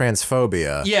for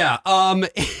transphobia. Yeah.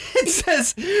 It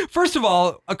says, first of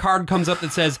all, a card comes up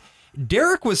that says,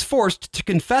 Derek was forced to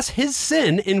confess his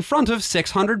sin in front of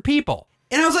 600 people.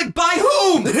 And I was like, by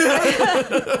whom?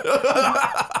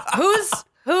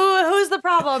 Who's the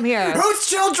problem here? Whose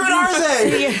children are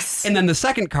they? Yes. And then the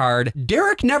second card,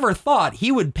 Derek never thought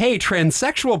he would pay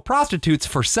transsexual prostitutes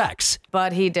for sex.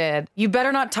 But he did. You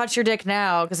better not touch your dick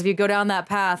now, because if you go down that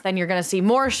path, then you're going to see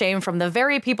more shame from the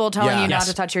very people telling you not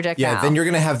to touch your dick now. Yeah, then you're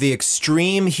going to have the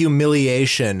extreme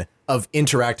humiliation of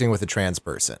interacting with a trans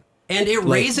person. And it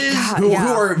raises who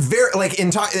are very like in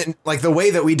the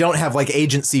way that we don't have like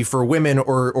agency for women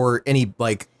or any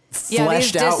like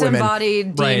fleshed these out women,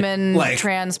 disembodied demon Like,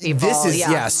 trans people. This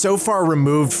is so far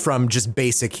removed from just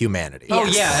basic humanity. Oh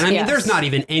yeah, and I mean, there's not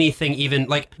even anything even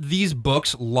like these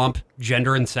books lump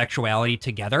gender and sexuality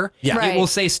together. Yeah, it will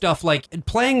say stuff like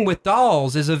playing with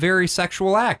dolls is a very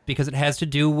sexual act because it has to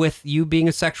do with you being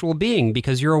a sexual being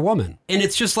because you're a woman, and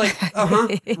it's just like,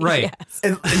 right,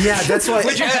 and, yeah, that's why.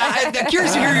 Which I'm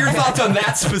curious to hear your thoughts on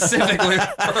that specifically.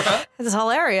 It's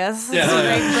hilarious. Yeah.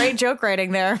 It's great joke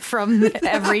writing there from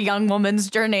every young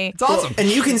woman's journey. It's awesome. And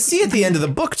you can see at the end of the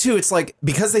book too, it's like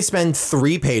because they spend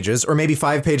 3 pages or maybe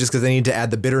 5 pages because they need to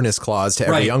add the bitterness clause to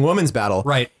every young woman's battle.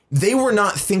 Right. They were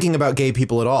not thinking about gay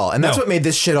people at all. And that's what made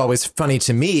this shit always funny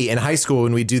to me in high school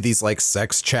when we do these like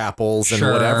sex chapels and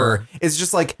whatever. It's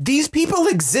just like, these people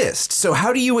exist. So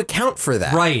how do you account for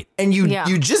that? Right. And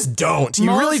you just don't.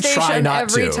 You really try Molestation not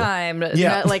every to. time. Yeah.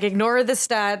 Not, like ignore the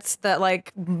stats that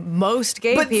like most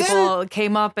gay people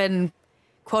came up in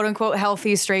quote unquote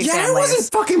healthy straight families. I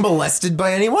wasn't fucking molested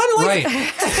by anyone. Like,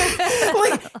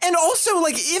 right. And also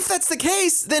like, if that's the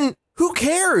case, then who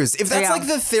cares? If that's like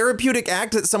the therapeutic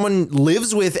act that someone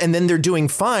lives with and then they're doing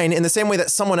fine in the same way that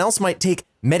someone else might take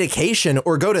medication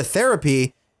or go to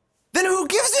therapy, then who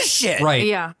gives a shit? Right.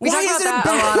 Yeah. We Why talk is about it that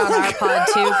bad? a lot on our pod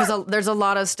too, because there's a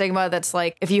lot of stigma that's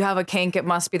like, if you have a kink, it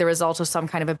must be the result of some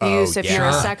kind of abuse. If you're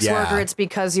a sex worker, it's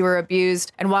because you were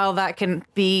abused. And while that can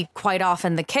be quite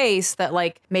often the case, that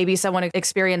like maybe someone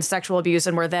experienced sexual abuse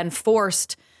and were then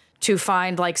forced to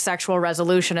find like sexual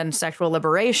resolution and sexual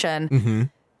liberation,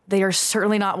 they are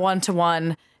certainly not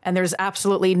one-to-one. And there's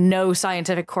absolutely no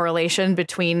scientific correlation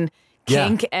between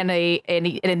kink and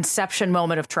an inception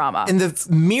moment of trauma. And the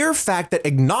mere fact that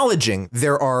acknowledging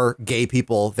there are gay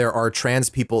people, there are trans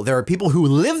people, there are people who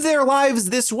live their lives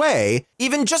this way,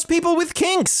 even just people with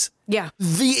kinks. Yeah.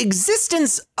 The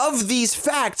existence of these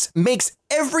facts makes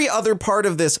every other part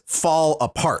of this fall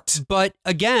apart. But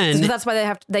again, So that's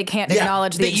why they can't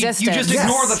acknowledge the existence. You just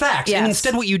ignore the facts. Yes. And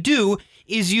instead what you do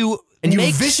is you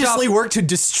make viciously work to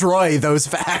destroy those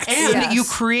facts. And you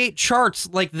create charts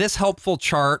like this helpful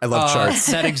chart. I love charts.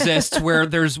 That exists where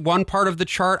there's one part of the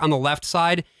chart on the left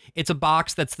side. It's a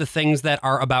box that's the things that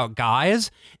are about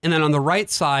guys. And then on the right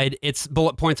side, it's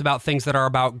bullet points about things that are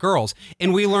about girls.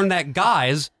 And we learned that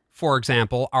guys, for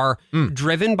example, are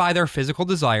driven by their physical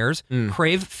desires,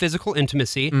 crave physical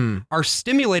intimacy, are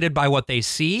stimulated by what they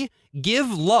see,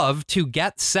 give love to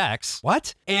get sex.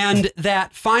 What? And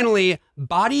that finally,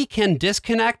 body can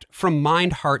disconnect from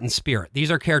mind, heart, and spirit. These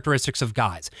are characteristics of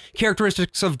guys.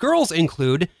 Characteristics of girls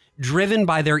include driven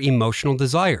by their emotional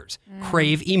desires,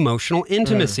 crave emotional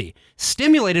intimacy,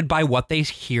 stimulated by what they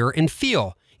hear and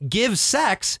feel, give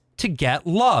sex to get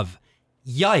love.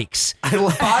 Yikes.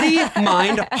 Body,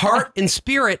 mind, heart, and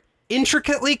spirit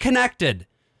intricately connected.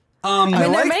 I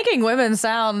mean, they're making women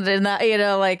sound in that,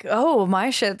 like, oh,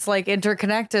 my shit's like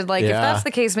interconnected. Like, if that's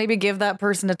the case, maybe give that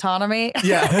person autonomy.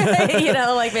 Yeah.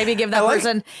 Like maybe give that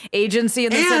person agency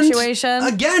in the situation.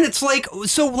 Again, it's like,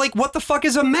 so like, what the fuck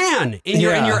is a man in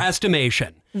your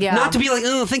estimation? Yeah. Not to be like,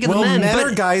 oh, think of the men men,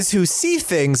 but are guys who see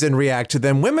things and react to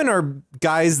them. Women are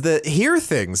guys that hear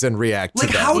things and react to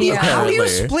like, them. how do you apparently.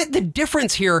 split the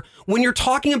difference here when you're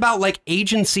talking about like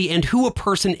agency and who a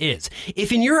person is?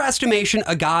 If in your estimation,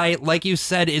 a guy, like you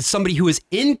said, is somebody who is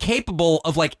incapable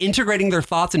of like integrating their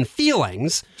thoughts and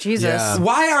feelings, Jesus,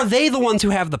 why are they the ones who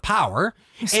have the power?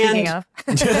 Speaking of.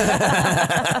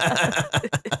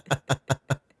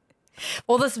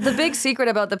 Well, the big secret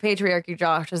about the patriarchy,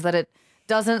 Josh, is that it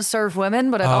doesn't serve women,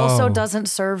 but it also doesn't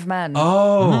serve men.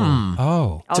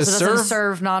 Oh. Also doesn't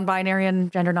serve non-binary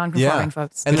and gender non-conforming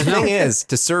folks. And the thing is,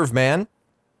 to serve man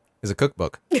is a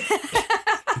cookbook.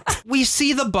 We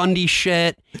see the Bundy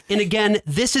shit. And again,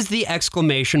 this is the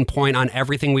exclamation point on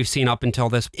everything we've seen up until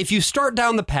this. If you start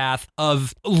down the path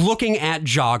of looking at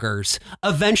joggers,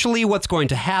 eventually what's going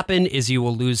to happen is you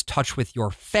will lose touch with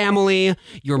your family.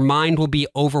 Your mind will be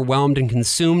overwhelmed and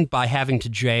consumed by having to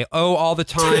J-O all the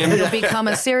time. You'll become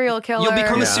a serial killer. You'll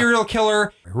become a serial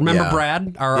killer. Remember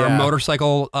Brad, our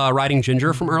motorcycle riding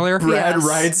ginger from earlier? Brad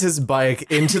rides his bike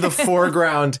into the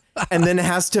foreground and then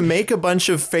has to make a bunch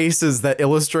of faces that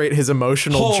illustrate his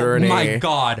emotional journey. Oh my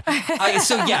God. Because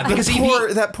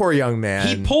that poor young man.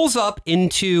 He pulls up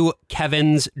into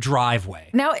Kevin's driveway.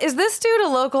 Now, is this dude a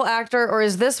local actor or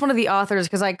is this one of the authors?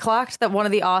 Because I clocked that one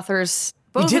of the authors...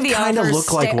 Both of the authors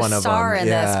look like one of star them. in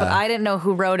this, but I didn't know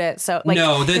who wrote it. So, like,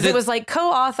 No, because it was like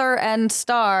co-author and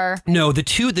star. No, the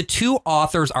two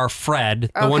authors are Fred,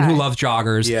 the one who loves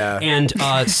joggers, and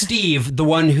Steve, the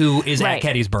one who is at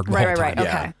Gettysburg the whole time. Right.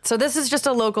 Okay. So this is just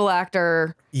a local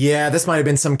actor. Yeah, this might have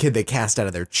been some kid they cast out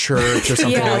of their church or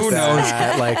something like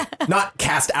that. Like, not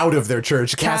cast out of their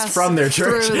church, cast from their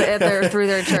church. Through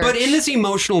their church. But in this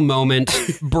emotional moment,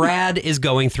 Brad is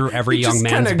going through every young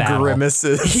man's battle.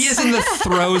 Grimaces. He is in the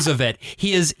throes of it.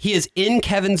 He is in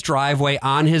Kevin's driveway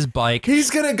on his bike. He's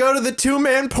gonna go to the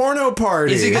 2-man porno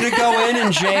party. Is he gonna go in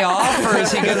and jay off, or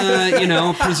is he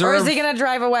gonna, preserve? Or is he gonna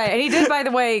drive away? And he did, by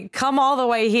the way, come all the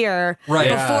way here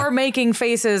before making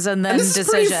faces and then this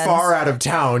decisions. Is pretty far out of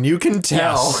town. You can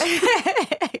tell.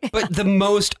 Yes. But the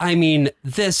most, I'm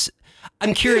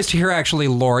curious to hear actually,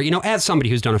 Laura, as somebody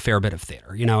who's done a fair bit of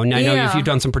theater, and I know if you've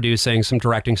done some producing, some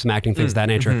directing, some acting, things of that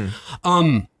nature.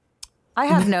 I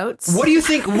have notes. What do you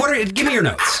think? Give me your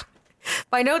notes.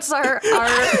 My notes are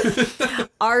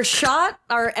our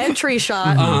entry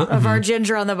shot of our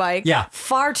ginger on the bike. Yeah.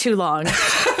 Far too long.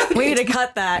 We need to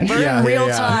cut that. We're in real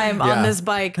time on this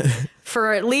bike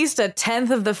for at least a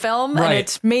 10th of the film, and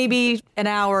it's maybe an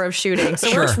hour of shooting. So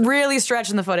we're really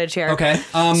stretching the footage here. Okay.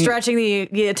 Stretching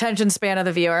the attention span of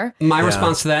the viewer. My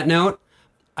response to that note,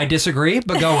 I disagree,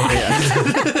 but go on.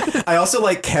 I also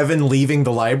like Kevin leaving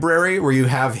the library where you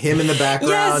have him in the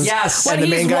background. Yes. And the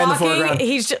main guy in the foreground.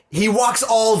 He walks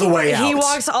all the way out. He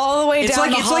walks all the way down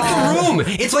the hall. Like the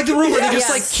room. It's like the room where they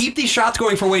just keep these shots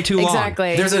going for way too long.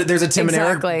 Exactly. There's a Tim and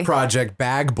Eric project,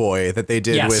 Bag Boy, that they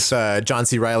did with John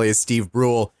C. Reilly as Steve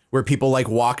Brule, where people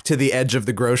walk to the edge of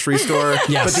the grocery store,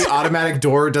 but the automatic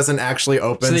door doesn't actually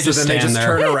open. So, then they just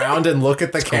turn around and look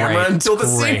at the camera until the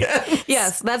scene ends.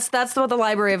 Yes, that's what the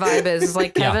library vibe is. Is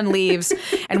like Kevin leaves,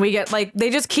 and we get like they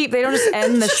don't just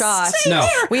end the shot. No,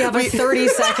 we have a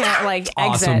 30-second like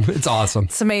awesome. exit. It's awesome.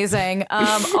 It's amazing.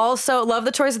 Also, love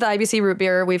the choice of the IBC root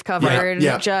beer we've covered.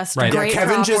 Just great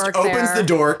Kevin prop just work opens there. the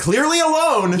door, clearly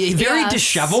alone. Very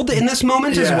disheveled in this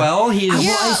moment as well. He's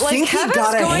I think he Kevin's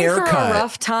got a going haircut. through a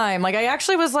rough time. Like I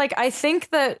actually was like, I think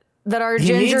that our He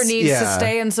ginger needs- needs to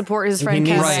stay and support his friend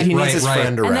He needs, Kevin. he needs his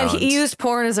friend around. And then he used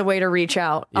porn as a way to reach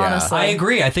out, honestly. I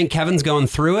agree. I think Kevin's going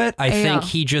through it. I think Yeah.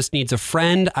 he just needs a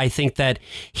friend. I think that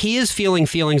he is feeling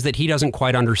feelings that he doesn't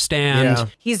quite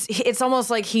understand. It's almost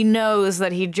like he knows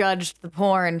that he judged the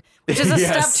porn, which is a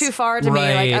Yes. step too far to me.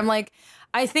 Right. Like I'm like,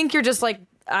 I think you're just like,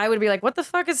 I would be like, what the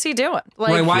fuck is he doing?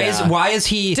 Like, Right, why is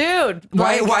he dude?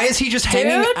 Why is he just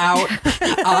hanging out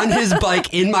on his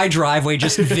bike in my driveway,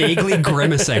 just vaguely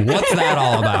grimacing? What's that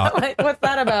all about? Like, what's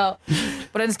that about?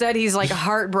 But instead, he's like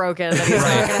heartbroken that he's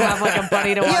not gonna have like a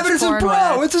buddy to watch. Yeah, but it's his porn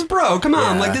bro. with. It's his bro. Come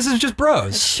on, like this is just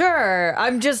bros. Sure.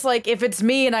 I'm just like, if it's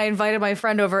me and I invited my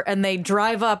friend over and they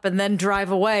drive up and then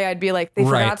drive away, I'd be like, they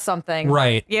forgot something.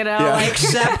 Right. You know? Like,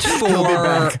 Except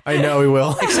for I know he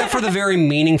will. Except for the very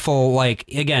meaningful, like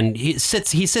again, he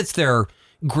sits there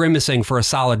grimacing for a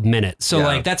solid minute. So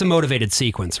like that's a motivated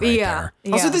sequence right there.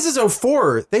 Also, this is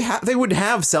 04. They would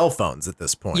have cell phones at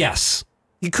this point. Yes.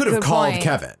 He could have Good called point.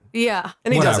 Kevin. Yeah.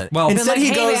 And he doesn't. Well, instead like, he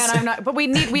hey, goes. man, I'm not. But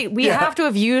we have to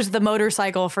have used the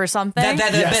motorcycle for something.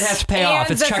 That bit has to pay off.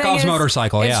 And It's the thing Chekhov's is,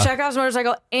 motorcycle. It's Yeah. Chekhov's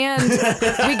motorcycle, and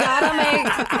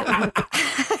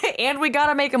we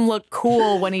gotta make him look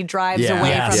cool when he drives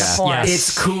away from the porn.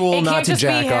 It's cool It not can't to just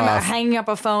jack be him off. hanging up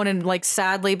a phone and like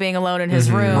sadly being alone in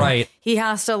his room. Right. He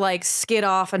has to like skid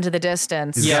off into the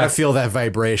distance. He's got to feel that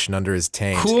vibration under his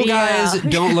taint. Cool guys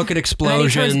don't look at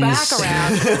explosions. And then he turns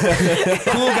back around.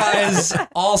 Cool guys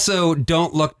also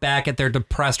don't look back at their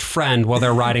depressed friend while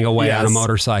they're riding away on a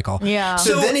motorcycle. Yeah.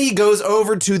 So then he goes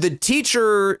over to the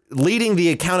teacher leading the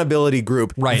accountability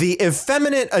group, Right. the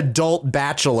effeminate adult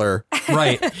bachelor.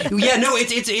 Right. Yeah, no,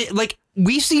 it's like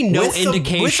we see no with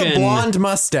indication. with a blonde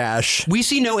mustache. We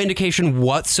see no indication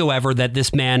whatsoever that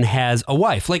this man has a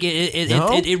wife. Like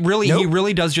it really, he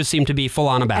really does just seem to be full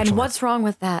on a bachelor. And what's wrong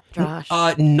with that, Josh?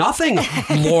 Nothing,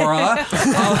 Laura.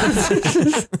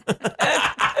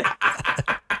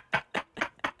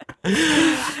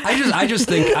 I just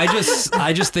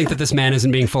think that this man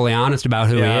isn't being fully honest about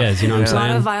who he is. You know what I'm A lot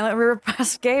saying? of violent,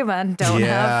 repressed gay men don't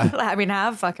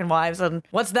have fucking wives, and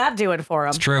what's that doing for them?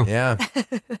 It's true. Yeah.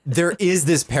 There is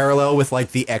this parallel with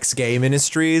like the ex-gay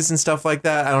ministries and stuff like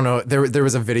that. I don't know. There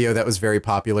was a video that was very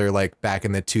popular like back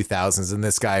in the 2000s, and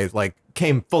this guy like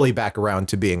came fully back around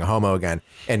to being a homo again,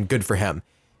 and good for him.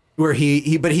 Where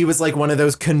he was like one of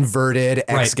those converted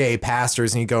ex-gay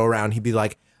pastors, and he'd go around, he'd be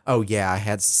like, oh yeah, I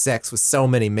had sex with so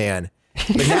many men,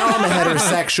 but now I'm a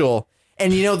heterosexual.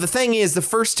 And you know, the thing is, the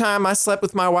first time I slept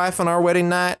with my wife on our wedding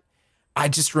night, I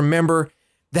just remember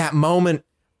that moment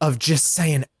of just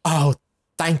saying, oh,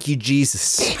 thank you,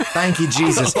 Jesus. Thank you,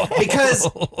 Jesus. Because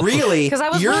really, Because I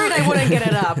was worried I wouldn't get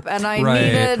it up, and I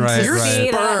needed to see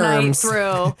that night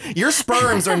through. Your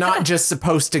sperms are not just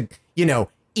supposed to, you know,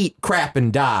 eat crap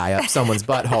and die up someone's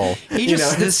butthole.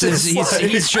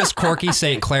 He's just Corky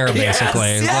St. Clair, basically.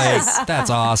 Yes. Like, that's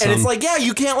awesome. And it's like, yeah,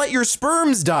 you can't let your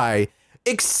sperms die,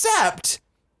 except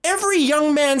every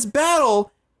young man's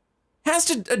battle has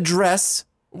to address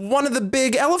one of the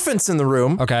big elephants in the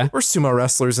room. Okay. Or sumo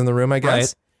wrestlers in the room, I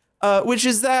guess. Which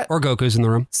is that... Or Goku's in the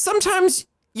room. Sometimes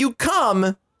you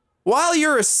come while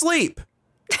you're asleep.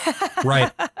 Right.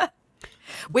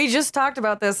 We just talked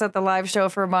about this at the live show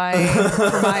for my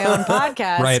own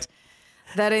podcast. Right.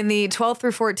 That in the 12th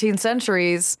through 14th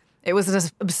centuries, it was an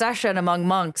obsession among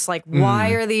monks. Like,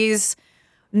 why are these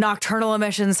nocturnal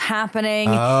emissions happening?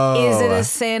 Is it a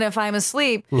sin if I'm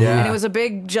asleep? Yeah. And it was a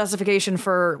big justification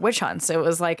for witch hunts. It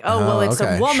was like, it's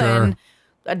a woman. Sure.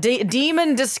 A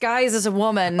demon disguised as a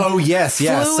woman. Oh, yes,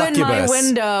 yeah, Flew in my succubus.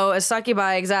 window, a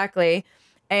succubi, exactly.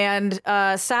 And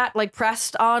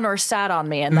pressed on or sat on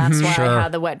me, and that's why I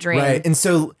had the wet dream. Right, and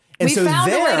so We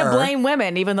found a way to blame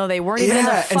women, even though they weren't even in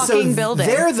the fucking building.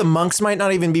 There, the monks might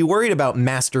not even be worried about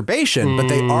masturbation, but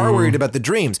they are worried about the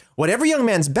dreams. What every young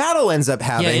man's battle ends up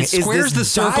having Yeah, it is squares this the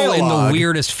circle in dialogue, the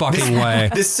weirdest fucking way.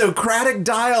 This Socratic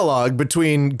dialogue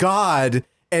between God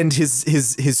and his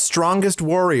strongest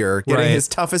warrior getting his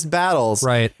toughest battles.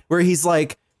 Right. Where he's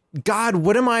like, God,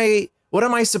 what am I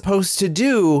supposed to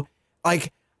do?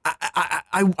 Like,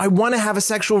 I want to have a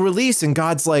sexual release, and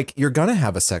God's like, you're gonna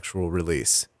have a sexual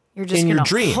release. You're just in your gonna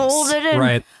dreams. hold it in.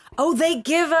 Right. Oh, they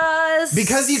give us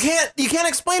because you can't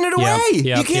explain it away.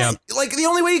 You can't like the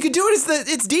only way you could do it is that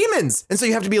it's demons, and so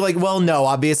you have to be like, well, no,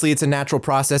 obviously it's a natural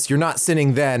process. You're not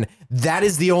sinning then. That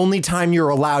is the only time you're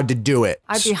allowed to do it.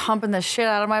 I'd be humping the shit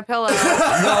out of my pillow.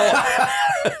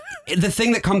 The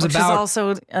thing that comes Which about is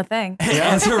also a thing.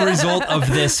 as a result of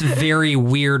this very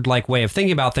weird like way of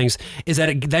thinking about things is that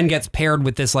it then gets paired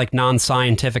with this like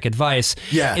non-scientific advice.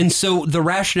 Yeah. And so the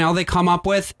rationale they come up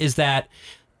with is that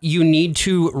you need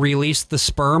to release the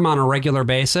sperm on a regular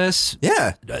basis.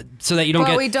 Yeah. So that you don't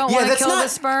But get... we don't want to kill the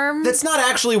sperm. That's not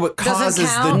actually what causes the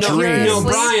count if you're dream. No,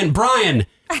 asleep?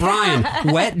 Brian,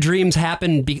 wet dreams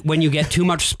happen when you get too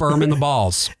much sperm in the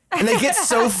balls. And they get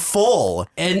so full.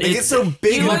 And they get so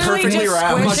big You and literally perfectly just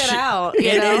round. squish it out.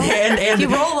 You know? and you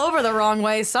roll over the wrong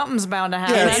way, something's bound to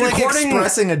happen. Yeah, it's And like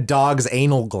expressing a dog's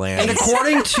anal gland. And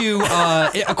according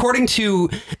to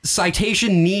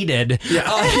citation needed,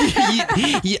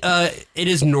 it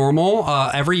is normal.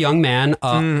 Every young man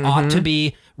ought to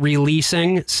be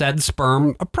releasing said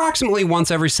sperm approximately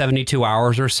once every 72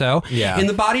 hours or so. Yeah. And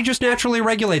the body just naturally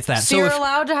regulates that. So you're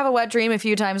allowed to have a wet dream a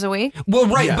few times a week? Well,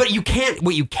 right, but you can't.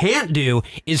 What you can't do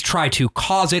is try to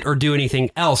cause it or do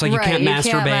anything else. Like you can't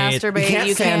masturbate.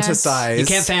 You can't fantasize. You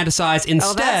can't fantasize.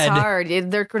 Instead, that's hard.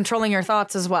 They're controlling your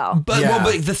thoughts as well. But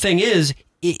but the thing is,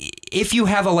 if you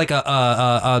have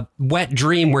a wet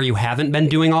dream where you haven't been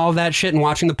doing all of that shit and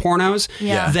watching the pornos,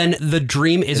 then the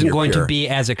dream isn't going to be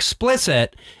as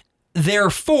explicit.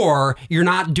 Therefore, you're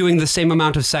not doing the same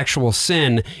amount of sexual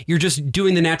sin. You're just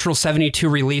doing the natural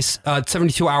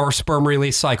 72-hour sperm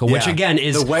release cycle, which again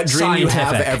is the wet dream scientific. you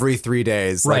have every 3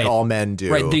 days, like all men do.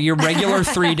 Right, your regular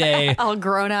 3-day. All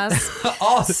grown ass,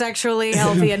 sexually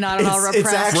healthy and not at all repressed.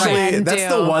 It's actually that's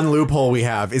the one loophole we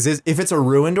have. Is if it's a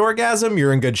ruined orgasm,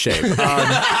 you're in good shape.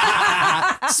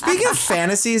 Speaking of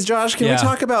fantasies, Josh, can we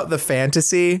talk about the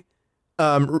fantasy?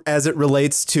 As it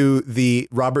relates to the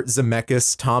Robert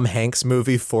Zemeckis Tom Hanks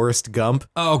movie Forrest Gump.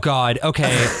 Oh God.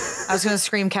 Okay. I was gonna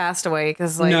scream Castaway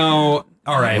because like no.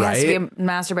 All right. He has to be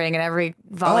masturbating in every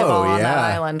volleyball on that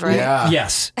island, right? Yeah.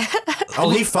 Yes.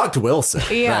 He fucked Wilson.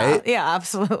 Yeah. Right? Yeah.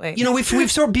 Absolutely. You know,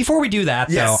 we've sort before we do that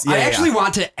though, I actually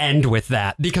want to end with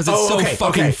that because it's so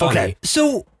fucking funny. Okay.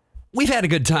 So. We've had a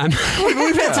good time.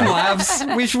 We've had some laughs.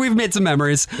 We've made some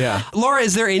memories. Yeah. Laura,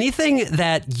 is there anything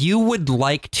that you would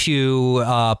like to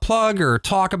plug or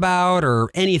talk about or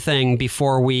anything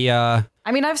before we... I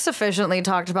mean, I've sufficiently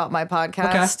talked about my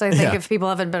podcast. I think if people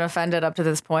haven't been offended up to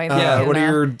this point. What are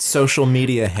your social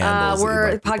media handles?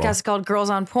 The podcast is called Girls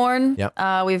on Porn.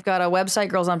 Yep. We've got a website,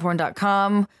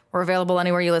 girlsonporn.com. We're available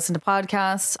anywhere you listen to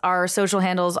podcasts. Our social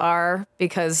handles are,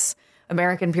 because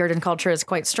American Puritan culture is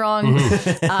quite strong.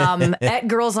 At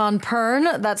Girls on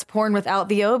Porn, that's porn without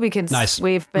the O, because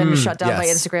we've been shut down by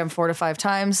Instagram 4 to 5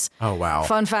 times. Oh, wow.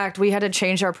 Fun fact, we had to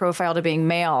change our profile to being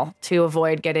male to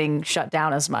avoid getting shut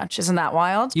down as much. Isn't that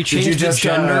wild? You changed the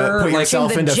gender? Put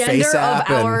yourself into gender FaceApp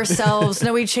of ourselves.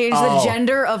 No, we changed the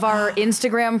gender of our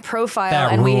Instagram profile,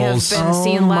 and we have been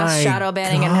seen less shadow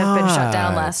banning and have been shut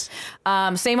down less.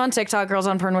 Same on TikTok, Girls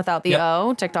on Porn without the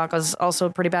O. TikTok is also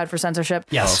pretty bad for censorship.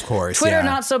 Yes, of course. Twitter,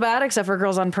 not so bad, except for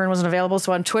Girls on Porn wasn't available.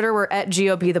 So on Twitter, we're at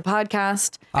GOP the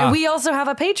podcast. And we also have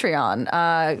a Patreon,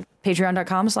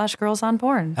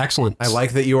 patreon.com/girlsonporn. Excellent. I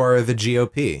like that you are the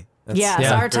GOP. Our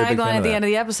tagline at the end of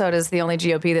the episode is the only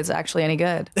GOP that's actually any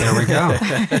good. There we go.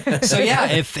 So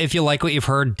if you like what you've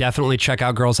heard, definitely check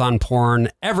out Girls on Porn.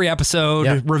 Every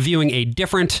episode reviewing a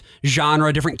different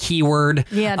genre, different keyword.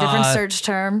 Yeah, different search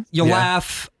term. You'll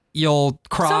laugh. You'll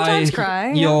cry. Sometimes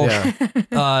cry. You'll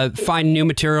find new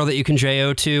material that you can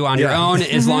JO to on your own,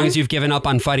 as long as you've given up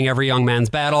on fighting every young man's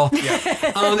battle.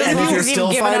 And if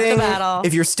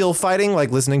you're still fighting,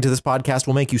 like listening to this podcast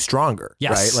will make you stronger.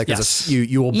 Yes. Right? Like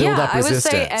you will build up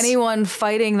resistance. I would say anyone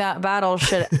fighting that battle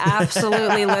should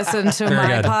absolutely listen to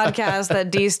my podcast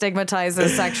that destigmatizes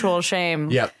sexual shame.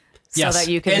 Yep. So that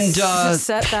you can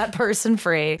set that person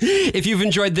free. If you've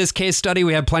enjoyed this case study,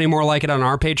 we have plenty more like it on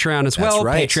our Patreon as well.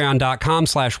 Right.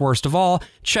 Patreon.com/worstofall.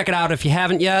 Check it out if you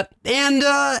haven't yet. And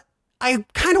I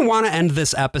kind of want to end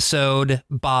this episode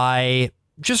by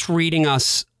just reading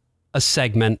us a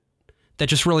segment that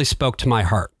just really spoke to my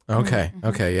heart. Okay.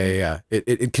 Okay. Yeah.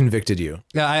 It convicted you.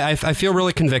 Yeah, I feel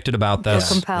really convicted about this.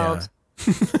 Feel compelled.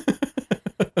 Yeah.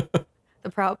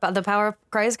 The power of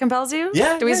Christ compels you?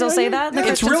 Yeah. Do we still say that?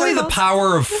 It's really the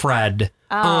power of Fred.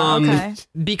 Okay.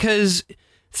 Because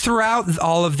throughout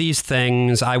all of these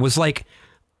things, I was like,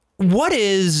 what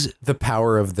is the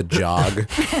power of the jog?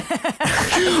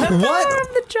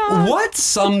 What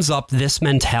sums up this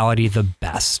mentality the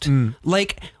best?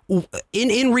 Like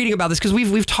in reading about this, because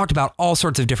we've talked about all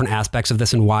sorts of different aspects of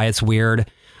this and why it's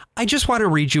weird. I just want to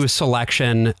read you a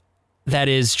selection that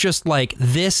is just like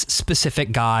this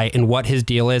specific guy and what his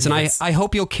deal is. And I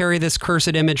hope you'll carry this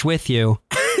cursed image with you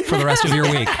for the rest of your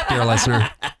week, dear listener.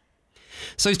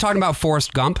 So he's talking about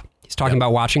Forrest Gump. He's talking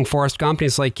about watching Forrest Gump. And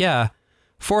he's like, yeah,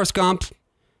 Forrest Gump,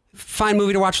 fine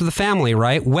movie to watch with the family,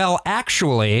 right? Well,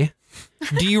 actually,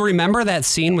 do you remember that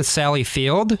scene with Sally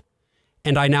Field?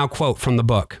 And I now quote from the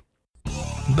book.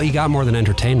 But you got more than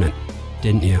entertainment,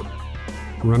 didn't you?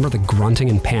 Remember the grunting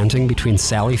and panting between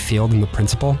Sally Field and the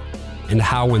principal? And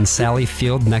how when Sally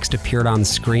Field next appeared on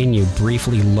screen, you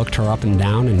briefly looked her up and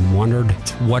down and wondered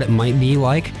what it might be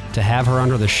like to have her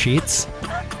under the sheets?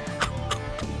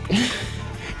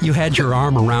 You had your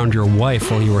arm around your wife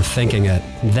while you were thinking it.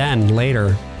 Then,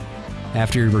 later,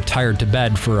 after you retired to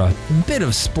bed for a bit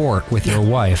of sport with your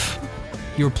wife,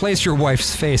 you replaced your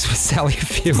wife's face with Sally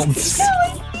Field's.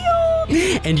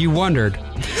 And you wondered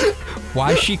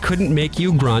why she couldn't make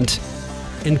you grunt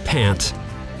and pant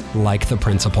like the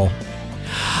principal.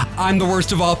 I'm the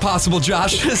worst of all possible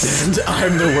Joshes. And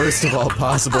I'm the worst of all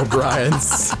possible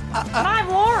Brians. I'm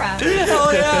Laura.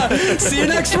 Hell yeah. See you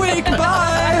next week.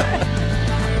 Bye.